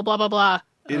blah, normal blah blah blah.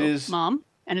 It is Mom,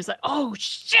 and it's like, oh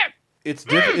shit.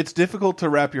 It's difficult to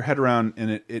wrap your head around,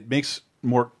 and it makes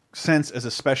more sense as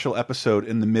a special episode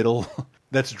in the middle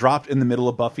that's dropped in the middle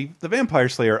of Buffy the Vampire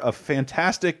Slayer, a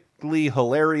fantastically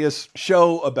hilarious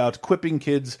show about quipping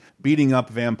kids beating up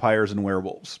vampires and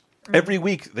werewolves. Every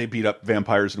week they beat up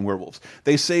vampires and werewolves.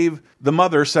 They save the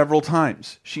mother several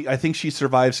times. I think she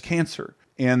survives cancer.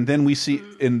 And then we see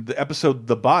in the episode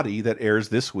The Body that airs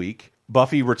this week,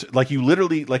 Buffy, like you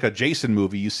literally, like a Jason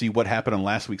movie, you see what happened on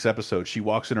last week's episode. She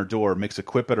walks in her door, makes a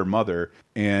quip at her mother,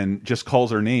 and just calls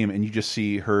her name, and you just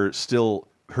see her still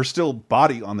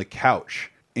body on the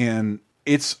couch. And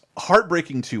it's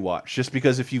heartbreaking to watch, just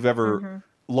because if you've ever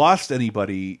lost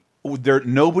anybody,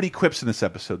 nobody quips in this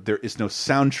episode. There is no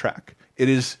soundtrack. It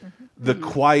is the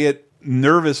quiet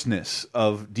nervousness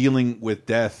of dealing with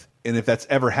death. And if that's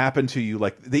ever happened to you,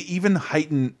 like they even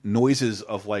heighten noises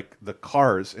of like the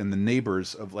cars and the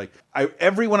neighbors of like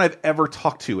everyone I've ever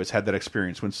talked to has had that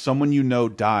experience. When someone you know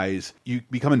dies, you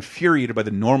become infuriated by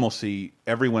the normalcy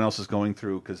everyone else is going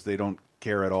through because they don't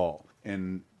care at all,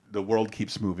 and the world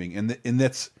keeps moving. And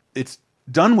it's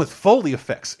done with Foley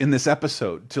effects in this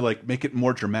episode to like make it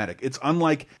more dramatic. It's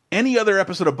unlike any other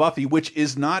episode of Buffy, which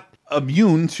is not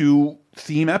immune to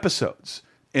theme episodes.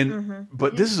 And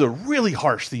but this is a really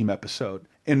harsh theme episode.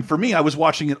 And for me, I was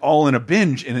watching it all in a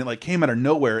binge, and it like came out of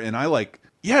nowhere. And I like,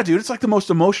 yeah, dude, it's like the most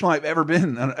emotional I've ever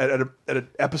been at an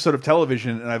episode of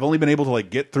television, and I've only been able to like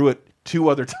get through it 2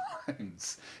 other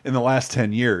times in the last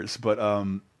 10 years. But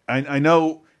I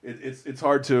know it's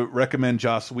hard to recommend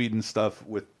Joss Whedon stuff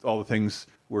with all the things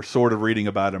we're sort of reading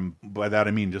about him. By that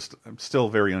I mean just I'm still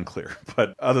very unclear.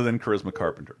 But other than Charisma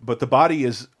Carpenter, but The Body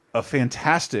is a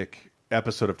fantastic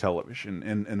episode of television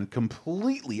and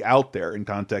completely out there in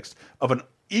context of an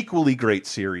equally great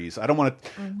series. I don't want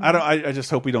to. I just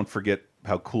hope we don't forget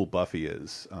how cool Buffy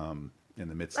is in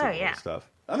the midst of all this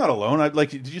stuff. I'm not alone.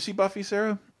 Did you see Buffy,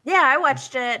 Sarah? Yeah, I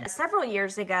watched it several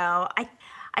years ago.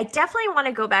 I definitely want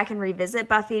to go back and revisit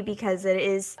Buffy because it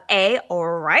is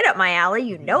right up my alley.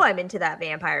 You know, I'm into that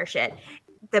vampire shit.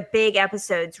 The big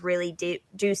episodes really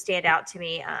do stand out to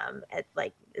me.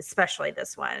 Especially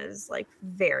this one is like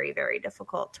very, very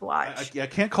difficult to watch. I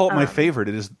can't call it my favorite.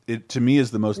 It to me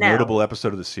is the most notable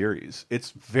episode of the series.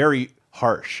 It's very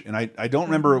harsh, and I don't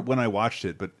remember when I watched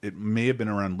it, but it may have been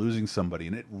around losing somebody,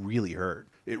 and it really hurt.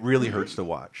 It really hurts to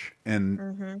watch,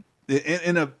 and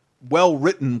in a well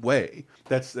written way.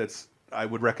 That's I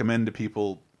would recommend to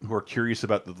people who are curious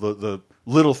about the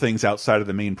little things outside of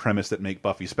the main premise that make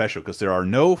Buffy special, because there are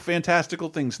no fantastical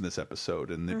things in this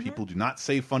episode, and the people do not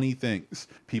say funny things.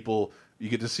 You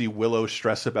get to see Willow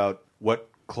stress about what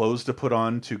clothes to put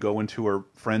on to go into her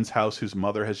friend's house whose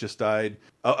mother has just died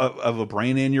of a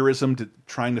brain aneurysm, to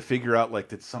trying to figure out,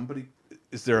 like,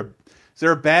 is there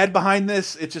a bad behind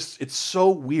this? It's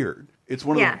so weird. It's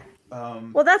one of the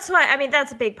well, that's why, I mean,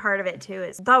 that's a big part of it too,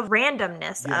 is the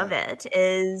randomness of it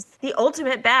is the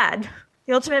ultimate bad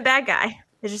guy.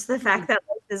 It's just the fact that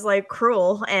life is like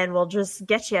cruel and will just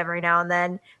get you every now and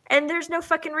then. And there's no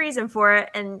fucking reason for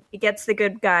it. And it gets the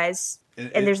good guys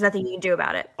and there's nothing you can do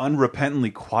about it.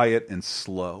 Unrepentantly quiet and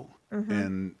slow.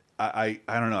 And I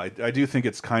don't know. I do think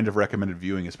it's kind of recommended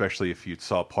viewing, especially if you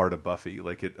saw part of Buffy.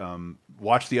 Like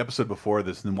watch the episode before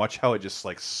this and then watch how it just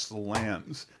like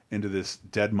slams into this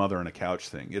dead mother on a couch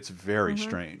thing. It's very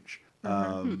strange.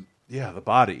 Yeah, The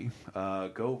Body.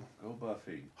 Go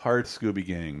Buffy. Hard Scooby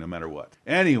Gang, no matter what.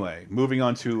 Anyway, moving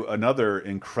on to another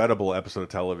incredible episode of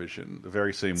television. The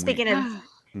very same week. Speaking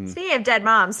of dead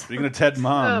moms. Speaking of dead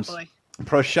moms. Oh boy.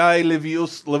 Proshai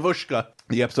Levushka.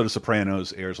 The episode of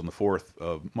Sopranos airs on the 4th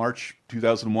of March,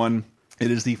 2001.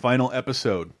 It is the final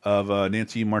episode of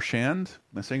Nancy Marchand.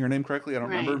 Am I saying her name correctly? I don't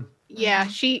remember. Yeah,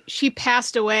 she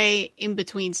passed away in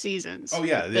between seasons. Oh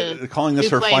yeah, calling this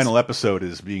her final episode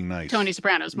is being nice. Tony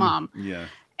Soprano's mom. Yeah,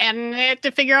 and they had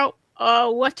to figure out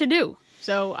what to do.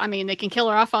 So I mean, they can kill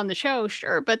her off on the show,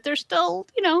 sure, but there's still,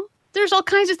 there's all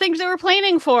kinds of things they were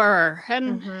planning for her.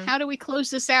 And how do we close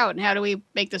this out? And how do we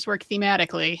make this work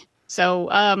thematically?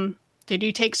 So did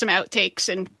you take some outtakes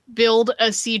and build a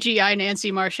CGI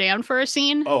Nancy Marchand for a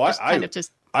scene? Oh,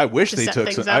 I wish they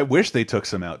took some. I wish they took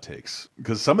some outtakes,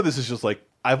 because some of this is just like,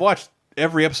 I've watched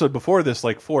every episode before this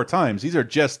like 4 times. These are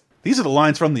the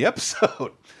lines from the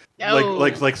episode. Oh.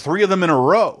 Like 3 of them in a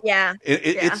row. Yeah.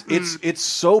 It's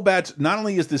so bad. Not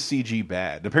only is this CG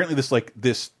bad, apparently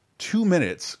this 2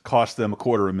 minutes cost them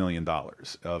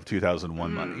 $250,000 of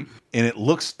 2001 money, and it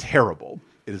looks terrible.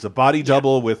 It is a body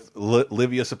double with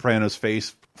Livia Soprano's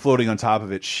face floating on top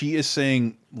of it. She is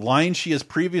saying lines she has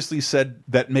previously said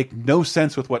that make no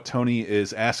sense with what Tony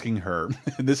is asking her.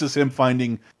 This is him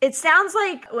finding... It sounds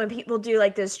like when people do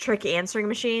like those trick answering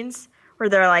machines where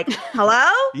they're like, hello?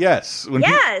 Yes. When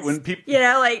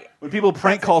people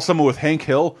prank call someone with Hank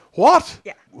Hill, what?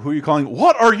 Yeah. Who are you calling?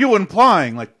 What are you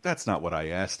implying? Like, that's not what I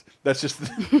asked. That's just,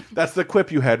 that's the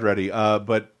quip you had ready.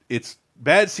 But it's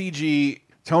bad CG.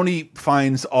 Tony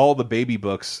finds all the baby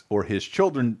books or his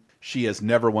children. She has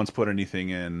never once put anything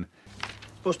in.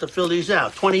 Supposed to fill these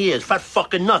out. 20 years. Fat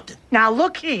fucking nothing. Now,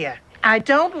 look here. I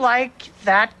don't like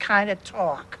that kind of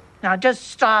talk. Now, just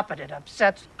stop it. It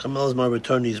upsets... Carmel's might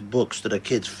return these books to the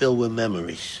kids filled with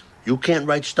memories. You can't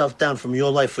write stuff down from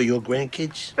your life for your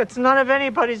grandkids? It's none of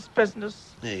anybody's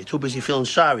business. Yeah, you're too busy feeling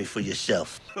sorry for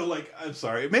yourself. I'm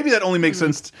sorry. Maybe that only makes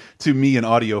sense to me in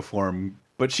audio form.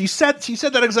 But she said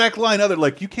that exact line.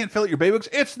 You can't fill out your baby books.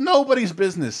 It's nobody's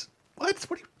business. What?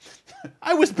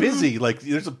 I was busy.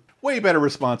 There's way better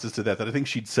responses to that I think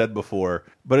she'd said before.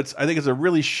 But I think it's a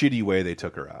really shitty way they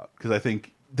took her out, because I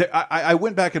think I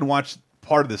went back and watched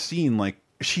part of the scene. Like,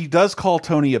 she does call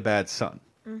Tony a bad son,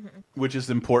 which is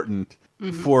important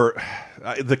for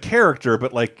the character.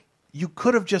 But you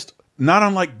could have just, not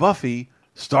unlike Buffy,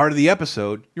 started the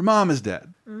episode, your mom is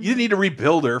dead. You didn't need to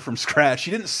rebuild her from scratch.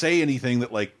 She didn't say anything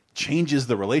that changes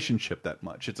the relationship that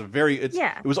much. It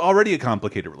was already a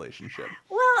complicated relationship.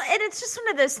 Well, and it's just one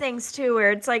of those things too,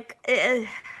 where it's like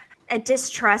a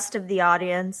distrust of the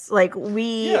audience. Like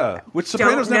which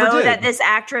Sopranos don't know never did. that this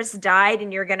actress died,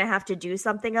 and you're going to have to do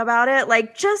something about it.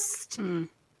 Like just.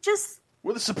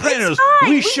 We're the Sopranos.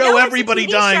 We show everybody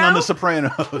dying on the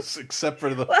Sopranos, except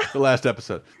for the last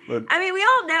episode. But I mean, we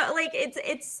all know, like,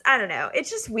 it's I don't know. It's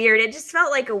just weird. It just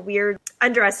felt like a weird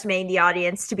underestimating the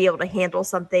audience to be able to handle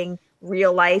something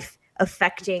real life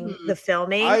affecting the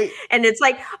filming. And it's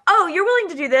like, oh, you're willing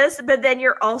to do this, but then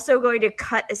you're also going to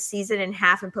cut a season in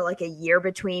half and put like a year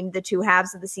between the two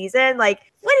halves of the season. Like,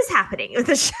 what is happening with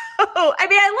the show? I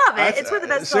mean, I love it. It's one of the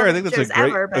best Sarah, I think shows that's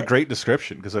ever. a great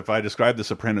description, because if I describe The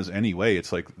Sopranos anyway,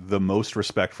 it's like the most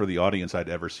respect for the audience I'd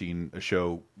ever seen a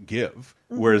show give.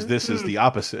 Whereas this is the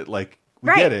opposite. Like,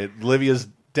 we get it. Livia's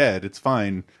dead. It's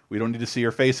fine. We don't need to see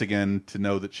her face again to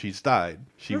know that she's died.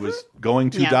 She was going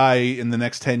to die in the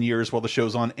next 10 years while the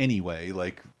show's on anyway.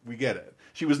 Like, we get it.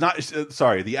 She was not,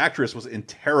 sorry, the actress was in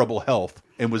terrible health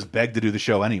and was begged to do the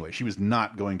show anyway. She was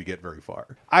not going to get very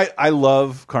far. I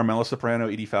love Carmela Soprano,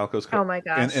 Edie Falco's. Oh my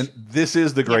gosh. And this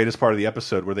is the greatest part of the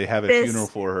episode, where they have a funeral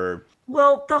for her.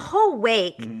 Well, the whole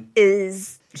wake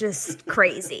is just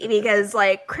crazy, because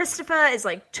like Christopher is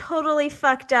like totally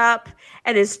fucked up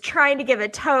and is trying to give a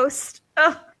toast,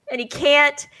 and he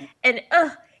can't. And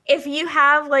if you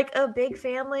have like a big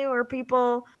family where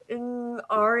people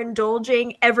are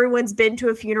indulging, everyone's been to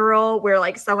a funeral where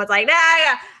like someone's like, nah,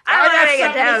 I want to make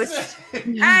a toast.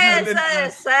 I got something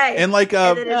to say. And like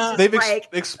they've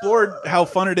explored how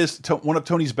fun it is. One of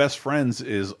Tony's best friends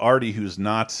is Artie, who's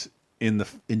not in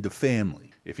the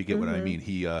family, if you get what I mean.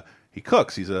 He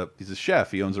cooks. He's a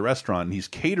chef. He owns a restaurant, and he's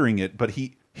catering it. But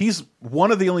he's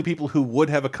one of the only people who would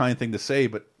have a kind thing to say,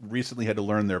 but recently had to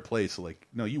learn their place. Like,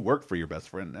 no, you work for your best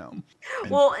friend now.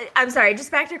 Well, I'm sorry.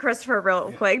 Just back to Christopher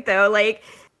real quick, though. Like,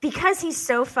 because he's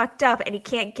so fucked up and he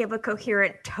can't give a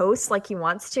coherent toast like he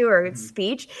wants to, or a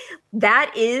speech,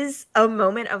 that is a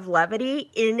moment of levity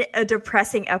in a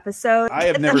depressing episode. I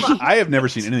have never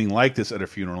seen anything like this at a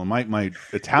funeral. My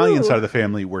Italian side of the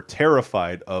family were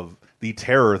terrified of the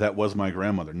terror that was my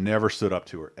grandmother. Never stood up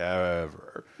to her,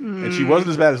 ever. And she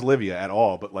wasn't as bad as Livia at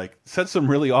all, but like said some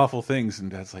really awful things.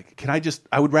 And Dad's like,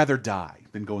 I would rather die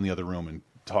than go in the other room and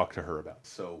talk to her about it.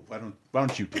 So why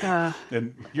don't you do it?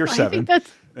 And you're 7. I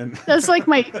think that's like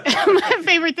my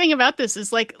favorite thing about this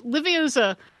is like Livia's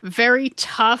a very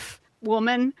tough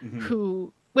woman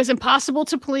who was impossible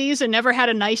to please and never had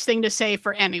a nice thing to say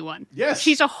for anyone. Yes.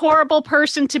 She's a horrible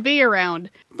person to be around,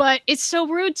 but it's so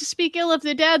rude to speak ill of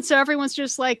the dead. So everyone's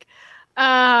just like,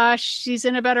 she's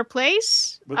in a better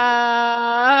place. One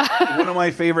of my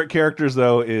favorite characters,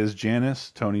 though, is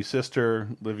Janice, Tony's sister,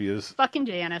 Livia's. Fucking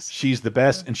Janice. She's the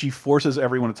best, and she forces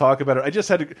everyone to talk about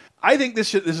it. I think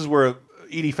this is where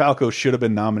Edie Falco should have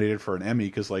been nominated for an Emmy,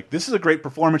 because like this is a great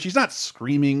performance. She's not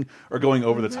screaming or going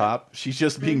over the top. She's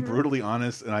just being brutally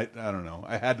honest, and I don't know.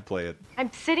 I had to play it. I'm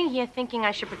sitting here thinking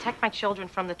I should protect my children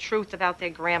from the truth about their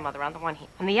grandmother on the one hand.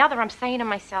 On the other, I'm saying to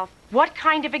myself, what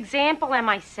kind of example am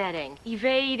I setting?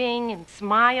 Evading and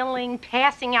smiling,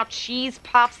 passing out cheese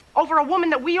puffs over a woman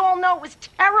that we all know was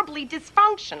terribly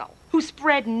dysfunctional, who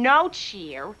spread no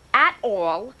cheer at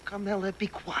all. Carmela, be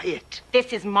quiet.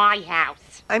 This is my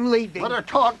house. I'm leaving. Let her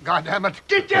talk, goddammit.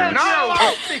 Get down! No,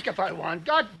 I'll speak if I want.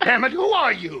 Goddammit, who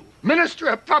are you? Minister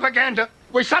of propaganda?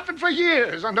 We suffered for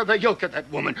years under the yoke of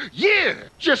that woman. Years!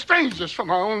 She estranged us from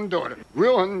our own daughter.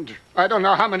 Ruined I don't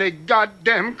know how many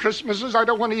goddamn Christmases. I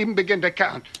don't want to even begin to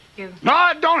count.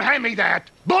 No, don't hand me that.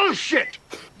 Bullshit!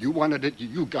 You wanted it,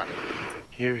 you got it.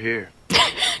 Hear, hear.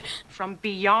 From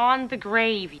beyond the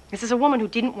grave. This is a woman who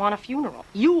didn't want a funeral.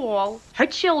 You all, her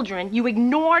children, you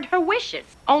ignored her wishes.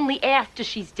 Only after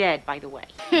she's dead, by the way.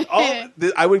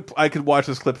 I could watch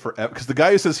this clip forever, because the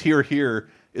guy who says "hear, hear"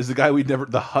 is the guy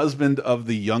the husband of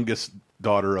the youngest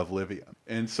daughter of Livia.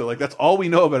 And so like that's all we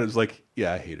know about it is like,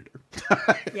 yeah, I hated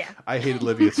her. Yeah. I hated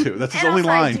Livia too. That's his and only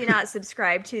also, line. I do not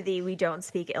subscribe to the "we don't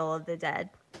speak ill of the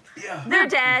dead." Yeah. They're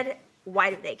dead.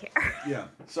 Why do they care? Yeah.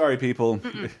 Sorry, people.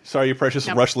 Sorry, your precious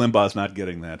Rush Limbaugh's not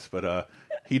getting that. But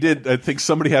he did. I think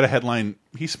somebody had a headline.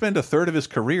 He spent a third of his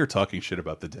career talking shit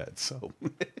about the dead. So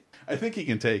I think he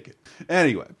can take it.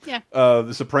 Anyway. Yeah.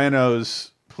 The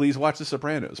Sopranos. Please watch The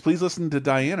Sopranos. Please listen to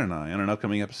Diane and I on an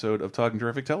upcoming episode of Talking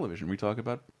Terrific Television. We talk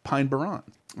about Pine Barren.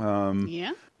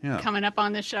 Yeah. Coming up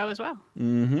on this show as well.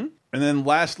 And then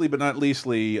lastly, but not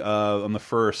leastly, on the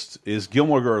 1st is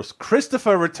Gilmore Girls.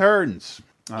 Christopher returns.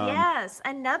 Yes,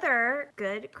 another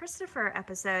good Christopher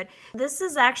episode. This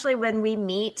is actually when we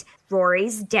meet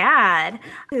Rory's dad,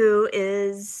 who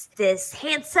is this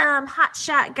handsome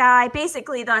hotshot guy.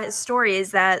 Basically, his story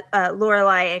is that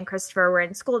Lorelai and Christopher were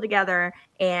in school together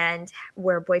and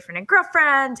were boyfriend and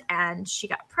girlfriend, and she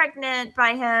got pregnant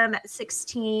by him at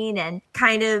 16 and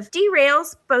kind of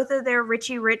derails both of their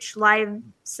Richie Rich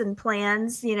lives and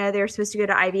plans. You know, they're supposed to go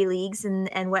to Ivy Leagues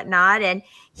and whatnot, and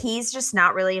he's just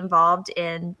not really involved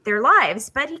in their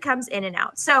lives, but he comes in and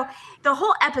out. So the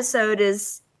whole episode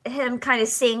is him kind of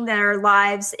seeing their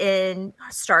lives in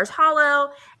Stars Hollow.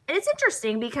 And it's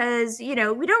interesting because, you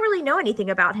know, we don't really know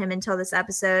anything about him until this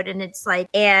episode. And it's like,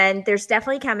 and there's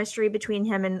definitely chemistry between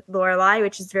him and Lorelai,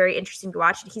 which is very interesting to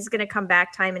watch. And he's going to come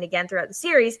back time and again throughout the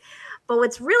series. But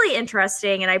what's really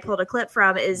interesting, and I pulled a clip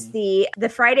from, is the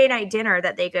Friday night dinner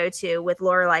that they go to with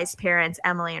Lorelai's parents,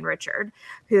 Emily and Richard,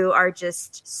 who are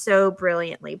just so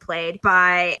brilliantly played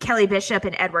by Kelly Bishop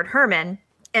and Edward Herrmann.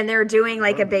 And they're doing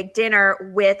like a big dinner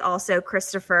with also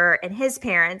Christopher and his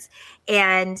parents.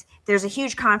 And there's a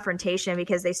huge confrontation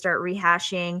because they start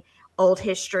rehashing old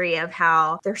history of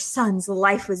how their son's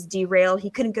life was derailed. He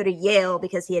couldn't go to Yale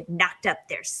because he had knocked up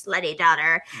their slutty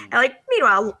daughter. And like,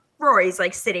 meanwhile, Rory's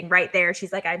like sitting right there.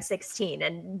 She's like, I'm 16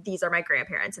 and these are my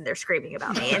grandparents and they're screaming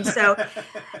about me. And so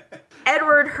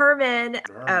Edward Herrmann,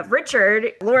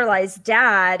 Richard, Lorelai's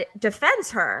dad, defends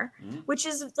her, which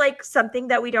is like something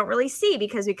that we don't really see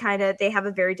because they have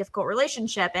a very difficult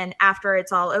relationship. And after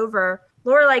it's all over,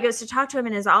 Lorelai goes to talk to him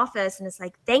in his office and is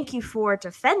like, thank you for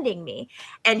defending me.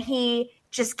 And he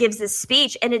just gives this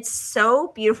speech and it's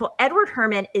so beautiful. Edward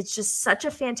Herrmann is just such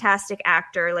a fantastic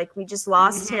actor. Like we just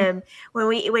lost him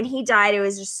when he died. It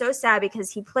was just so sad because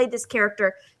he played this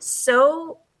character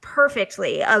so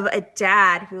perfectly of a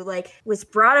dad who like was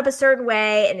brought up a certain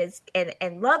way and is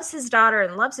and loves his daughter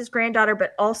and loves his granddaughter,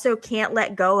 but also can't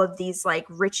let go of these like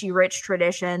Richie Rich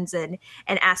traditions and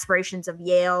aspirations of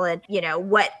Yale and, you know,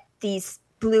 what these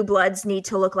blue bloods need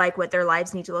to look like, what their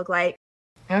lives need to look like.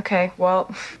 Okay,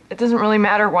 well, it doesn't really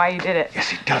matter why you did it.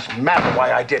 Yes, it does matter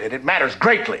why I did it. It matters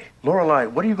greatly. Lorelai,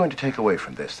 what are you going to take away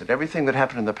from this? That everything that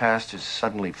happened in the past is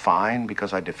suddenly fine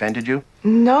because I defended you?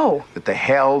 No. That the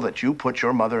hell that you put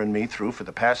your mother and me through for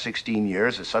the past 16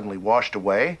 years is suddenly washed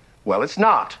away? Well, it's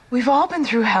not. We've all been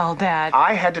through hell, Dad.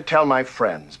 I had to tell my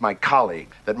friends, my colleague,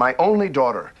 that my only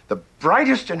daughter, the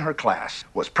brightest in her class,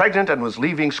 was pregnant and was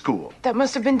leaving school. That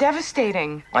must have been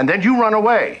devastating. And then you run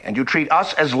away and you treat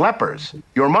us as lepers.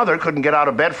 Your mother couldn't get out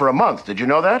of bed for a month. Did you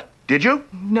know that? Did you?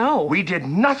 No. We did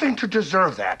nothing to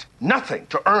deserve that. Nothing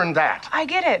to earn that. I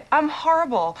get it. I'm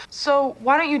horrible. So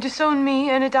why don't you disown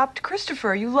me and adopt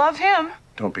Christopher? You love him.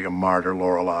 Don't be a martyr,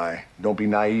 Lorelai. Don't be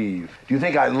naive. Do you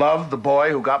think I loved the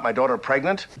boy who got my daughter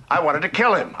pregnant? I wanted to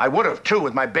kill him. I would have, too,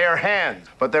 with my bare hands.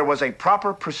 But there was a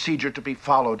proper procedure to be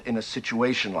followed in a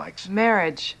situation like this.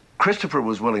 Marriage. Christopher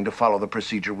was willing to follow the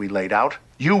procedure we laid out.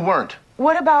 You weren't.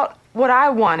 What about what I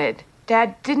wanted?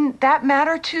 Dad, didn't that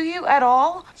matter to you at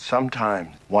all?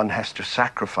 Sometimes one has to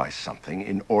sacrifice something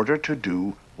in order to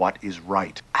do what is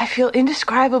right. I feel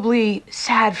indescribably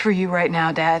sad for you right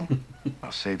now, Dad.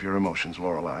 I'll save your emotions,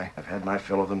 Lorelai. I've had my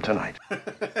fill of them tonight.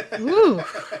 Ooh,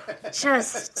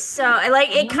 just so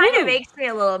it kind of makes me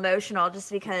a little emotional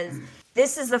just because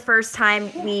this is the first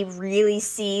time we really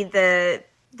see the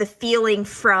feeling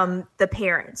from the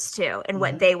parents too and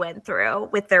what they went through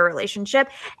with their relationship,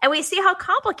 and we see how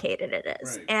complicated it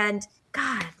is. Right. And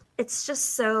God, it's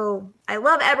just so, I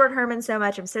love Edward Herrmann so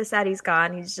much. I'm so sad he's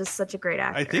gone. He's just such a great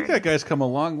actor. I think that guy's come a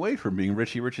long way from being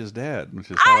Richie Rich's dad,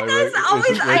 which is how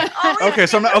I okay,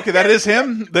 so that is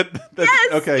him. Yes,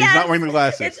 okay, yes. He's not wearing the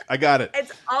glasses. I got it.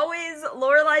 It's always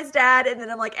Lorelai's dad, and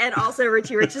then I'm like, and also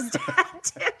Richie Rich's dad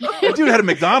too. That dude had a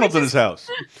McDonald's in his house.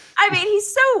 I mean,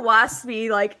 he's so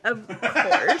waspy. Like, of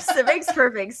course, it makes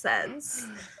perfect sense.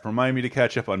 Remind me to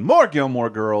catch up on more Gilmore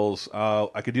Girls.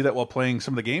 I could do that while playing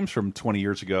some of the games from 20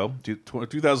 years ago,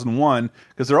 2001,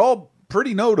 because they're all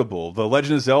pretty notable. The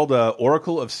Legend of Zelda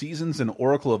Oracle of Seasons and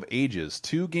Oracle of Ages.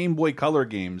 2 Game Boy Color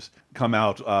games come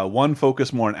out. One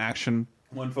focused more on action,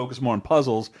 one focused more on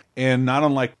puzzles. And not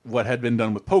unlike what had been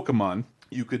done with Pokemon,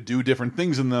 you could do different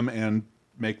things in them and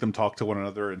make them talk to one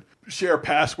another and share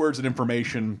passwords and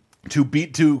information. To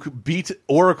beat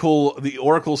Oracle, the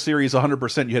Oracle series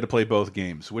 100%, you had to play both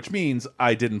games, which means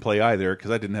I didn't play either because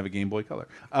I didn't have a Game Boy Color.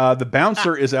 The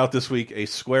Bouncer is out this week, a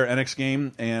Square Enix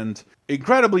game, and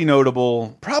incredibly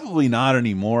notable, probably not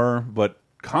anymore, but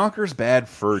Conker's Bad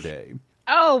Fur Day.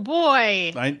 Oh,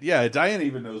 boy. Diana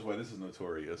even knows why this is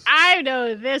notorious. I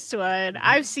know this one.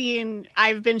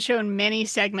 I've been shown many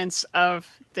segments of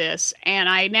this, and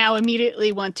I now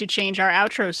immediately want to change our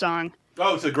outro song.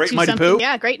 Oh, it's a Great and Mighty Pooh?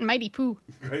 Yeah, Great and Mighty Pooh.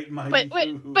 Great and Mighty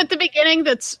Pooh. But the beginning,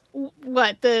 that's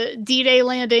what, the D-Day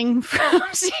landing from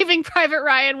Saving Private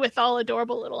Ryan with all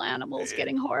adorable little animals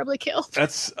getting horribly killed.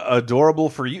 That's adorable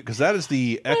for you, because that is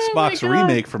the Xbox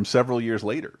remake from several years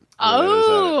later.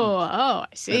 I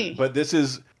see. But this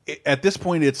is, at this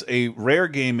point, it's a rare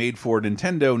game made for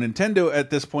Nintendo. Nintendo, at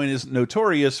this point, is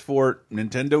notorious for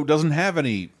Nintendo doesn't have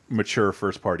any mature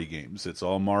first-party games. It's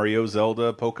all Mario,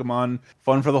 Zelda, Pokemon,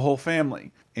 fun for the whole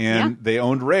family. And they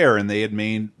owned Rare, and they had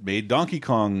made Donkey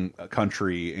Kong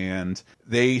Country, and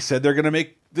they said they're going to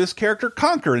make this character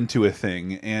Conker into a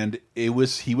thing, and he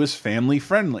was family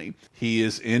friendly. He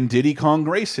is in Diddy Kong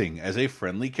Racing as a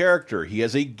friendly character. He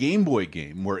has a Game Boy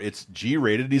game where it's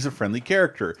G-rated. He's a friendly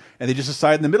character, and they just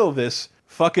decided in the middle of this,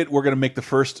 fuck it, we're going to make the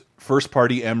first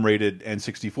party M-rated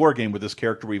N64 game with this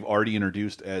character we've already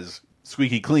introduced as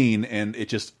squeaky clean, and it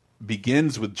just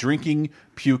begins with drinking,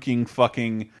 puking,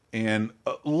 fucking, and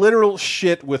literal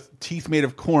shit with teeth made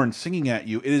of corn singing at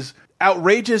you. It is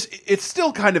outrageous. It's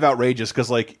still kind of outrageous because,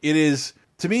 like, it is,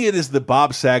 to me, it is the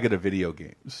Bob Saget of video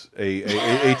games.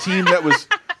 A team that was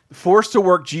forced to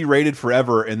work G-rated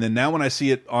forever, and then now when I see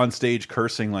it on stage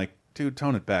cursing, like, dude,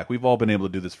 tone it back. We've all been able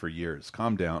to do this for years.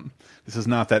 Calm down. This is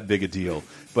not that big a deal.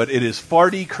 But it is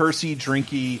farty, cursy,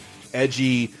 drinky,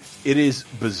 edgy. It is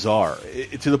bizarre.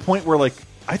 To the point where, like,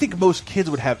 I think most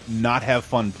kids would not have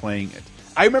fun playing it.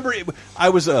 I remember I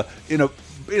was a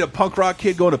punk rock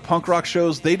kid going to punk rock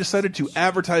shows. They decided to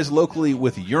advertise locally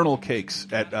with urinal cakes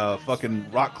at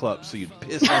fucking rock clubs, so you'd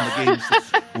piss on the game's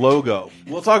logo.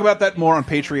 We'll talk about that more on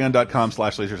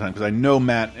patreon.com/lasertime, because I know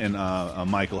Matt and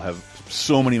Michael have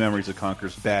so many memories of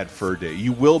Conker's bad fur day.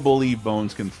 You will believe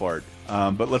bones can fart.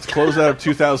 But let's close out of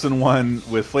 2001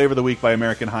 with Flavor of the Week by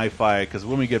American Hi-Fi, because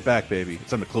when we get back, baby,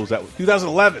 it's time to close out with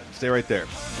 2011. Stay right there.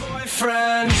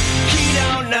 Boyfriend, he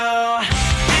don't know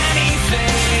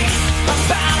anything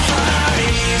about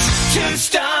parties.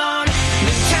 Two-stone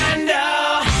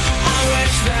Nintendo. I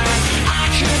wish that I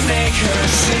could make her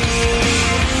see.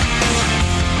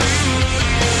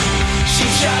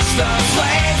 She's just the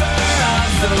flavor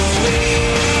of the week.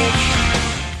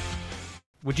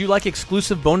 Would you like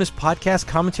exclusive bonus podcast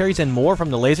commentaries and more from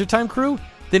the LaserTime crew?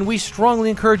 Then we strongly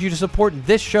encourage you to support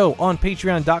this show on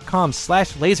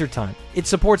patreon.com/lasertime. It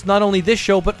supports not only this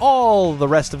show, but all the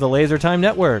rest of the LaserTime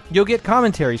network. You'll get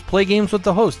commentaries, play games with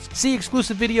the hosts, see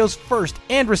exclusive videos first,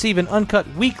 and receive an uncut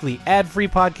weekly ad-free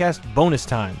podcast bonus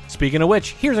time. Speaking of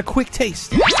which, here's a quick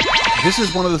taste. This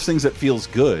is one of those things that feels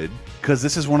good, because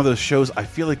this is one of those shows I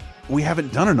feel like we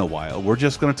haven't done in a while. We're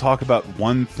just going to talk about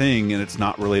one thing, and it's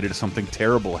not related to something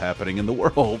terrible happening in the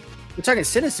world. We're talking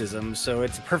cynicism, so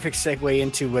it's a perfect segue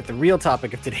into what the real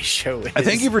topic of today's show is. I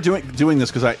thank you for doing this,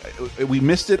 because we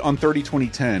missed it on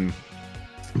 30-2010,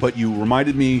 but you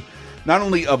reminded me not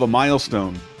only of a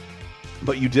milestone,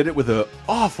 but you did it with an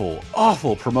awful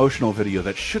promotional video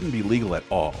that shouldn't be legal at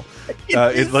all.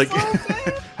 It's like,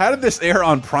 how did this air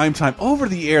on primetime over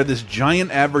the air? This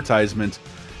giant advertisement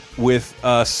with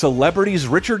celebrities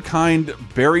Richard Kind,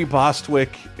 Barry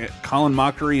Bostwick, Colin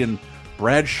Mockery, and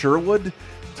Brad Sherwood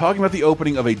talking about the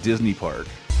opening of a Disney park.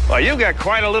 Well, you got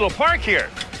quite a little park here.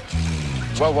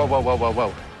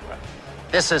 Whoa.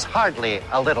 This is hardly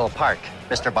a little park,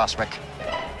 Mr. Bostwick.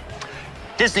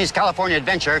 Disney's California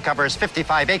Adventure covers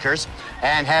 55 acres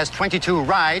and has 22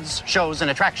 rides, shows, and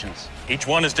attractions. Each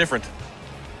one is different.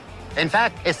 In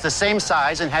fact, it's the same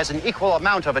size and has an equal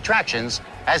amount of attractions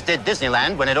as did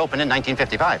Disneyland when it opened in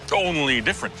 1955. Only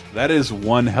different. That is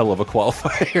one hell of a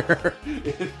qualifier.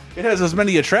 It has as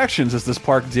many attractions as this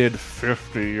park did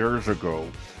 50 years ago.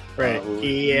 Right.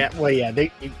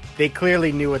 They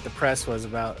clearly knew what the press was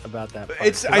about that park.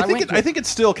 I think it's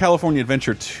still California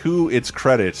Adventure, to its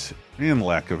credit and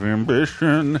lack of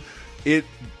ambition. It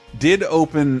did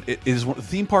open. It is the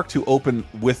theme park to open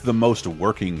with the most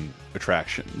working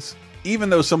attractions.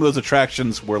 Even though some of those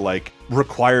attractions were like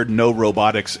required no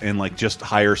robotics and like just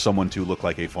hire someone to look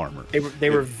like a farmer.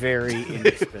 They were very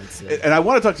inexpensive. And I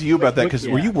want to talk to you about that, because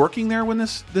were you working there when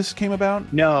this came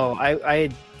about? No,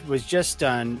 I was just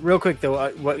done. Real quick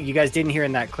though, what you guys didn't hear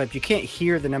in that clip, you can't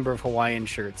hear the number of Hawaiian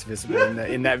shirts visible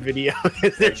in that video.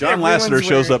 John Lasseter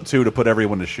shows up too to put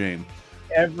everyone to shame.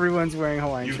 Everyone's wearing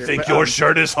Hawaiian shirts. You think your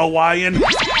shirt is Hawaiian?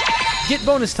 Get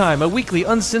Bonus Time, a weekly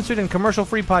uncensored and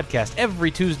commercial-free podcast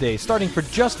every Tuesday, starting for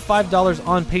just $5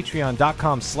 on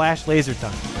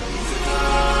patreon.com/lasertime.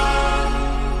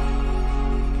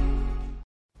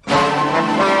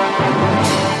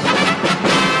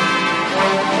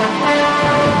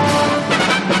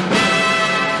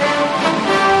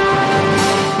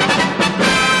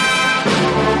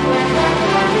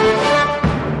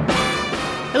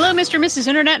 Mr. and Mrs.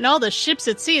 Internet and all the ships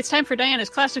at sea. It's time for Diana's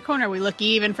Classic Corner. We look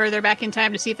even further back in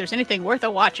time to see if there's anything worth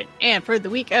a watching. And for the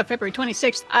week of February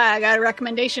 26th, I got a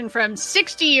recommendation from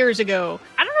 60 years ago.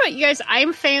 I don't know about you guys.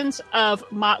 I'm fans of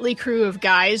motley crew of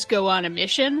guys go on a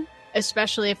mission,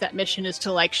 especially if that mission is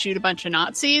to, like, shoot a bunch of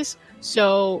Nazis.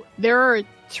 So there are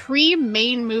 3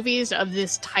 main movies of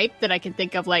this type that I can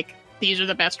think of, like, these are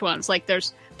the best ones. Like,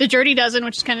 there's The Dirty Dozen,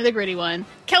 which is kind of the gritty one.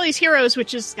 Kelly's Heroes,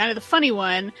 which is kind of the funny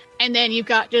one. And then you've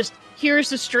got just, here's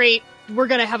the straight, we're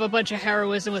going to have a bunch of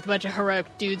heroism with a bunch of heroic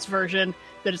dudes version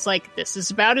that it's like, this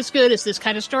is about as good as this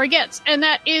kind of story gets. And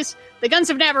that is The Guns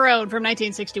of Navarone from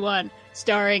 1961,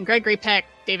 starring Gregory Peck,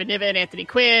 David Niven, Anthony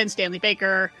Quinn, Stanley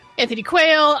Baker, Anthony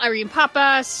Quayle, Irene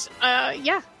Papas.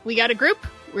 Yeah, we got a group.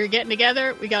 We're getting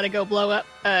together. We got to go blow up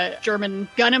a German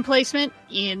gun emplacement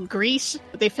in Greece.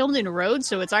 They filmed in Rhodes,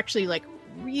 so it's actually, like,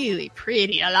 really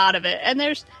pretty, a lot of it. And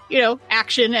there's,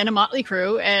 action and a motley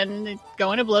crew and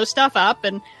going to blow stuff up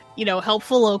and,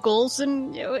 helpful locals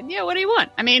and, what do you want?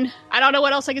 I mean, I don't know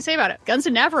what else I can say about it. Guns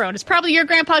of Navarone is probably your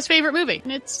grandpa's favorite movie,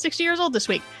 and it's 60 years old this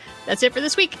week. That's it for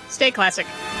this week. Stay classic.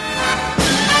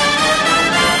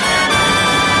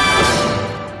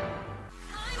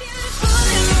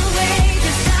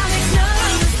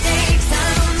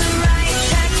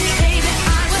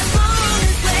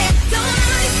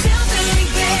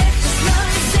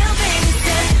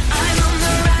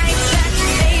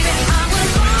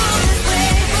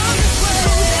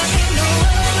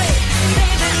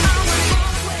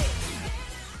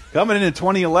 Coming in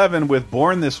 2011 with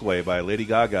Born This Way by Lady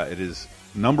Gaga. It is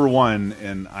 #1,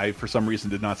 and I, for some reason,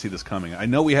 did not see this coming. I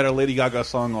know we had a Lady Gaga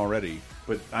song already,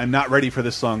 but I'm not ready for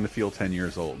this song to feel 10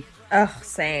 years old. Oh,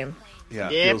 same. Yeah,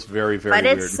 it feels very, very weird.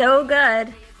 But it's so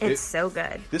good. It's so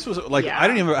good. This was, like, I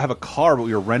didn't even have a car, but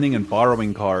we were renting and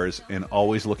borrowing cars and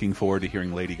always looking forward to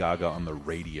hearing Lady Gaga on the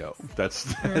radio. That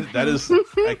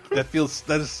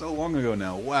is so long ago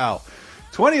now. Wow.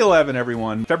 2011,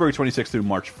 everyone. February 26th through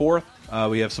March 4th.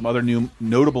 We have some other new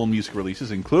notable music releases,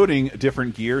 including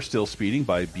Different Gear, Still Speeding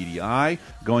by BDI,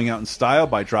 Going Out in Style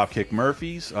by Dropkick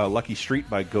Murphys, Lucky Street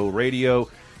by Go Radio,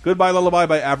 Goodbye Lullaby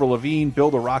by Avril Lavigne,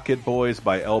 Build a Rocket Boys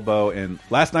by Elbow, and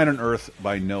Last Night on Earth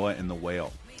by Noah and the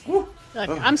Whale. Look,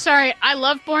 I'm sorry, I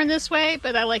love Born This Way,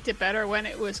 but I liked it better when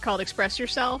it was called Express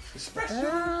Yourself.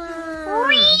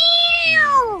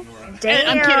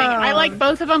 Damn. I'm kidding. I like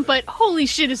both of them, but holy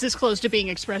shit, is this close to being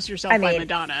Express Yourself by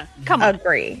Madonna? Come on.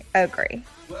 Agree.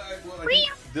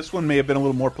 This one may have been a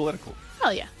little more political.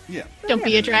 Hell yeah. Yeah. Don't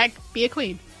be a drag, be a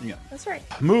queen. Yeah. That's right.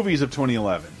 Movies of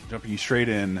 2011. Jumping straight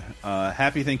in.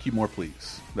 Happy, Thank You, More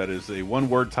Please. That is a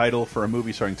one-word title for a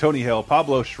movie starring Tony Hale,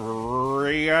 Pablo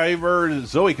Schreiber,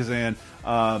 Zoe Kazan,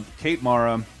 Kate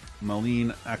Mara,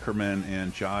 Malene Ackerman,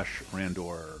 and Josh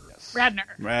Radnor.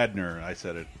 Radnor, I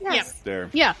said it. Yes. There.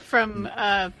 Yeah, from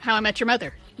How I Met Your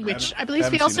Mother, which I believe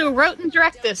he also wrote and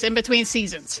directed this in between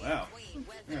seasons. Wow.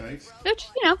 Nice. Which,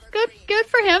 good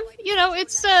for him.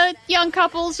 It's young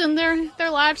couples and their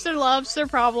lives, their loves, their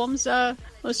problems.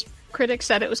 Most critics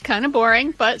said it was kind of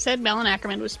boring, but said Malene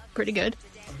Ackerman was pretty good.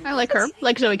 I like her.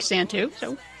 Like Zoe Kazan, too.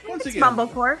 So once again,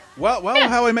 Mumblecore. Well,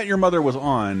 How I Met Your Mother was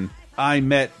on, I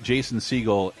met Jason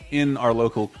Segel in our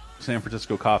local San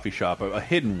Francisco coffee shop, a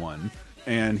hidden one,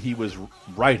 and he was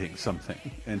writing something.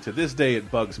 And to this day,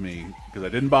 it bugs me because I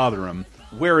didn't bother him.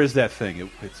 Where is that thing?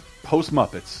 It's post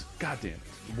Muppets. God damn it!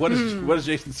 What is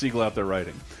Jason Segel out there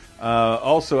writing?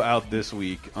 Also out this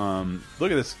week.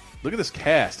 Look at this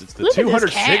cast. It's the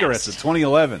 200 Cigarettes of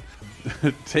 2011.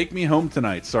 Take Me Home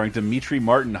Tonight, starring Dimitri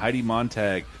Martin, Heidi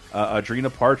Montag,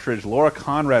 Adrena Partridge, Laura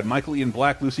Conrad, Michael Ian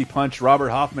Black, Lucy Punch, Robert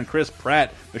Hoffman, Chris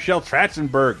Pratt, Michelle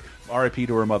Trachtenberg. R.I.P.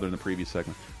 to her mother in the previous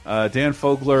segment. Dan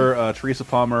Fogler, Teresa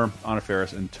Palmer, Anna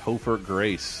Faris, and Topher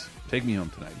Grace. Take Me Home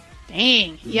Tonight.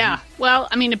 Dang, yeah. Well,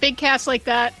 I mean, a big cast like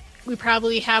that, we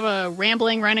probably have a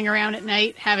rambling running around at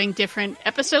night having different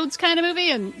episodes kind of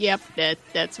movie, and yep,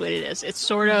 that's what it is. It's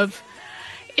sort of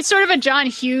a John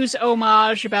Hughes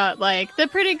homage about, like, the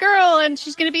pretty girl and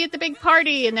she's going to be at the big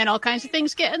party and then all kinds of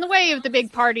things get in the way of the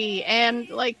big party. And,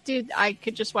 like, dude, I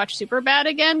could just watch Superbad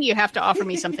again. You have to offer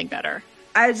me something better.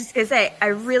 I was just going to say, I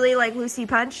really like Lucy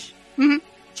Punch. Mm-hmm.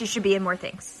 She should be in more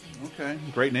things. Okay,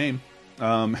 great name.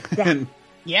 And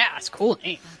yeah, it's a cool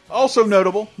name. Also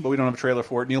notable, but we don't have a trailer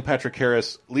for it, Neil Patrick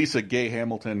Harris, Lisa Gay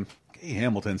Hamilton. Gay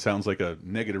Hamilton sounds like a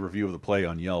negative review of the play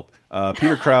on Yelp.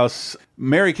 Peter Krause,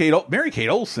 Mary Kate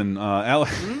Olsen,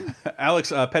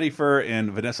 Alex Pettyfer,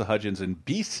 and Vanessa Hudgens, and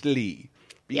Beastly.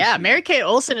 Yeah, Mary Kate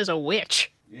Olsen is a witch.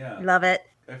 Yeah. Love it.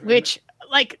 Which,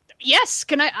 like, yes,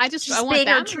 can I want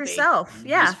that true movie. Self.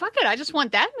 Yeah. Just fuck it. I just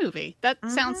want that movie. That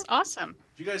sounds awesome.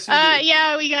 Did you guys see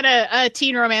yeah, we got a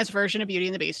teen romance version of Beauty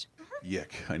and the Beast.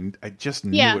 Yick. I just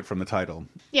knew it from the title.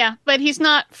 Yeah, but he's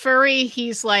not furry.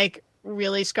 He's like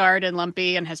really scarred and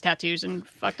lumpy and has tattoos and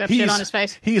fucked up shit on his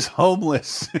face. He's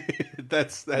homeless.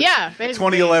 that's yeah,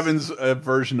 basically. 2011's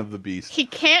version of the Beast. He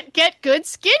can't get good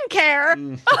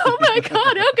skincare. Oh my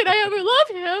god, how could I ever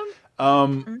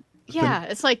love him? Yeah,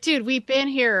 it's like, dude, we've been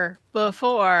here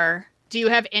before. Do you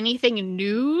have anything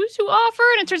new to offer?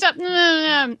 And it turns out,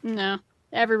 no.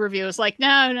 Every review is like,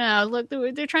 no. Look,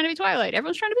 they're trying to be Twilight.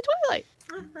 Everyone's trying to be Twilight.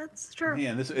 That's true.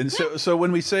 Man, so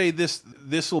when we say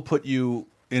this will put you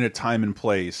in a time and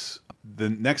place. The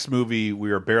next movie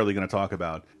we are barely going to talk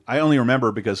about, I only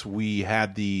remember because we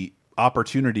had the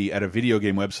opportunity at a video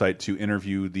game website to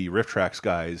interview the Rift Tracks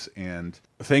guys, and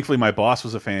thankfully my boss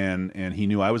was a fan and he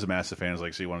knew I was a massive fan. I was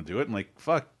like, so you want to do it? And like,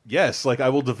 fuck yes, like I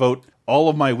will devote all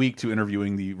of my week to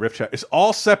interviewing the Rift Tracks. It's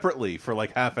all separately for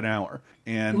like half an hour.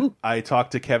 And I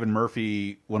talked to Kevin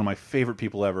Murphy, one of my favorite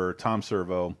people ever, Tom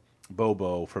Servo,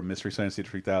 Bobo from Mystery Science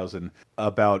Theater 3000,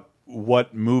 about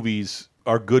what movies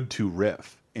are good to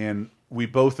riff. And we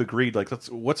both agreed, like,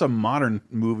 what's a modern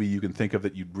movie you can think of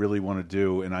that you'd really want to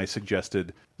do? And I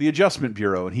suggested The Adjustment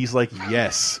Bureau, and he's like,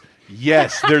 yes.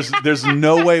 There's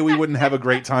no way we wouldn't have a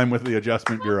great time with The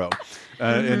Adjustment Bureau.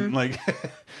 And like,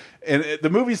 and the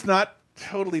movie's not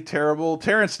totally terrible.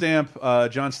 Terrence Stamp,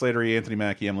 John Slattery, Anthony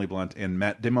Mackie, Emily Blunt, and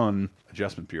Matt Damon,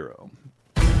 Adjustment Bureau.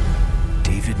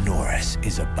 David Norris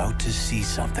is about to see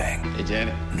something. Hey,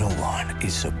 Janet. No one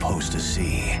is supposed to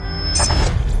see.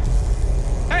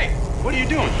 Hey, what are you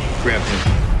doing? Grab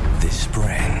him. This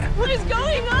spring, What is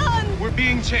going on? We're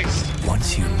being chased.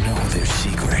 once you know their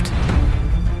secret,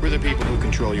 We're the people who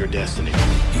control your destiny.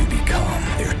 you become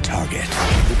their target.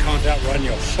 We can't outrun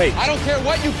your fate. I don't care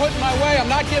what you put in my way. I'm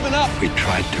not giving up. We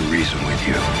tried to reason with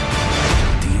you.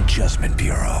 The Adjustment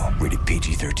Bureau, rated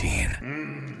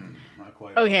PG-13.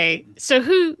 Okay, so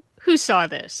who saw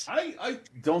this? I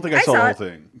don't think I saw the whole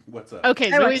thing. What's up?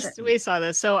 Okay, so we saw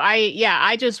this. So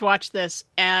I just watched this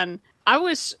and I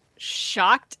was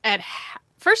shocked at.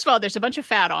 First of all, there's a bunch of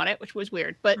fat on it, which was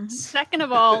weird. But second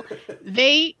of all,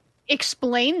 they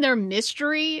explain their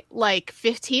mystery like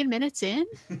 15 minutes in.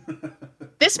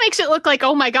 This makes it look like,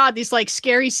 oh my god, these like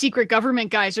scary secret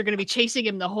government guys are going to be chasing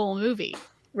him the whole movie.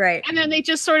 Right. And then they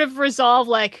just sort of resolve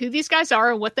like who these guys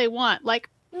are and what they want, like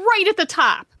right at the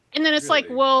top. And then it's like,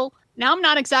 well, now I'm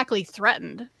not exactly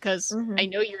threatened because I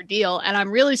know your deal. And I'm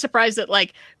really surprised that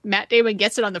like Matt Damon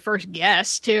gets it on the first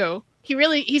guess too.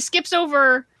 He skips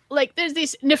over, like, there's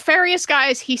these nefarious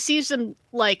guys. He sees them,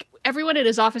 like, everyone in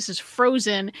his office is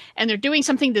frozen and they're doing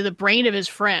something to the brain of his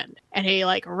friend. And he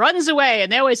like runs away and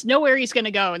they always know where he's going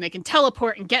to go and they can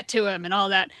teleport and get to him and all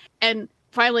that. And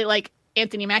finally, like,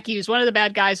 Anthony Mackie, who's one of the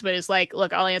bad guys, but is like,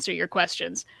 look, I'll answer your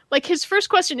questions. Like, his first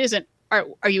question isn't,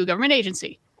 are you a government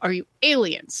agency? Are you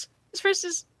aliens? His first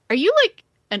is, are you like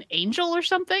an angel or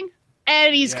something?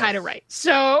 And he's kind of right.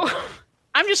 So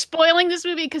I'm just spoiling this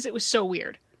movie because it was so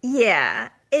weird. Yeah.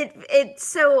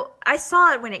 So I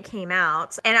saw it when it came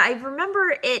out, and I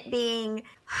remember it being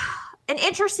an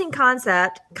interesting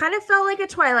concept. Kind of felt like a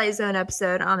Twilight Zone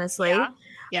episode, honestly.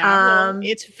 Yeah, well,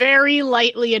 it's very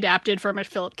lightly adapted from a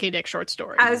Philip K. Dick short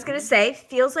story. I was gonna say,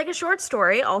 feels like a short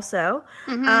story, also,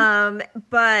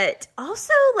 but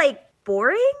also like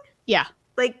boring. Yeah,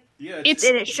 like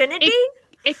it shouldn't be.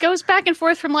 It goes back and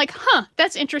forth from like,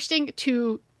 that's interesting,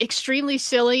 to extremely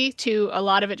silly, to a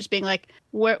lot of it just being like,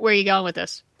 where are you going with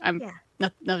this?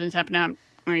 Nothing's happening.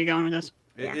 Where are you going with this?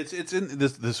 It's in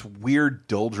this weird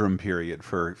doldrum period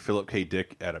for Philip K.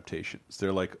 Dick adaptations.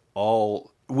 They're like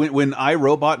all when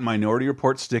iRobot and Minority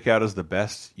Report stick out as the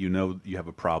best, you know you have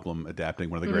a problem adapting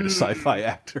one of the greatest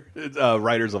sci-fi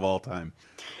writers of all time.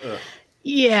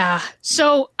 Yeah.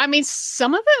 So, I mean,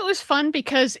 some of it was fun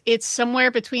because it's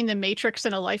somewhere between The Matrix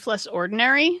and A Life Less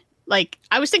Ordinary. Like,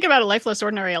 I was thinking about A Life Less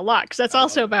Ordinary a lot because that's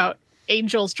also about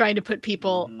angels trying to put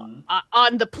people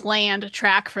on the planned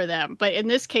track for them. But in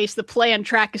this case, the planned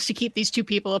track is to keep these two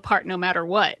people apart no matter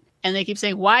what. And they keep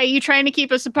saying, why are you trying to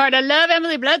keep us apart? I love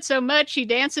Emily Blunt so much. She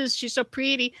dances. She's so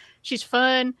pretty. She's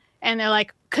fun. And they're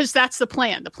like, because that's the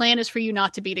plan. The plan is for you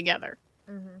not to be together.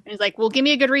 And he's like, well, give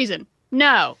me a good reason.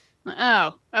 No.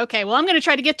 Oh, okay. Well, I'm going to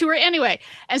try to get to her anyway.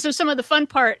 And so some of the fun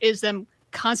part is them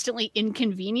constantly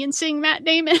inconveniencing Matt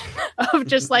Damon of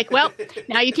just like, well,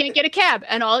 now you can't get a cab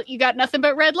and all you got nothing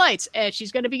but red lights and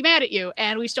she's going to be mad at you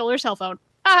and we stole her cell phone.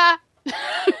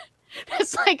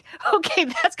 It's like, okay,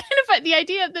 that's kind of fun. The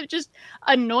idea of just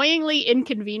annoyingly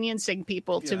inconveniencing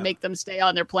people to make them stay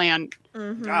on their plan.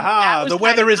 The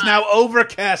weather is now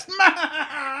overcast.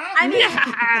 I mean,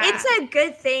 it's a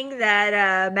good thing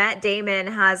that Matt Damon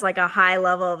has like a high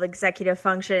level of executive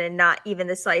function and not even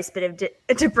the slightest bit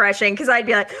of depression. Because I'd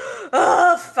be like,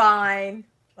 oh, fine.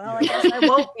 Well, I guess I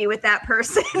won't be with that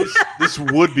person. This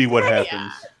would be what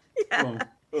happens.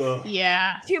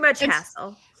 Yeah. Too much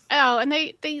hassle. Oh, and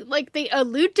they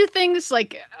allude to things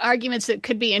like arguments that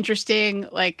could be interesting.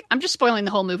 Like, I'm just spoiling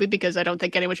the whole movie because I don't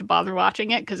think anyone should bother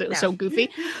watching it because it was so goofy.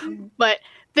 But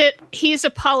that he's a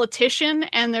politician,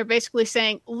 and they're basically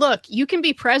saying, look, you can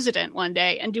be president one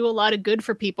day and do a lot of good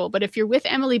for people, but if you're with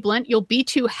Emily Blunt, you'll be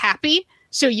too happy,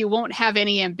 so you won't have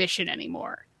any ambition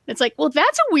anymore. It's like, well,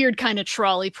 that's a weird kind of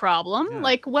trolley problem. Yeah.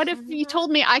 Like, what if you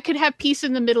told me I could have peace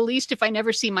in the Middle East if I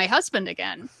never see my husband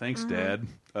again? Thanks, Dad.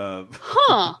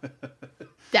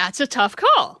 That's a tough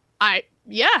call.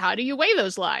 How do you weigh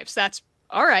those lives? That's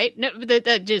all right. No,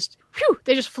 that just,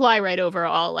 they just fly right over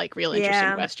all like real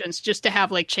interesting questions just to have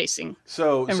like chasing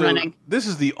and running. This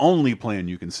is the only plan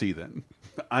you can see then.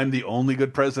 I'm the only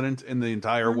good president in the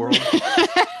entire world.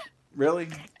 Really?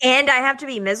 And I have to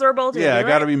be miserable to do it? I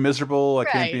got to be miserable. I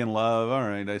can't be in love. All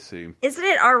right, I see. Isn't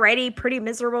it already pretty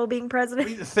miserable being president?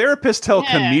 Therapists tell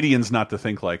comedians not to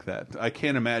think like that. I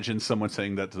can't imagine someone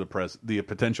saying that to the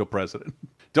potential president.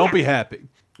 Don't be happy.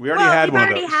 We already had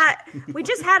one of those. We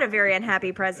just had a very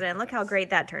unhappy president. Look how great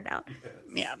that turned out.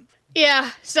 Yeah.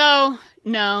 Yeah. So,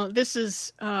 no, this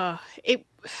is it.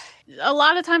 A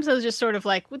lot of times I was just sort of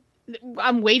like,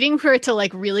 I'm waiting for it to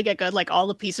like really get good. Like all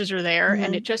the pieces are there,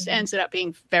 and it just ends up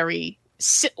being very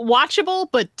watchable,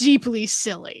 but deeply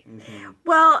silly.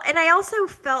 Well, and I also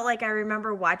felt like I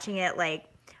remember watching it like,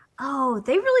 oh,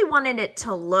 they really wanted it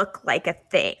to look like a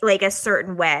thing, like a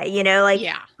certain way, you know, like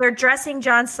they're dressing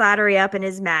John Slattery up in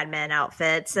his Mad Men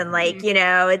outfits, and like, you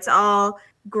know, it's all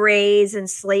grays and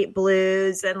slate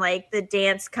blues, and like the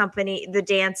dance company, the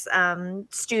dance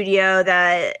studio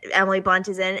that Emily Blunt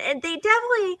is in, and they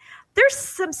definitely, there's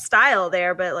some style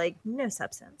there, but like no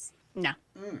substance. No.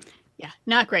 Yeah,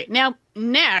 not great. Now,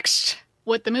 next,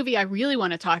 what the movie I really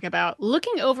want to talk about,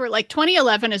 looking over, like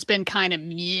 2011 has been kind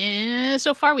of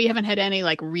so far. We haven't had any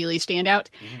like really stand out.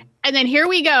 And then here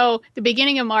we go, the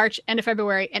beginning of March, end of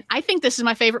February, and I think this is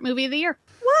my favorite movie of the year.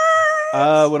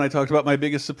 What? When I talked about my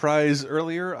biggest surprise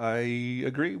earlier, I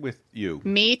agree with you.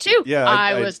 Me too. Yeah,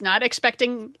 I was not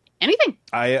expecting anything.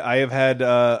 I have had,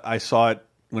 I saw it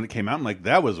when it came out, I'm like,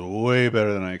 that was way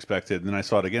better than I expected. And then I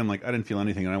saw it again, like, I didn't feel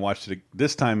anything. And I watched it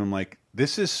this time, I'm like,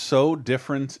 this is so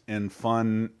different and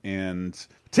fun. And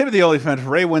Timothy Olyphant,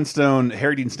 Ray Winstone,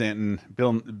 Harry Dean Stanton,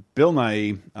 Bill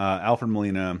Nighy, Alfred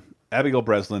Molina, Abigail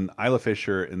Breslin, Isla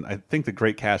Fisher, and I think the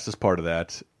great cast is part of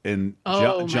that. And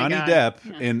Johnny Depp,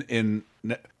 in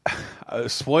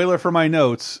spoiler for my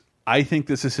notes, I think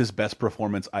this is his best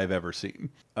performance I've ever seen.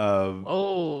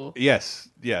 Yes.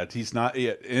 Yeah, he's not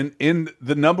in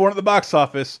the number one at the box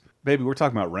office. Baby, we're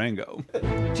talking about Rango.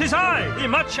 'Tis I, the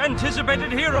much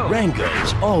anticipated hero.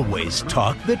 Rango's always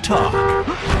talk the talk.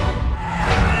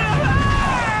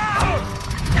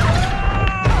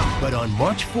 But on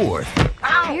March 4th...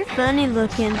 You're funny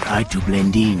looking. Try to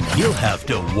blend in. You'll have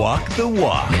to walk the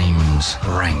walk. Name's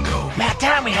Rango. About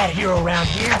time we had a hero around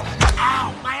here.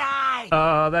 Ow, my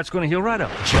eye! That's gonna heal right up.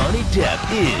 Johnny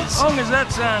Depp is... As long as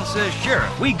that sign says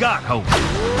sheriff, we got hope.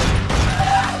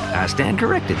 I stand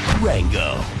corrected.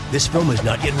 Rango. This film is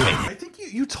not yet rated. I think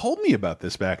you told me about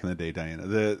this back in the day, Diana.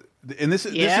 This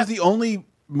is the only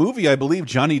movie I believe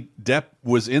Johnny Depp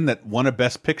was in that won a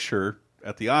Best Picture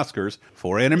at the Oscars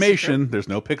for animation. There's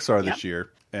no Pixar this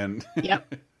year. And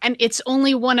and it's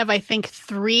only one of, I think,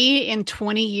 3 in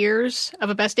 20 years of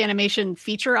a Best Animation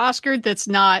Feature Oscar that's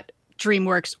not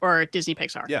DreamWorks or Disney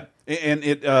Pixar. Yeah, and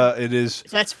it is.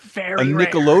 So that's very a rare.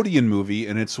 Nickelodeon movie,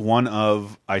 and it's one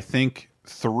of, I think,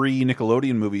 3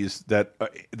 Nickelodeon movies that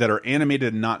are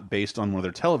animated, not based on one of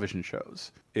their television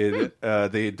shows. They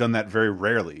had done that very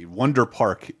rarely. Wonder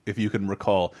Park, if you can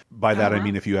recall. By that I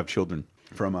mean if you have children,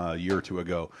 from a year or two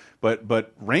ago.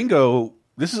 But Rango,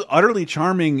 this is utterly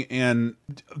charming, and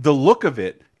the look of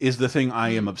it is the thing I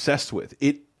am obsessed with.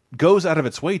 It goes out of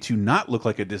its way to not look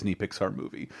like a Disney Pixar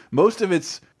movie. Most of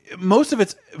its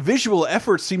visual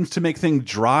effort seems to make things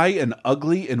dry and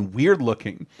ugly and weird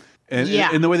looking, and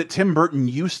in the way that Tim Burton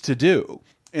used to do.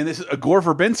 And this is Gore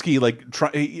Verbinski,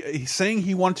 like he's saying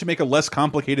he wanted to make a less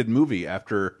complicated movie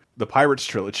after the Pirates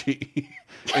trilogy,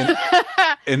 and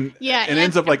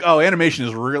ends up like, oh, animation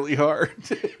is really hard.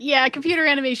 Yeah, computer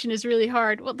animation is really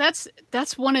hard. Well, that's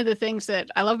one of the things that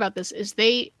I love about this is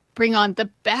they bring on the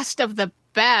best of the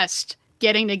best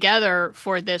getting together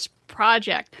for this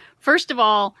project. First of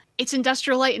all, it's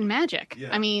Industrial Light and Magic. Yeah.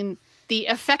 I mean, the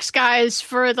effects guys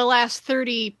for the last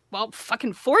 40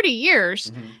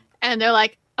 years, and they're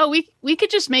like, oh, we could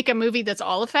just make a movie that's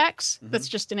all effects. That's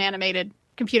just an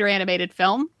computer animated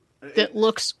film that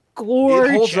looks gorgeous.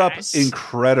 It holds up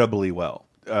incredibly well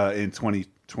in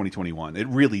 2021. It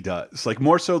really does. Like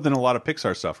more so than a lot of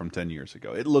Pixar stuff from 10 years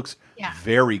ago. It looks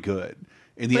very good.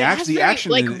 And the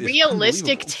action like is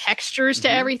realistic textures to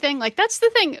everything. Like that's the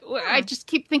thing. I just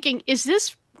keep thinking, is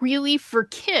this really for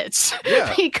kids?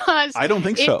 Yeah. Because I don't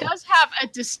think so. It does have a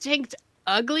distinct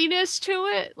ugliness to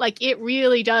it. Like it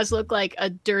really does look like a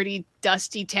dirty,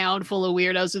 dusty town full of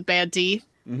weirdos with bad teeth.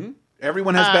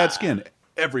 Everyone has bad skin.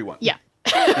 Everyone. Yeah.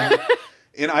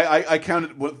 And I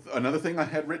counted with another thing I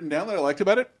had written down that I liked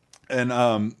about it. And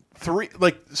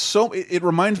it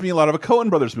reminds me a lot of a Coen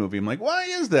Brothers movie. I'm like, why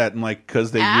is that? And like,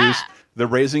 because they used the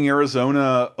Raising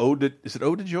Arizona is it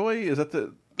Ode to Joy? Is that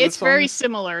the It's song? very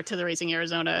similar to the Raising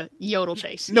Arizona Yodel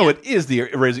Chase. No, it is the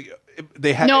Raising.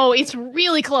 They have no, it's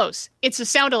really close. It's a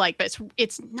sound alike, but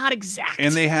it's not exact.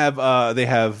 And they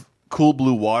have Cool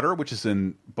Blue Water, which is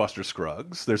in Buster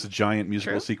Scruggs. There's a giant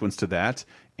musical sequence to that,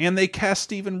 and they cast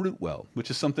Stephen Rootwell,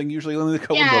 which is something usually only the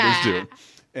Coen brothers do.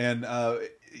 And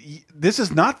this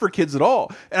is not for kids at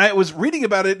all. And I was reading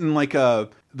about it, and like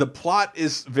the plot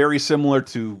is very similar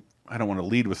to, I don't want to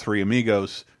lead with Three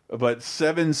Amigos, but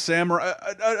Seven Samurai.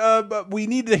 We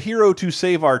need a hero to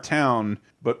save our town,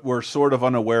 but we're sort of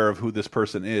unaware of who this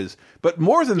person is. But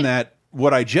more than that,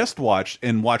 what I just watched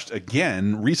and watched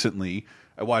again recently,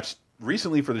 I watched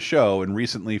recently for the show and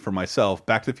recently for myself,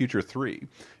 Back to the Future 3.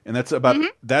 And that's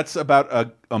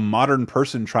about a modern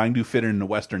person trying to fit in a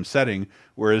Western setting,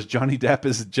 whereas Johnny Depp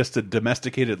is just a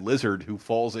domesticated lizard who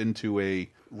falls into a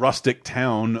rustic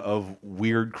town of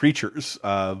weird creatures,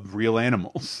 real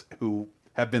animals who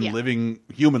have been living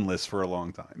humanless for a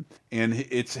long time. And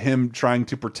it's him trying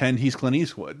to pretend he's Clint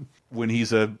Eastwood when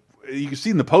he's you can see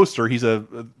in the poster, he's a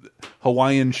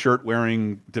Hawaiian shirt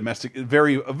wearing domestic, a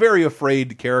very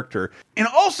afraid character. And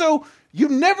also, you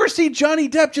never see Johnny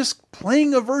Depp just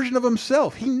playing a version of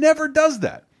himself. He never does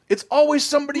that. It's always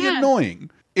somebody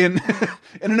annoying in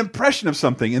an impression of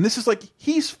something. And this is like,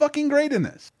 he's fucking great in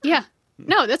this. Yeah.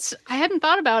 No, I hadn't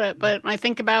thought about it, but when I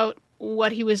think about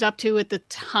what he was up to at the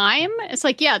time, it's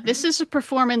like, this is a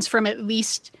performance from at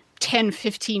least 10,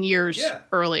 15 years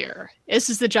earlier. This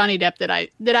is the Johnny Depp that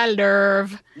I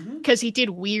love because he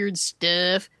did weird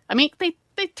stuff. I mean, they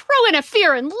throw in a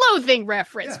Fear and Loathing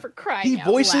reference for crying out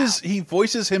loud. He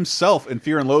voices himself in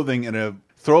Fear and Loathing in a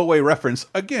throwaway reference.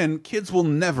 Again, kids will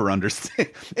never understand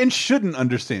and shouldn't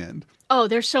understand. Oh,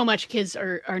 there's so much kids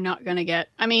are not going to get.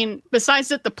 I mean, besides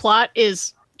that, the plot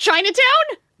is Chinatown.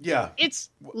 Yeah. It's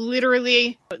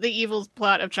literally the evil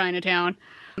plot of Chinatown.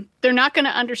 They're not going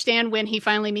to understand when he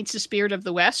finally meets the Spirit of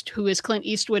the West, who is Clint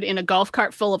Eastwood in a golf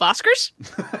cart full of Oscars.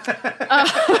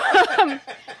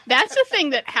 That's a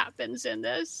thing that happens in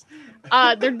this.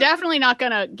 They're definitely not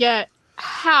going to get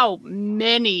how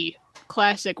many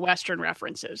classic Western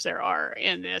references there are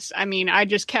in this. I mean, I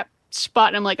just kept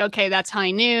spotting them like, okay, that's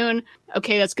High Noon.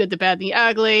 Okay, that's Good, the Bad, and the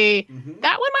Ugly.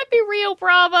 That one might be Rio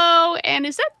Bravo. And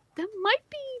that might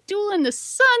be Duel in the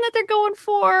Sun that they're going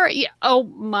for. Yeah. Oh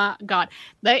my God.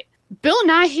 Bill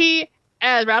Nighy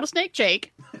as Rattlesnake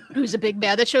Jake, who's a big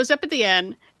bad that shows up at the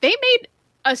end. They made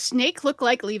a snake look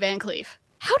like Lee Van Cleef.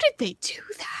 How did they do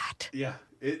that? Yeah.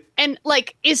 And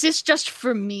like, is this just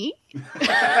for me?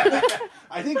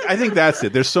 I think that's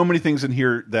it. There's so many things in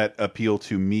here that appeal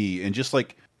to me, and just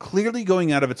like clearly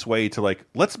going out of its way to like,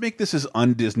 let's make this as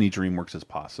un-Disney DreamWorks as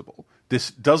possible.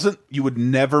 You would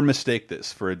never mistake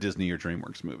this for a Disney or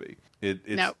DreamWorks movie.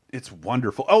 It's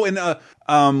wonderful. Oh,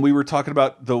 and we were talking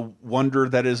about the wonder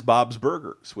that is Bob's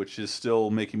Burgers, which is still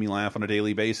making me laugh on a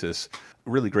daily basis.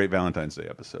 Really great Valentine's Day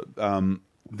episode.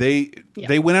 They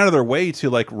went out of their way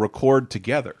to like record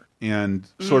together and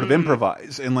sort of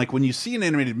improvise. And like when you see an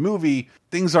animated movie,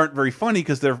 things aren't very funny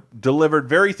because they're delivered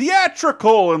very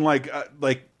theatrical and like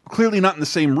clearly not in the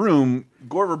same room.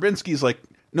 Gore Verbinski's like,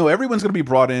 no, everyone's going to be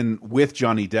brought in with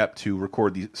Johnny Depp to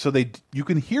record these. So you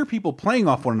can hear people playing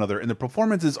off one another, and the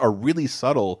performances are really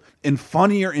subtle and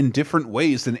funnier in different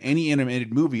ways than any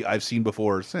animated movie I've seen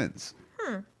before or since.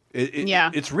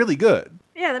 It's really good.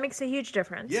 Yeah, that makes a huge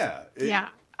difference. Yeah.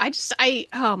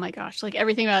 Oh my gosh, like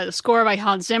everything about it. The score by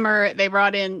Hans Zimmer. They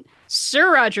brought in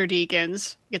Sir Roger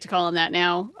Deakins, get to call him that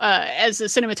now, as a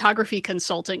cinematography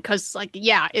consultant because, like,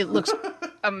 it looks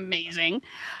amazing.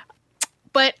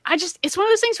 But it's one of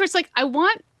those things where it's like, I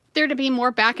want there to be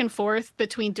more back and forth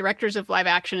between directors of live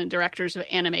action and directors of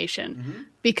animation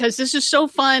because this is so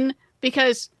fun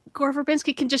because Gore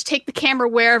Verbinski can just take the camera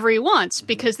wherever he wants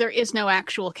because there is no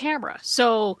actual camera.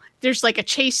 So there's like a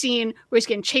chase scene where he's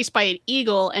getting chased by an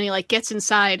eagle and he like gets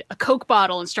inside a Coke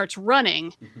bottle and starts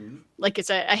running. like it's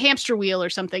a hamster wheel or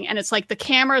something, and it's like the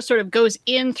camera sort of goes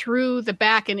in through the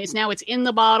back and it's in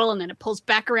the bottle, and then it pulls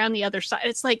back around the other side.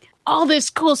 It's like all this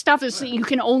cool stuff is you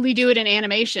can only do it in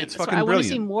animation. It's So fucking I want to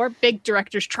brilliant. see more big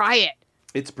directors try it.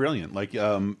 It's brilliant. Like,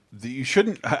 you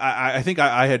shouldn't. I think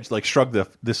I had like shrugged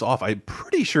this off. I'm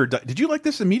pretty sure. Did you like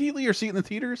this immediately or see it in the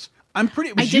theaters? I'm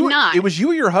pretty. I did not. It was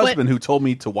you or your husband who told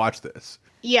me to watch this.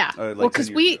 Yeah, like well, because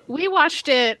 10 years we watched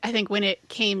it, I think, when it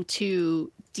came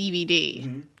to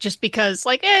DVD, just because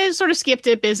like sort of skipped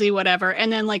it, busy, whatever,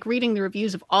 and then like reading the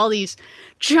reviews of all these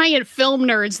giant film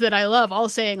nerds that I love, all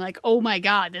saying like, "Oh my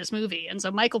god, this movie!" And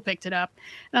so Michael picked it up,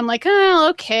 and I'm like, "Oh,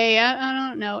 okay, I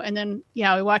don't know." And then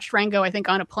we watched Rango, I think,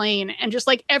 on a plane, and just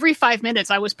like every 5 minutes,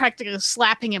 I was practically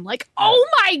slapping him, like, "Oh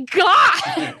my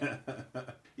god!"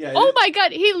 Oh my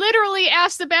god, he literally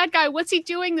asked the bad guy, "What's he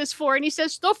doing this for?" And he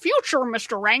says, "The future,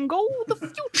 Mr. Rango, the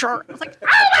future." I was like,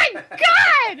 "Oh my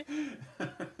god!"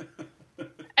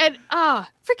 And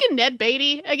freaking Ned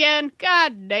Beatty again.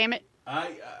 God damn it.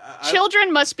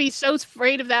 Children must be so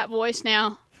afraid of that voice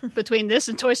now between this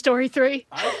and Toy Story 3.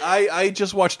 I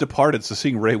just watched Departed, so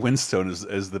seeing Ray Winstone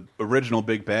as the original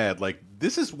big bad, like,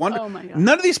 this is wonderful. Oh my god.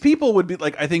 None of these people would be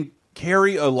like, I think,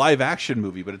 carry a live action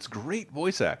movie, but it's great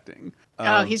voice acting.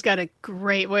 He's got a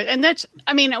great voice. And that's,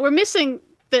 I mean, we're missing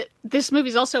that this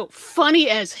movie's also funny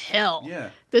as hell. Yeah.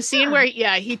 The scene where,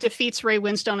 he defeats Ray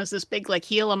Winstone as this big, like,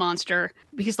 Gila monster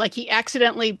because, like, he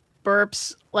accidentally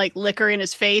burps, like, liquor in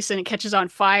his face and it catches on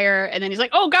fire. And then he's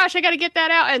like, "Oh, gosh, I got to get that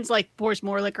out." And it's like, pours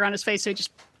more liquor on his face, so he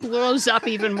just blows up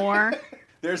even more.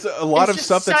 There's a lot of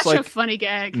stuff that's, such like, a funny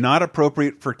gag. not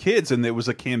appropriate for kids. And there was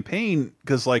a campaign,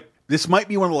 because, like, this might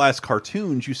be one of the last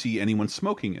cartoons you see anyone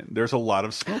smoking in. There's a lot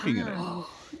of smoking in it.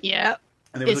 Yeah.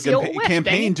 And there was a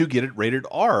campaign to get it rated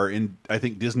R, and I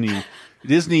think Disney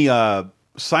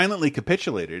silently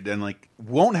capitulated and like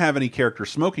won't have any characters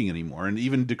smoking anymore, and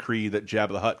even decree that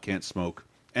Jabba the Hutt can't smoke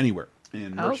anywhere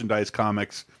in merchandise,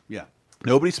 comics. Yeah,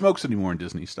 nobody smokes anymore in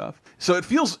Disney stuff. So it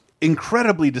feels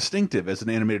incredibly distinctive as an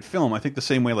animated film. I think the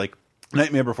same way like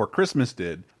Nightmare Before Christmas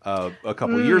did a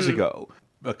couple years ago,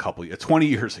 20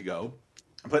 years ago.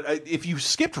 But if you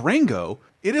skipped Rango,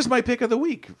 it is my pick of the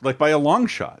week, like by a long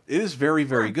shot. It is very,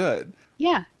 very good.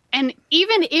 Yeah. And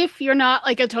even if you're not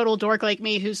like a total dork like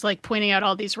me who's like pointing out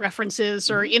all these references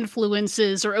or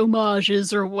influences or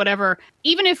homages or whatever,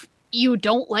 even if you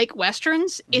don't like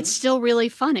Westerns, it's still really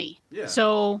funny. Yeah.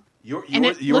 So you're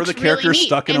the character really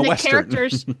stuck in a Western. And the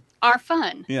characters are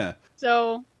fun. Yeah.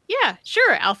 So, yeah,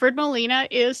 sure. Alfred Molina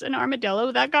is an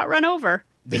armadillo that got run over.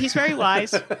 But he's very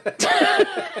wise.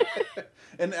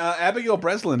 And Abigail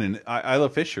Breslin and Isla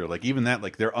Fisher, like even that,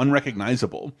 like they're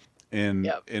unrecognizable. And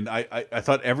I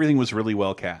thought everything was really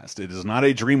well cast. It is not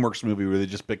a DreamWorks movie where they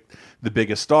just picked the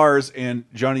biggest stars. And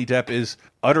Johnny Depp is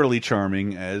utterly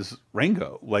charming as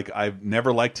Rango. Like I've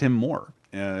never liked him more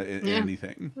in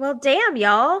anything. Well, damn,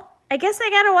 y'all. I guess I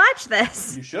gotta watch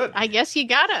this. You should. I guess you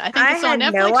gotta. I think it's on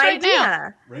had Netflix no right idea.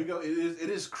 now. Rango, it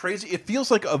is crazy. It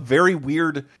feels like a very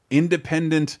weird,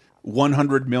 independent,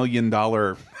 $100 million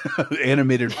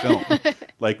animated film.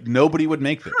 Like nobody would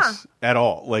make this at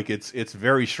all. Like it's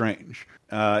very strange,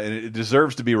 and it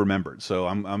deserves to be remembered. So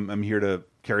I'm here to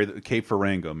carry the cape for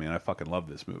Rango, man. I fucking love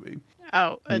this movie.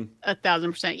 Oh,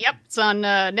 1,000%. Yep, it's on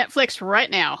Netflix right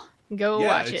now. Go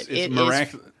watch it. It's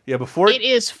miraculous. Yeah, before it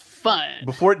is fun.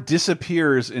 Before it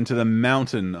disappears into the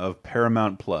mountain of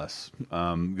Paramount Plus,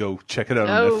 go check it out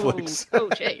on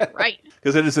Netflix. Jay, you're right.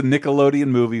 Because it is a Nickelodeon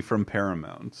movie from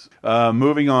Paramount.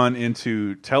 Moving on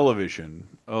into television.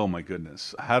 Oh my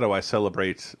goodness. How do I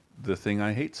celebrate the thing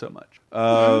I hate so much?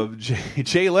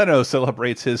 Jay Leno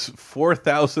celebrates his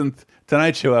 4,000th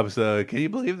Tonight Show episode. Can you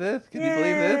believe this? Can you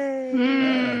believe this?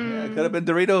 Could have been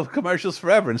Dorito commercials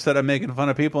forever instead of making fun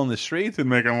of people in the streets and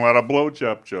making a lot of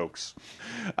blowjob jokes.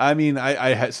 I mean,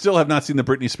 I still have not seen the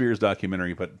Britney Spears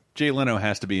documentary, but Jay Leno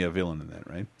has to be a villain in that,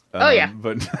 right? Yeah.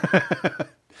 But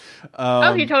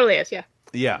he totally is. Yeah.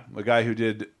 Yeah, a guy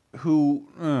who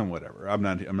whatever. I'm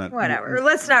not. Whatever.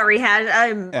 Let's not rehash.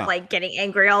 I'm like getting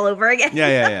angry all over again.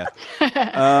 Yeah.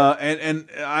 And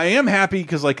I am happy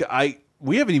because like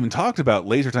we haven't even talked about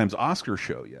Laser Time's Oscar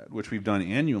show yet, which we've done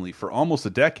annually for almost a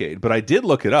decade. But I did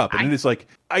look it up, and it's like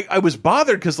I was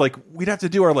bothered because like we'd have to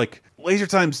do our like Laser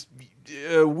Time's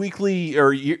weekly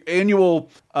or annual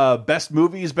best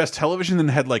movies, best television, and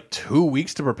had like 2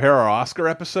 weeks to prepare our Oscar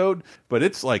episode. But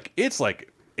it's like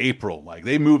April, like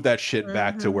they moved that shit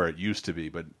back to where it used to be.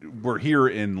 But we're here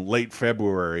in late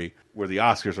February where the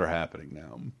Oscars are happening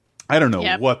now. I don't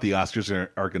know what the Oscars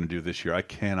are going to do this year. I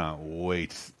cannot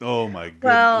wait. Oh my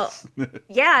goodness. Well,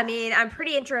 yeah, I mean, I'm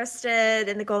pretty interested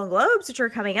in the Golden Globes, which are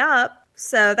coming up.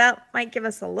 So that might give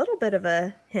us a little bit of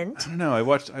a hint. I don't know. I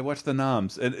watched the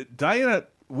noms. And Diana,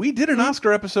 we did an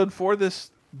Oscar episode for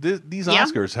these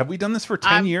Oscars. Have we done this for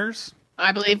 10 years?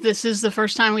 I believe this is the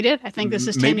first time we did. I think this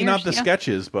is 10 years. Maybe not the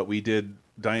sketches, but we did.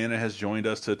 Diana has joined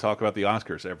us to talk about the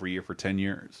Oscars every year for 10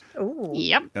 years. Ooh.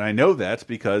 Yep. And I know that's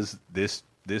because this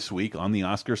week on the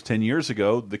Oscars 10 years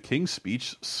ago, the King's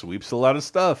Speech sweeps a lot of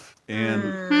stuff. And,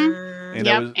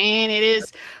 and it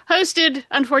is hosted,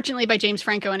 unfortunately, by James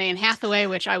Franco and Anne Hathaway,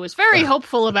 which I was very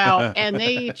hopeful about, and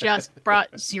they just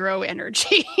brought zero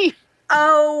energy.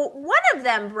 Oh, one of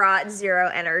them brought zero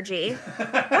energy.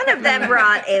 One of them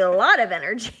brought a lot of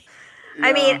energy. Yeah.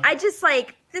 I mean, I just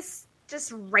this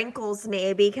just rankles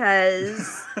me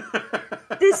because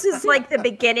this is like the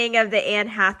beginning of the Anne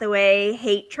Hathaway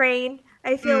hate train,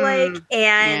 I feel like.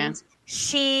 And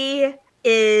she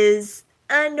is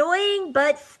annoying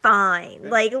but fine.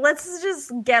 Like, let's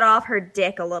just get off her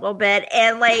dick a little bit.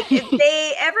 And like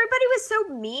everybody was so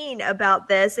mean about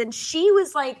this, and she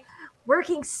was like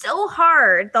working so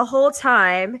hard the whole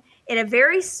time in a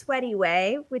very sweaty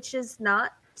way, which is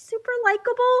not super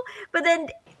likable. But then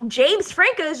James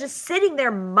Franco is just sitting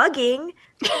there mugging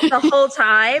the whole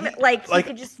time. Like he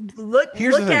could just look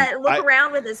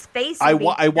around with his face. I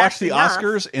watched the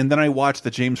Oscars, and then I watched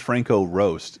the James Franco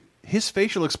roast. His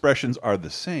facial expressions are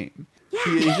the same. Yeah.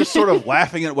 He's just sort of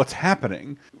laughing at what's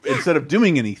happening instead of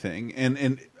doing anything.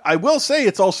 And I will say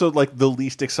it's also like the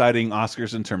least exciting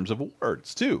Oscars in terms of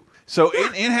awards too. So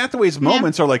Anne Hathaway's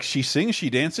moments are like she sings, she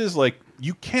dances. Like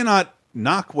you cannot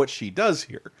knock what she does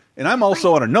here. And I'm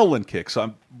also on a Nolan kick, so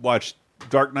I watched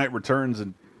Dark Knight Returns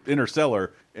and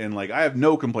Interstellar, and like I have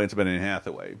no complaints about Anne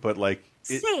Hathaway. But like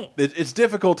it's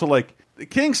difficult to like. The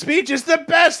King's Speech is the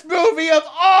best movie of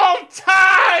all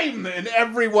time, and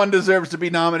everyone deserves to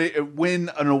be nominated, win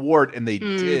an award, and they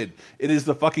did. It is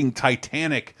the fucking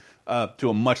Titanic to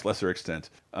a much lesser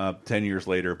extent 10 years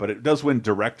later, but it does win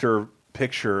director,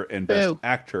 picture, and best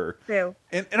actor. Boo.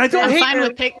 And I don't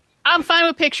I'm fine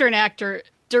with picture and actor.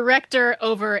 Director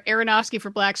over Aronofsky for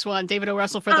Black Swan, David O.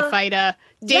 Russell for The Fighter,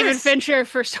 David Fincher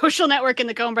for Social Network, and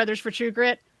the Coen Brothers for True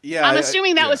Grit. Yeah, I'm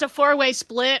assuming that was a 4-way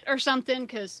split or something,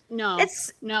 because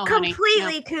it's completely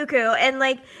honey, cuckoo. And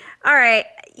like, all right,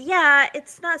 yeah,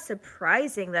 it's not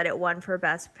surprising that it won for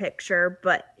Best Picture,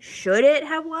 but should it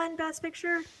have won Best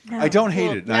Picture? No. I don't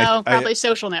hate it. No, probably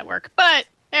Social Network. But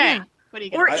hey, what do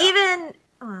you get? Or even.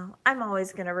 Well, I'm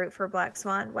always going to root for Black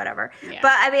Swan, whatever. Yeah.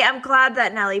 But, I mean, I'm glad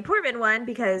that Natalie Portman won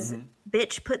because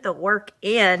bitch put the work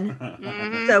in.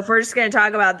 So if we're just going to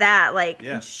talk about that, like,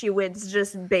 she wins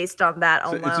just based on that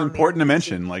alone. It's important to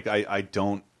mention, like, I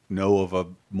don't know of a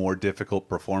more difficult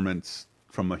performance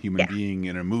from a human being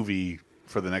in a movie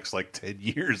for the next, like, 10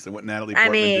 years than what Natalie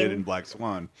Portman did in Black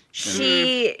Swan.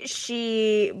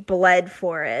 She bled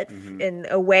for it in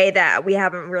a way that we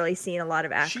haven't really seen a lot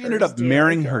of actors. She ended up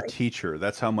marrying her teacher.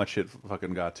 That's how much it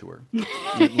fucking got to her.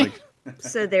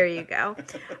 So there you go.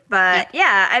 But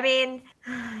yeah, I mean,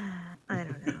 I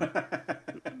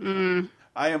don't know.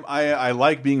 I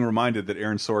like being reminded that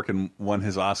Aaron Sorkin won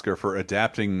his Oscar for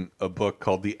adapting a book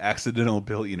called The Accidental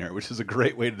Billionaire, which is a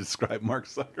great way to describe Mark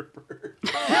Zuckerberg.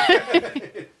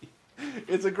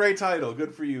 It's a great title.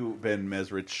 Good for you, Ben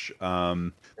Mesrich.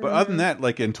 But other than that,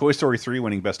 like in Toy Story 3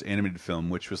 winning Best Animated Film,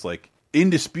 which was like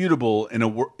indisputable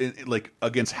like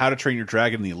against How to Train Your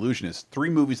Dragon and The Illusionist, 3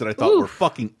 movies that I thought were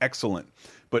fucking excellent.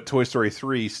 But Toy Story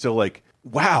 3 still like,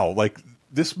 wow, like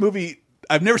this movie.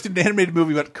 I've never seen an animated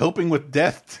movie about coping with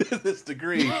death to this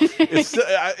degree.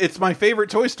 It's my favorite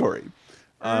Toy Story.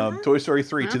 Toy Story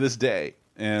 3 to this day.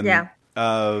 And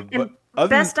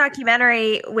best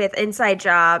documentary with Inside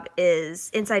Job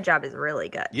is really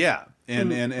good. Yeah.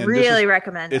 And really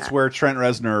recommend it's that. where Trent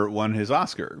Reznor won his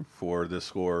Oscar for the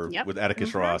score with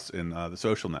Atticus Ross in The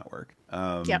Social Network.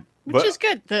 Which is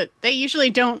good. They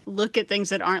usually don't look at things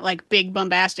that aren't like big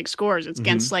bombastic scores. It's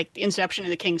against like the Inception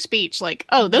and the King's Speech. Like,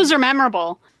 oh, those are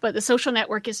memorable, but The Social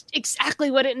Network is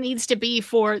exactly what it needs to be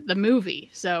for the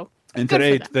movie. So, and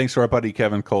today, thanks to our buddy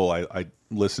Kevin Cole, I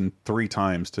listened 3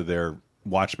 times to their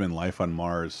Watchmen Life on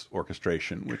Mars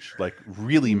orchestration, which like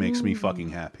really makes me fucking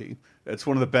happy. It's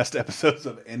one of the best episodes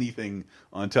of anything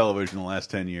on television in the last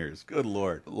 10 years. Good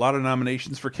Lord. A lot of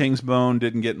nominations for King's Bone,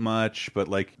 didn't get much, but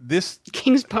like this...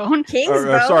 King's Bone?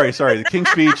 Sorry, the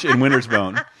King's Speech and Winter's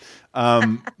Bone.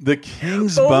 The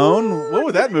King's Bone? What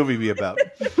would that movie be about?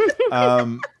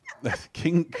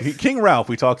 King Ralph,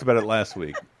 we talked about it last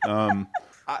week.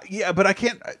 But I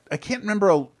can't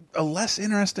remember a less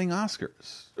interesting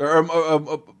Oscars.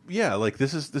 Like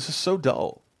this is so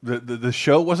dull. The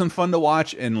show wasn't fun to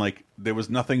watch, and like there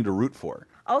was nothing to root for.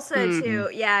 Also, too,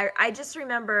 I just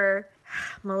remember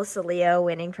Melissa Leo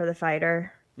winning for The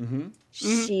Fighter. Mm-hmm.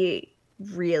 She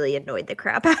really annoyed the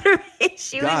crap out of me.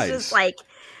 She was just like,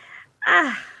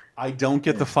 I don't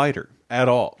get The Fighter at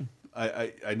all.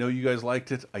 I know you guys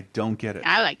liked it. I don't get it.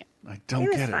 I like it. I don't It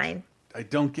was get fine. it. I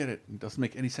don't get it. It doesn't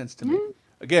make any sense to me.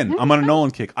 Again, I'm on a Nolan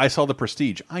kick. I saw The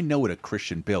Prestige. I know what a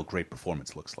Christian Bale great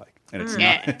performance looks like, and it's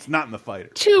not. It's not in The Fighter.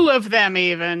 2 of them,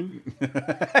 even.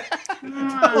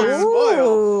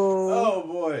 Oh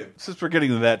boy! Since we're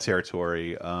getting to that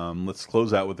territory, let's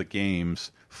close out with the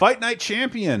games. Fight Night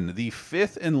Champion, the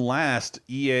 5th and last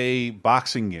EA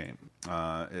boxing game.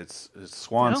 It's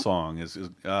Swan Song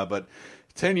but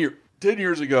 10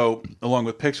 years ago, along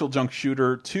with Pixel Junk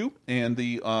Shooter 2 and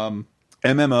the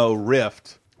MMO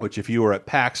Rift, which if you were at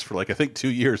PAX for I think 2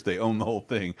 years, they own the whole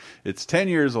thing. It's 10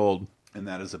 years old, and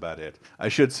that is about it. I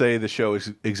should say the show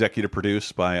is executive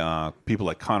produced by people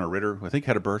like Connor Ritter, who I think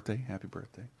had a birthday. Happy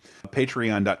birthday.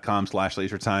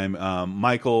 Patreon.com/lasertime.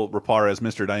 Michael Raparez,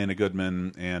 Mr. Diana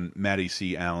Goodman, and Maddie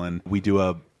C. Allen. We do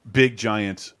a big,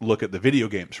 giant look at the video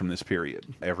games from this period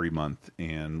every month,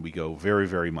 and we go very,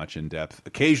 very much in depth,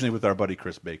 occasionally with our buddy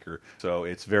Chris Baker. So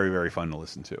it's very, very fun to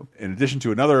listen to. In addition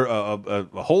to another, a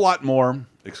whole lot more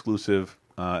exclusive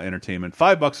entertainment.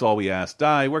 $5 is all we ask.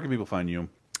 Di, where can people find you?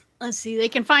 Let's see. They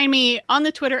can find me on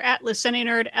the Twitter at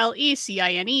LeCineNerd,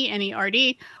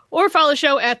 LeCineNerd, or follow the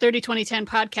show at 302010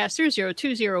 Podcast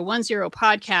 302010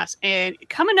 Podcast. And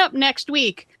coming up next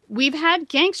week, we've had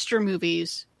gangster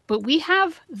movies, but we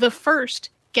have the first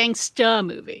gangsta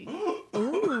movie.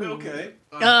 Okay.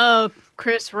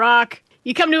 Chris Rock.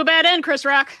 You come to a bad end, Chris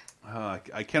Rock.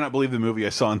 I cannot believe the movie I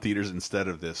saw in theaters instead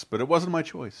of this, but it wasn't my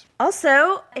choice.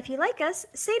 Also, if you like us,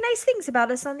 say nice things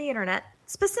about us on the internet,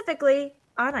 specifically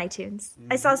on iTunes.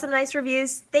 I saw some nice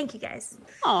reviews. Thank you guys.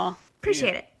 Aw.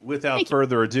 Appreciate it. Without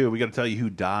further ado, we got to tell you who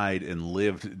died and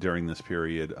lived during this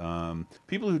period.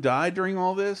 People who died during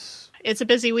all this. It's a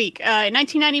busy week. In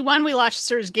 1991, we lost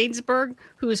Serge Gainsbourg,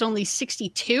 who was only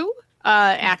 62,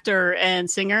 actor and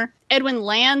singer. Edwin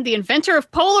Land, the inventor of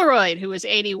Polaroid, who was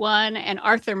 81. And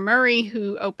Arthur Murray,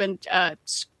 who opened a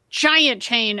giant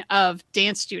chain of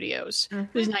dance studios,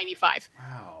 who's 95.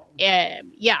 Wow.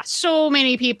 Yeah, so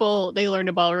many people, they learned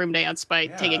a ballroom dance by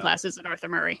taking classes at Arthur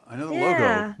Murray. I know the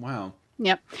logo. Wow.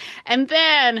 Yep. And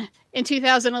then in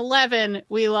 2011,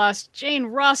 we lost Jane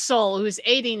Russell, who's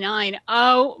 89.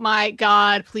 Oh my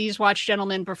God. Please watch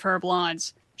Gentlemen Prefer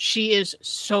Blondes. She is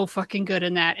so fucking good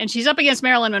in that. And she's up against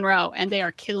Marilyn Monroe, and they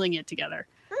are killing it together.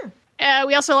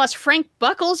 We also lost Frank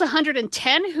Buckles,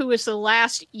 110, who was the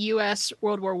last U.S.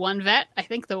 World War I vet. I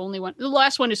think the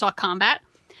last one who saw combat.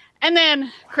 And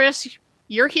then, Chris,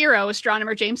 your hero,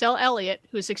 astronomer James L. Elliott,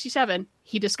 who is 67,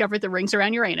 he discovered the rings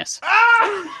around Uranus.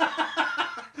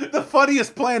 The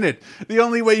funniest planet. The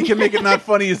only way you can make it not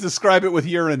funny is describe it with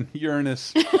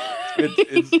Uranus.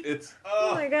 It's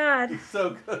oh my God. It's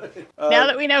so good. Now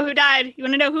that we know who died, you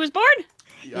want to know who was born?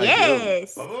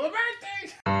 Yes.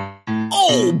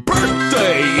 Oh,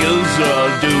 birthday is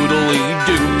a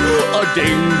doodly-doo, a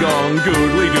ding-dong,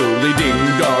 goodly-doodly,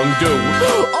 ding-dong-doo.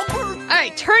 All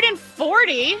right, turning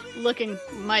 40, looking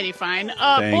mighty fine.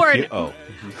 Thank Born you. Oh.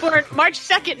 Born March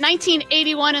 2nd,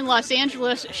 1981 in Los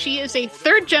Angeles. She is a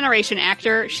third-generation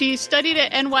actor. She studied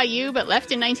at NYU, but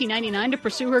left in 1999 to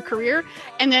pursue her career,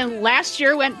 and then last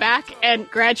year went back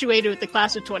and graduated with the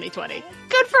class of 2020.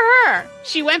 Good for her!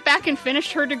 She went back and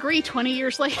finished her degree 20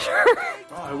 years later.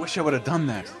 Oh, I wish I would have done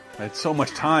that. I had so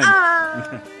much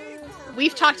time.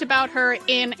 We've talked about her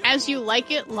in As You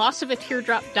Like It, Loss of a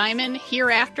Teardrop Diamond,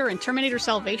 Hereafter, and Terminator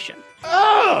Salvation.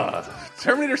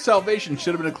 Terminator Salvation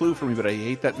should have been a clue for me, but I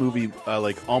hate that movie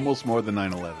almost more than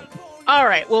 9/11. All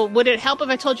right, well, would it help if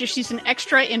I told you she's an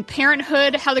extra in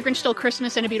Parenthood, How the Grinch Stole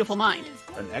Christmas, and A Beautiful Mind?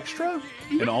 An extra?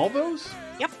 In all those?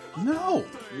 Yep. No.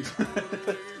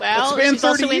 Well, it spanned she's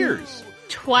 30 also years. In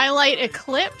Twilight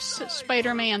Eclipse,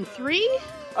 Spider-Man 3.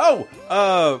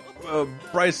 Oh,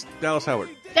 Bryce Dallas Howard.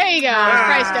 There you go,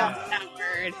 Bryce Dallas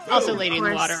Howard. Also Lady in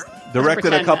the Water.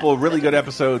 Directed a couple of really good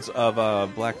episodes of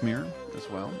Black Mirror as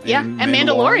well. Yeah, and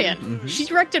Mandalorian. Mm-hmm. She's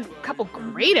directed a couple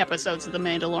great episodes of The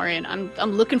Mandalorian.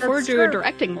 I'm looking forward to her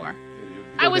directing more.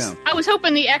 I was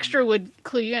hoping the extra would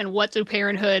clue you in what do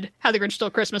Parenthood, How the Grinch Stole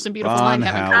Christmas, and Beautiful Mind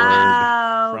have in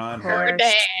common. Ron Howard.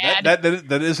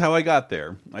 That is how I got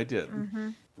there. I did.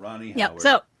 Ronnie Howard.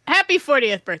 So happy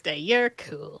 40th birthday. You're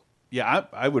cool. Yeah,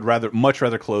 I would much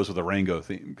rather close with a Rango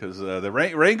theme because the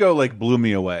Rango blew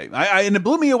me away. And it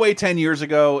blew me away 10 years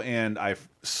ago, and I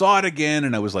saw it again,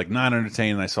 and I was not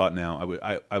entertained. And I saw it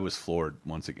now. I was floored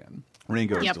once again.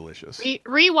 Rango is delicious.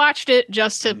 Rewatched it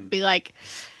just to be like,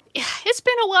 it's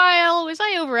been a while. Was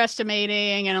I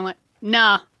overestimating? And I'm like,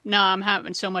 Nah, I'm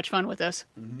having so much fun with this.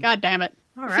 God damn it.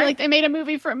 All I right. feel like they made a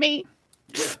movie for me.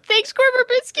 Thanks, Corver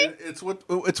Biscuit. It's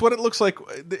what it looks like.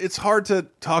 It's hard to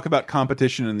talk about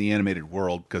competition in the animated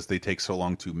world because they take so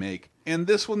long to make. And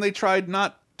this one, they tried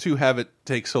not to have it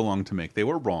take so long to make. They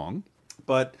were wrong,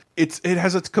 but it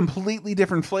has a completely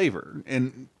different flavor.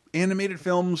 And animated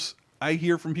films, I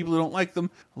hear from people who don't like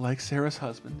them, like Sarah's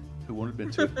husband, who won't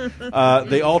admit to it.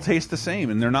 They all taste the same,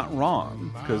 and they're not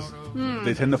wrong because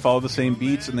they tend to follow the same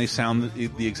beats and they sound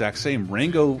the exact same.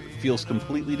 Rango feels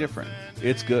completely different.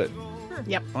 It's good.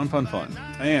 Yep. Fun.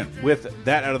 And with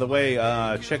that out of the way,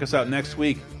 check us out next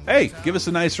week. Hey, give us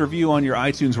a nice review on your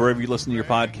iTunes, wherever you listen to your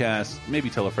podcast. Maybe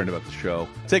tell a friend about the show.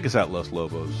 Take us out, Los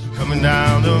Lobos. Coming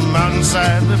down the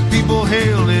mountainside, the people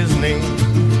hailed his name,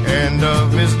 and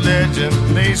of his legend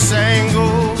they sang,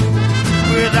 oh,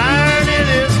 with iron in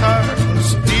his heart and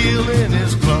steel in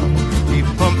his glove, he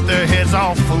pumped their heads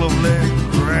all full of lead,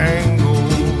 Rango.